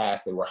the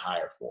task they were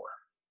hired for.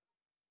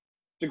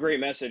 It's a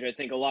great message. I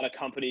think a lot of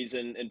companies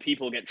and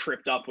people get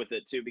tripped up with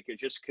it too,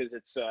 because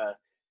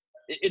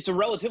it's a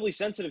relatively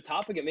sensitive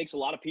topic. It makes a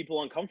lot of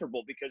people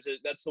uncomfortable because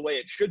that's the way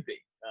it should be.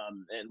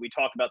 And we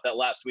talked about that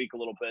last week a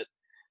little bit,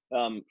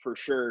 for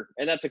sure.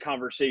 And that's a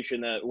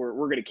conversation that we're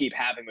going to keep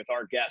having with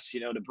our guests,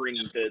 to bring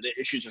the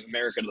issues of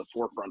America to the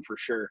forefront, for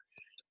sure.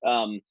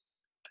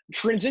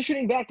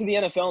 Transitioning back to the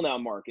NFL now,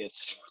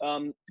 Marques.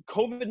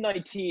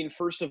 COVID-19,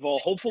 first of all,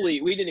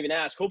 hopefully, we didn't even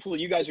ask, hopefully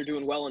you guys are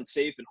doing well and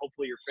safe, and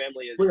hopefully your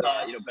family has,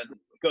 been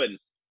good.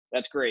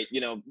 That's great.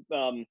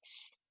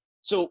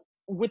 So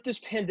with this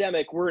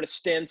pandemic, we're at a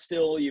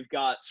standstill. You've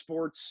got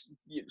sports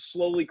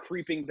slowly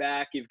creeping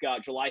back. You've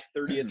got July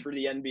 30th for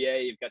the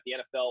NBA. You've got the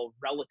NFL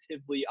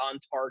relatively on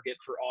target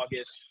for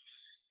August.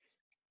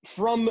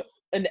 From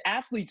an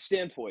athlete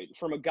standpoint,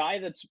 from a guy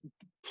that's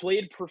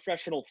played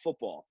professional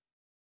football,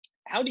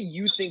 how do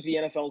you think the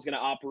NFL is going to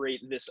operate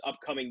this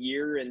upcoming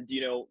year? And,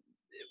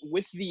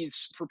 with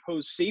these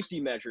proposed safety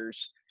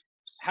measures,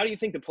 how do you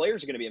think the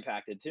players are going to be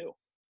impacted too?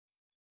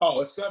 Oh,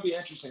 it's going to be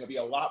interesting. There'll be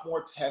a lot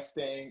more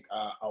testing.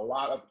 A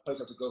lot of players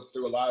have to go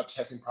through a lot of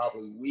testing,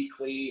 probably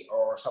weekly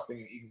or something,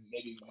 even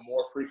maybe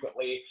more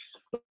frequently.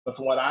 But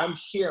from what I'm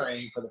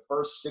hearing, for the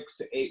first 6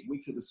 to 8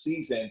 weeks of the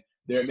season,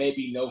 there may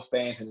be no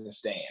fans in the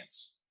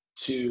stands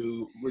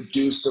to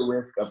reduce the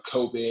risk of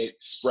COVID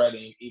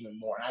spreading even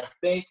more. And I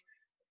think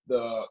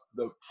the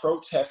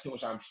protesting,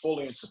 which I'm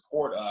fully in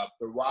support of,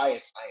 the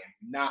riots I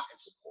am not in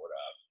support of.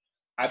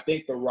 I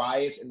think the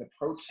riots and the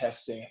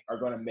protesting are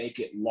going to make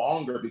it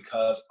longer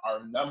because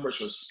our numbers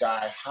are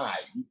sky high.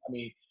 I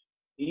mean,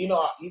 even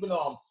though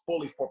I'm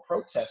fully for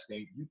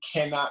protesting, you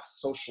cannot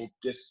social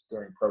distance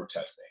during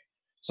protesting.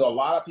 So a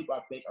lot of people,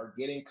 I think, are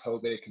getting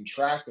COVID,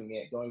 contracting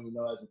it, don't even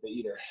realize that they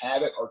either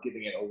have it or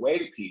giving it away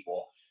to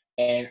people,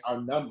 and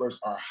our numbers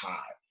are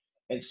high.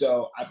 And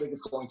so I think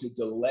it's going to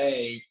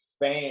delay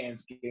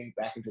fans getting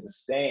back into the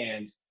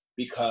stands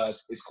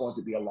because it's going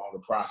to be a longer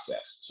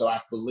process. So I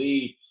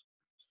believe,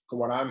 from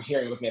what I'm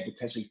hearing, looking at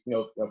potentially,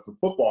 for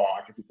football,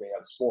 I can see for any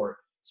other sport,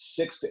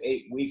 6 to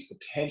 8 weeks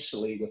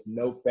potentially with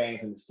no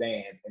fans in the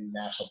stands in the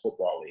National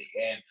Football League.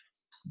 And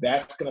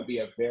that's going to be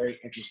a very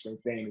interesting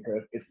thing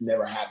because it's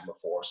never happened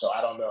before. So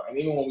I don't know. And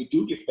even when we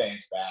do get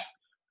fans back,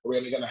 are we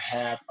only going to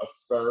have a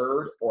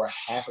third or a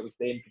half of the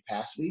stadium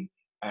capacity?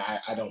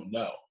 I don't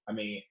know. I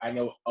mean, I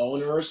know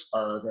owners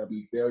are going to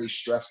be very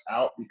stressed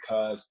out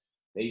because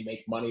they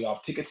make money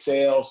off ticket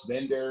sales,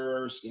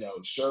 vendors,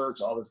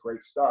 shirts, all this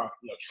great stuff,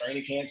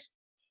 training camps.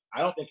 I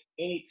don't think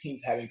any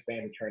team's having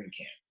fans at training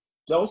camp.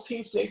 Those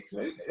teams, they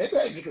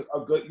better make a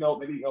good,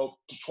 maybe,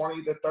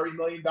 $20 to $30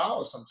 million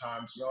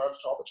sometimes, every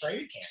talk of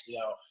training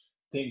camp.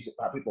 Teams,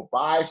 people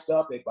buy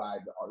stuff, they buy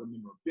the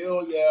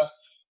memorabilia,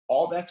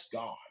 all that's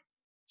gone.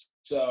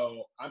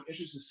 So I'm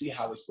interested to see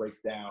how this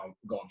breaks down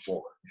going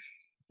forward.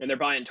 And they're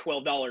buying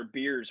 $12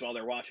 beers while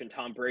they're watching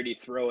Tom Brady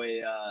throw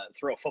a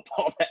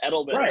football to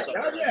Edelman or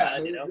something like that.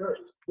 I mean,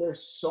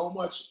 there's so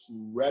much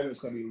revenue that's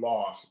going to be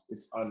lost.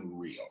 It's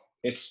unreal.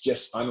 It's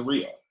just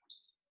unreal.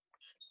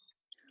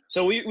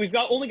 So we've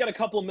only got a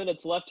couple of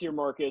minutes left here,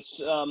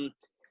 Marques.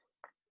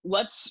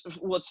 Let's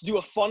do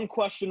a fun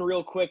question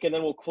real quick, and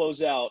then we'll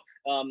close out.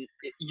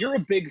 You're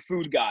a big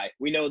food guy.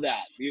 We know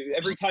that.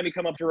 Every time you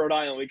come up to Rhode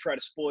Island, we try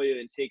to spoil you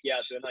and take you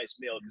out to a nice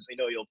meal because we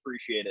know you'll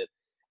appreciate it.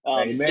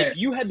 If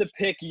you had to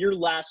pick your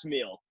last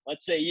meal,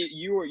 let's say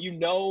you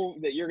know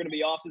that you're going to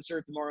be off this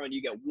earth tomorrow and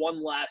you get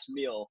one last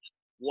meal,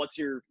 what is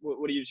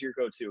your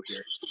go-to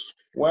here?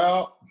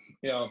 Well,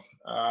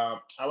 I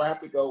would have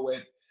to go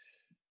with,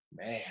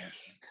 I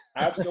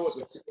have to go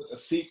with the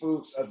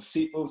seafood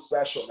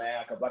special,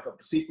 man, like a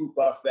seafood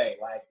buffet.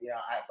 Like,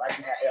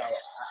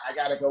 I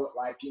got to go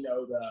with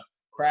the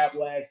crab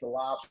legs, the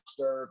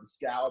lobster, the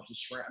scallops, the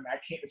shrimp. I mean, I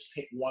can't just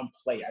pick one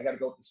plate. I got to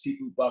go with the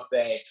seafood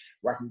buffet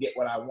where I can get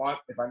what I want.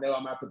 If I know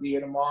I'm not going to be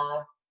here tomorrow,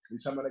 at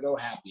least I'm going to go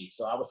happy.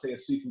 So I would say a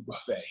seafood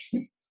buffet.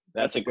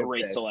 That's a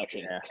great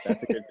selection. Yeah,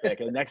 that's a good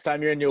pick. And next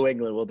time you're in New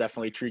England, we'll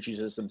definitely treat you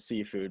to some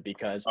seafood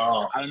because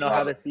I don't know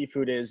how the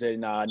seafood is in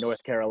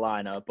North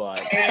Carolina, but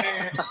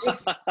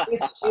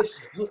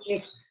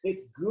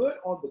it's good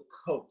on the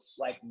coast,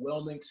 like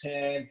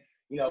Wilmington,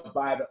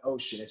 by the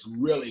ocean. It's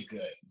really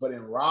good. But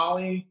in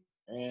Raleigh,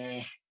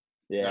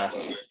 yeah,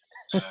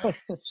 I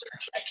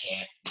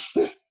can't.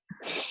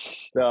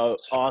 So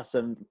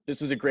awesome.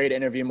 This was a great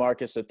interview,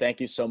 Marques. So thank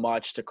you so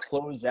much. To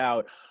close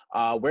out,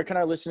 where can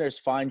our listeners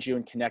find you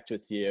and connect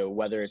with you,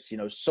 whether it's,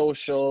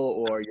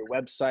 social or your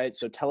website?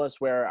 So tell us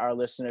where our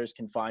listeners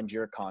can find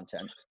your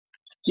content.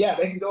 Yeah,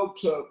 they can go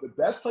to the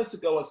best place to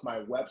go is my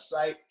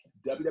website,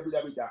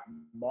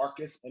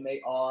 www.marques,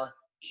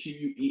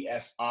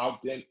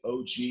 Ogden,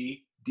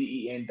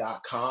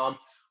 OGDEN.com.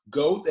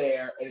 Go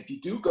there. And if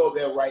you do go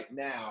there right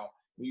now,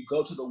 when you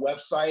go to the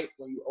website,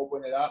 when you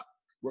open it up,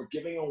 we're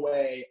giving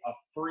away a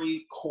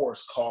free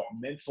course called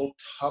Mental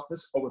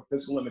Toughness Over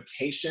Physical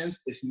Limitations.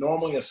 It's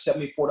normally a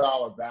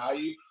 $74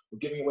 value. We're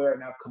giving away right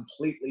now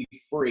completely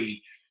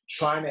free,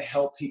 trying to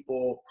help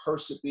people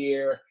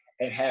persevere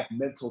and have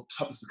mental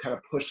toughness to kind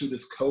of push through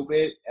this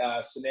COVID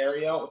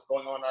scenario. What's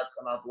going on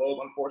our globe,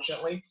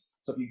 unfortunately.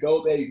 So if you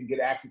go there, you can get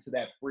access to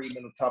that free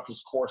mental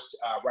toughness course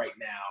right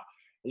now.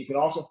 And you can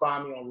also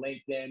find me on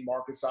LinkedIn,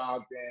 Marques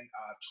Ogden.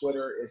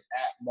 Twitter is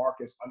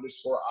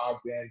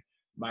 @Marques_Ogden.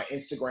 My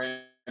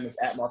Instagram is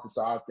 @Marques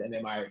Ogden, and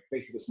then my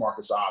Facebook is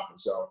Marques Ogden.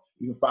 So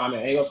you can find me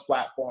on any of those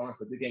platforms.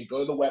 But again, go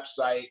to the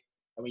website,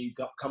 and when you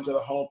come to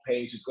the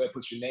homepage, just go ahead and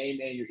put your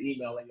name in, your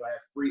email, and you'll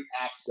have free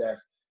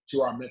access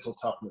to our mental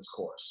toughness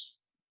course.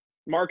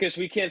 Marques,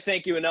 we can't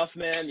thank you enough,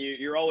 man.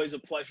 You're always a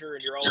pleasure,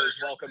 and you're always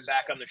welcome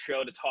back on the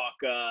show to talk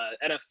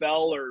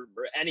NFL or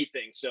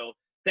anything. So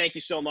thank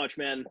you so much,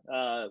 man.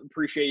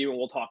 Appreciate you, and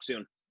we'll talk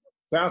soon.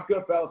 Sounds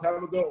good, fellas.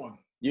 Have a good one.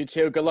 You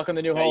too. Good luck on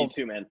the new home. You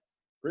too, man.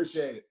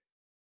 Appreciate it.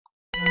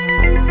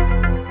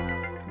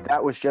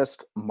 That was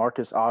just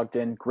Marques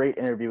Ogden. Great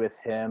interview with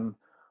him.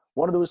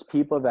 One of those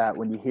people that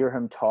when you hear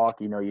him talk,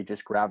 you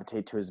just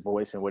gravitate to his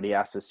voice and what he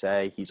has to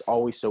say. He's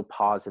always so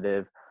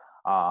positive.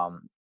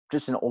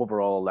 Just an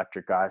overall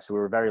electric guy. So we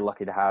were very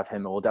lucky to have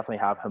him, and we'll definitely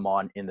have him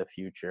on in the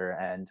future.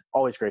 And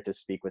always great to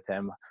speak with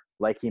him.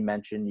 Like he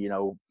mentioned,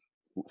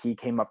 he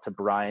came up to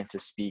Brian to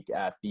speak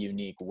at The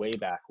Unique way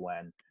back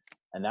when.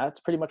 And that's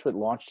pretty much what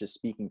launched his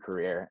speaking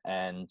career.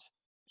 And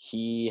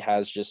he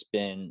has just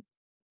been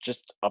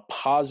just a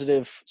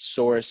positive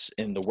source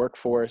in the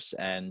workforce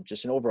and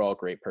just an overall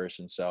great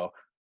person. So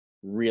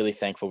really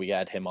thankful we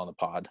had him on the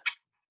pod.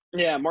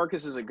 Yeah,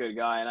 Marques is a good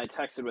guy, and I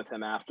texted with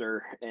him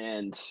after,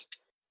 and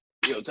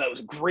that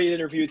was a great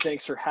interview.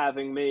 Thanks for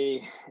having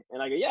me.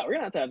 And I go, yeah, we're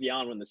gonna have to have you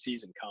on when the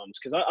season comes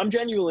because I'm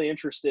genuinely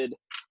interested.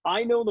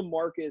 I know the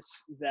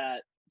Marques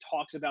that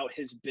talks about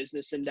his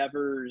business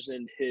endeavors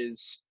and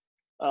his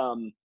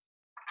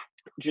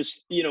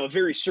just a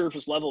very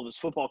surface level of his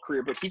football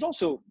career, but he's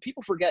also,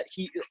 people forget,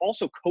 he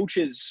also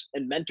coaches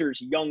and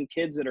mentors young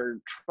kids that are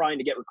trying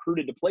to get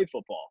recruited to play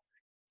football.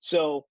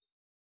 So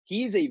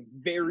he's a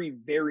very,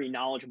 very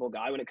knowledgeable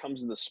guy when it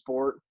comes to the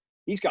sport.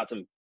 He's got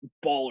some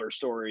baller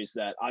stories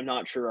that I'm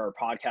not sure are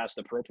podcast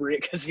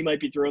appropriate because he might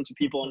be throwing some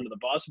people under the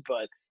bus,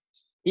 but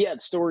he had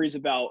stories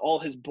about all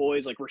his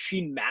boys. Like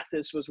Rasheed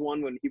Mathis was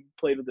one when he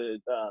played with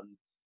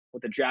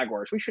the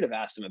Jaguars. We should have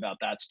asked him about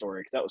that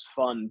story because that was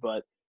fun,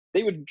 but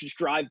they would just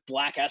drive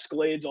black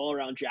Escalades all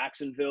around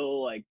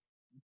Jacksonville, like,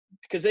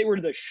 because they were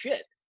the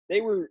shit.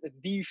 They were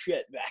the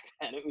shit back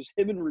then. It was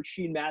him and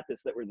Rasheed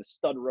Mathis that were the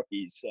stud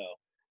rookies. So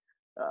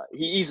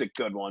he's a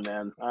good one,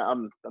 man.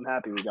 I'm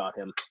happy we got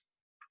him.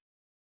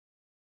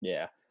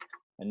 Yeah.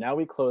 And now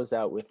we close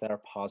out with our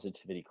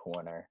positivity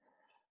corner.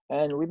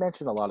 And we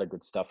mentioned a lot of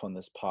good stuff on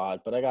this pod,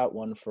 but I got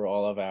one for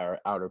all of our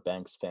Outer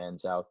Banks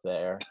fans out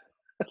there.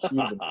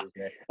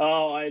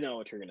 Oh, I know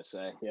what you're going to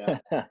say. Yeah.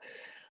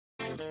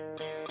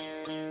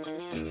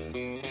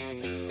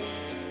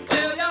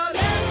 Fill your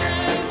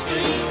legs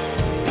free.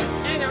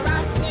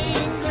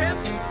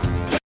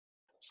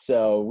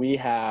 So we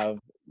have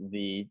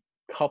the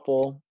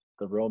couple,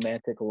 the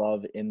romantic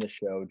love in the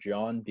show,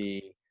 John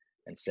B.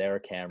 and Sarah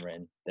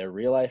Cameron. They're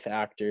real-life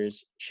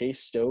actors.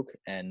 Chase Stoke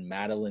and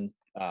Madeline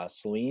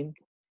Celine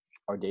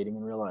are dating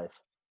in real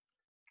life.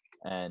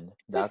 And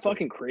Is that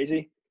fucking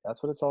crazy?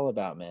 That's what it's all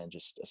about, man.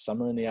 Just a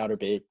summer in the Outer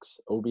Banks,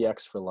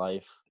 OBX for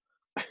life,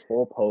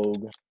 full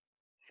pogue,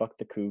 fuck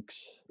the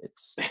kooks.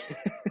 It's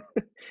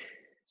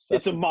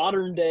a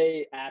modern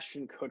day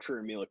Ashton Kutcher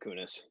and Mila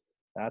Kunis.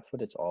 That's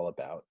what it's all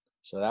about.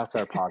 So that's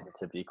our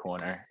positivity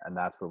corner, and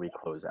that's where we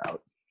close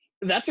out.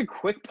 That's a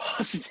quick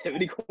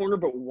positivity corner,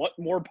 but what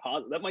more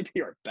positive? That might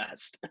be our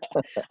best.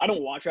 I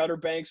don't watch Outer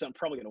Banks. I'm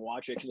probably going to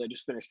watch it because I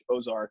just finished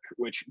Ozark,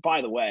 which,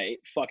 by the way,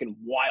 fucking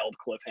wild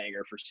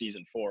cliffhanger for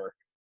season 4.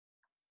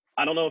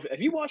 I don't know have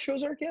you watched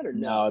Ozark yet or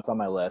no? No, it's on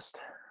my list.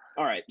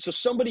 All right. So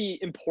somebody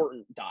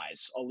important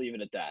dies. I'll leave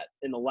it at that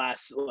in the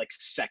last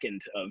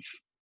second of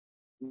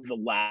the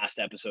last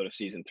episode of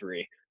season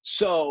 3.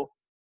 So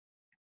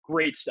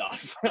great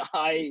stuff.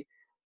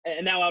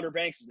 And now Outer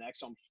Banks is next,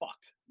 so I'm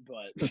fucked.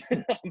 But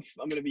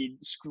I'm going to be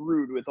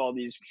screwed with all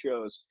these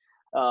shows.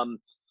 Do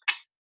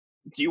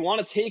you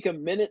want to take a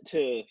minute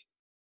to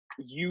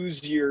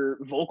use your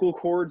vocal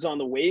cords on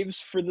the waves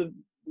for the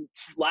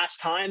last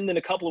time in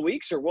a couple of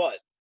weeks, or what?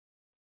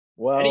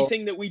 Well,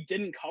 anything that we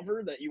didn't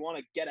cover that you want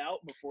to get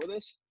out before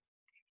this?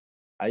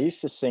 I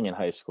used to sing in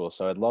high school,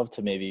 so I'd love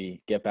to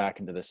maybe get back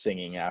into the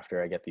singing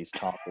after I get these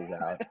tonsils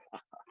out.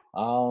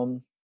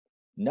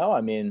 No,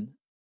 I mean,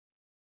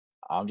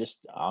 I'm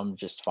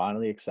just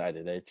finally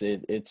excited.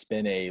 It's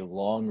been a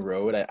long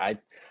road. I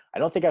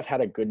don't think I've had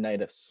a good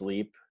night of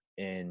sleep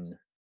in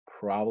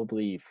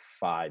probably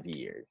 5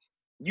 years.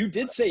 You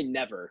did say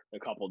never a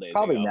couple days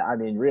probably ago. I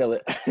mean, really.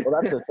 Well,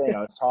 that's the thing.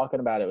 I was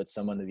talking about it with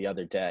someone the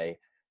other day,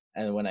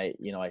 and when I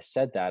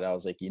said that, I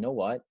was like, you know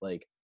what?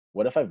 Like,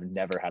 what if I've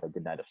never had a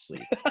good night of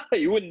sleep?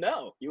 You wouldn't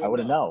know. I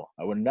wouldn't know.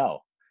 I wouldn't know.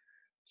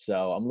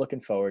 So I'm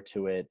looking forward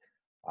to it.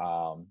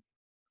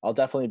 I'll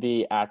definitely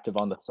be active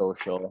on the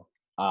social.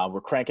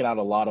 We're cranking out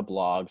a lot of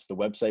blogs. The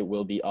website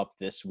will be up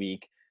this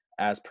week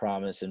as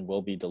promised and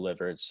will be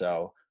delivered.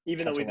 So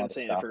even though we've been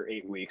saying it for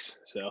 8 weeks.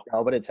 So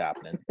no, but it's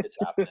happening. It's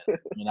happening. I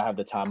mean, I have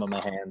the time on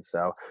my hands.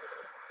 So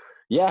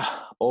yeah,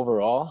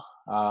 overall,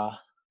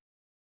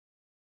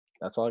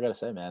 that's all I gotta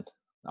say, man.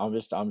 I'm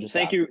just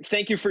thank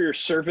you for your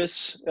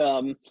service. It's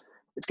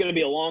going to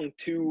be a long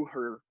 2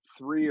 or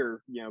 3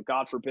 or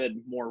God forbid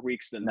more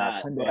weeks than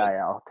that. 10-day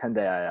IL.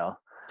 10-day IL.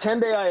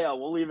 10-day IL.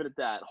 We'll leave it at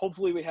that.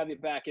 Hopefully we have you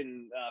back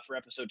in for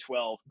episode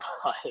 12,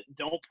 but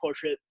don't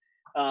push it.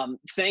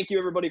 Thank you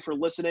everybody for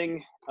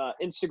listening.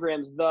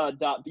 Instagram's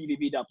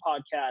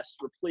the.bbb.podcast.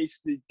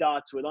 Replace the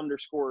dots with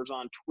underscores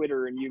on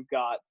Twitter, and you've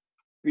got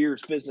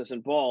Beers, Business,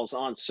 and Balls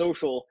on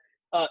social.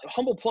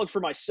 Humble plug for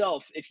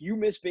myself. If you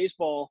miss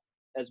baseball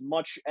as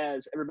much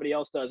as everybody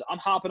else does, I'm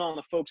hopping on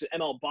the folks at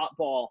ML Bot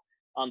Ball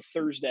on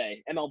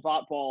Thursday. ML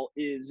Bot Ball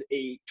is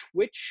a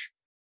Twitch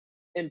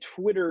and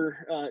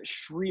Twitter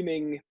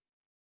streaming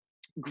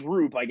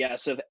group, I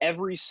guess, of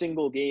every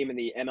single game in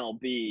the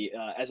MLB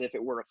as if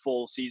it were a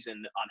full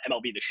season on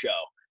MLB The Show.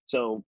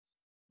 So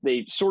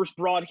they source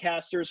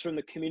broadcasters from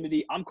the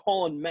community. I'm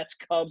calling Mets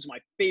Cubs my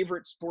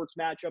favorite sports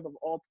matchup of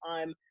all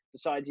time,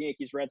 besides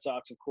Yankees Red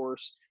Sox, of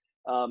course.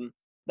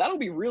 That'll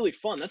be really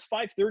fun. That's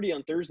 5:30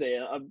 on Thursday.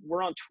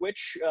 We're on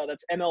Twitch.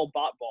 That's ML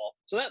Bot Ball.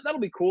 So that'll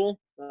be cool.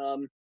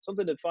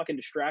 Something to fucking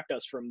distract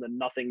us from the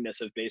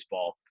nothingness of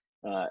baseball,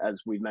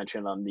 as we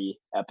mentioned on the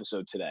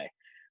episode today.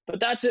 But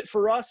that's it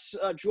for us.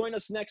 Join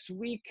us next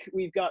week.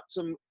 We've got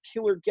some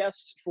killer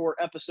guests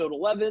for episode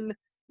 11.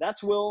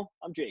 That's Will.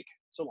 I'm Jake.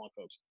 So long,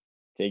 folks.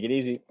 Take it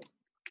easy.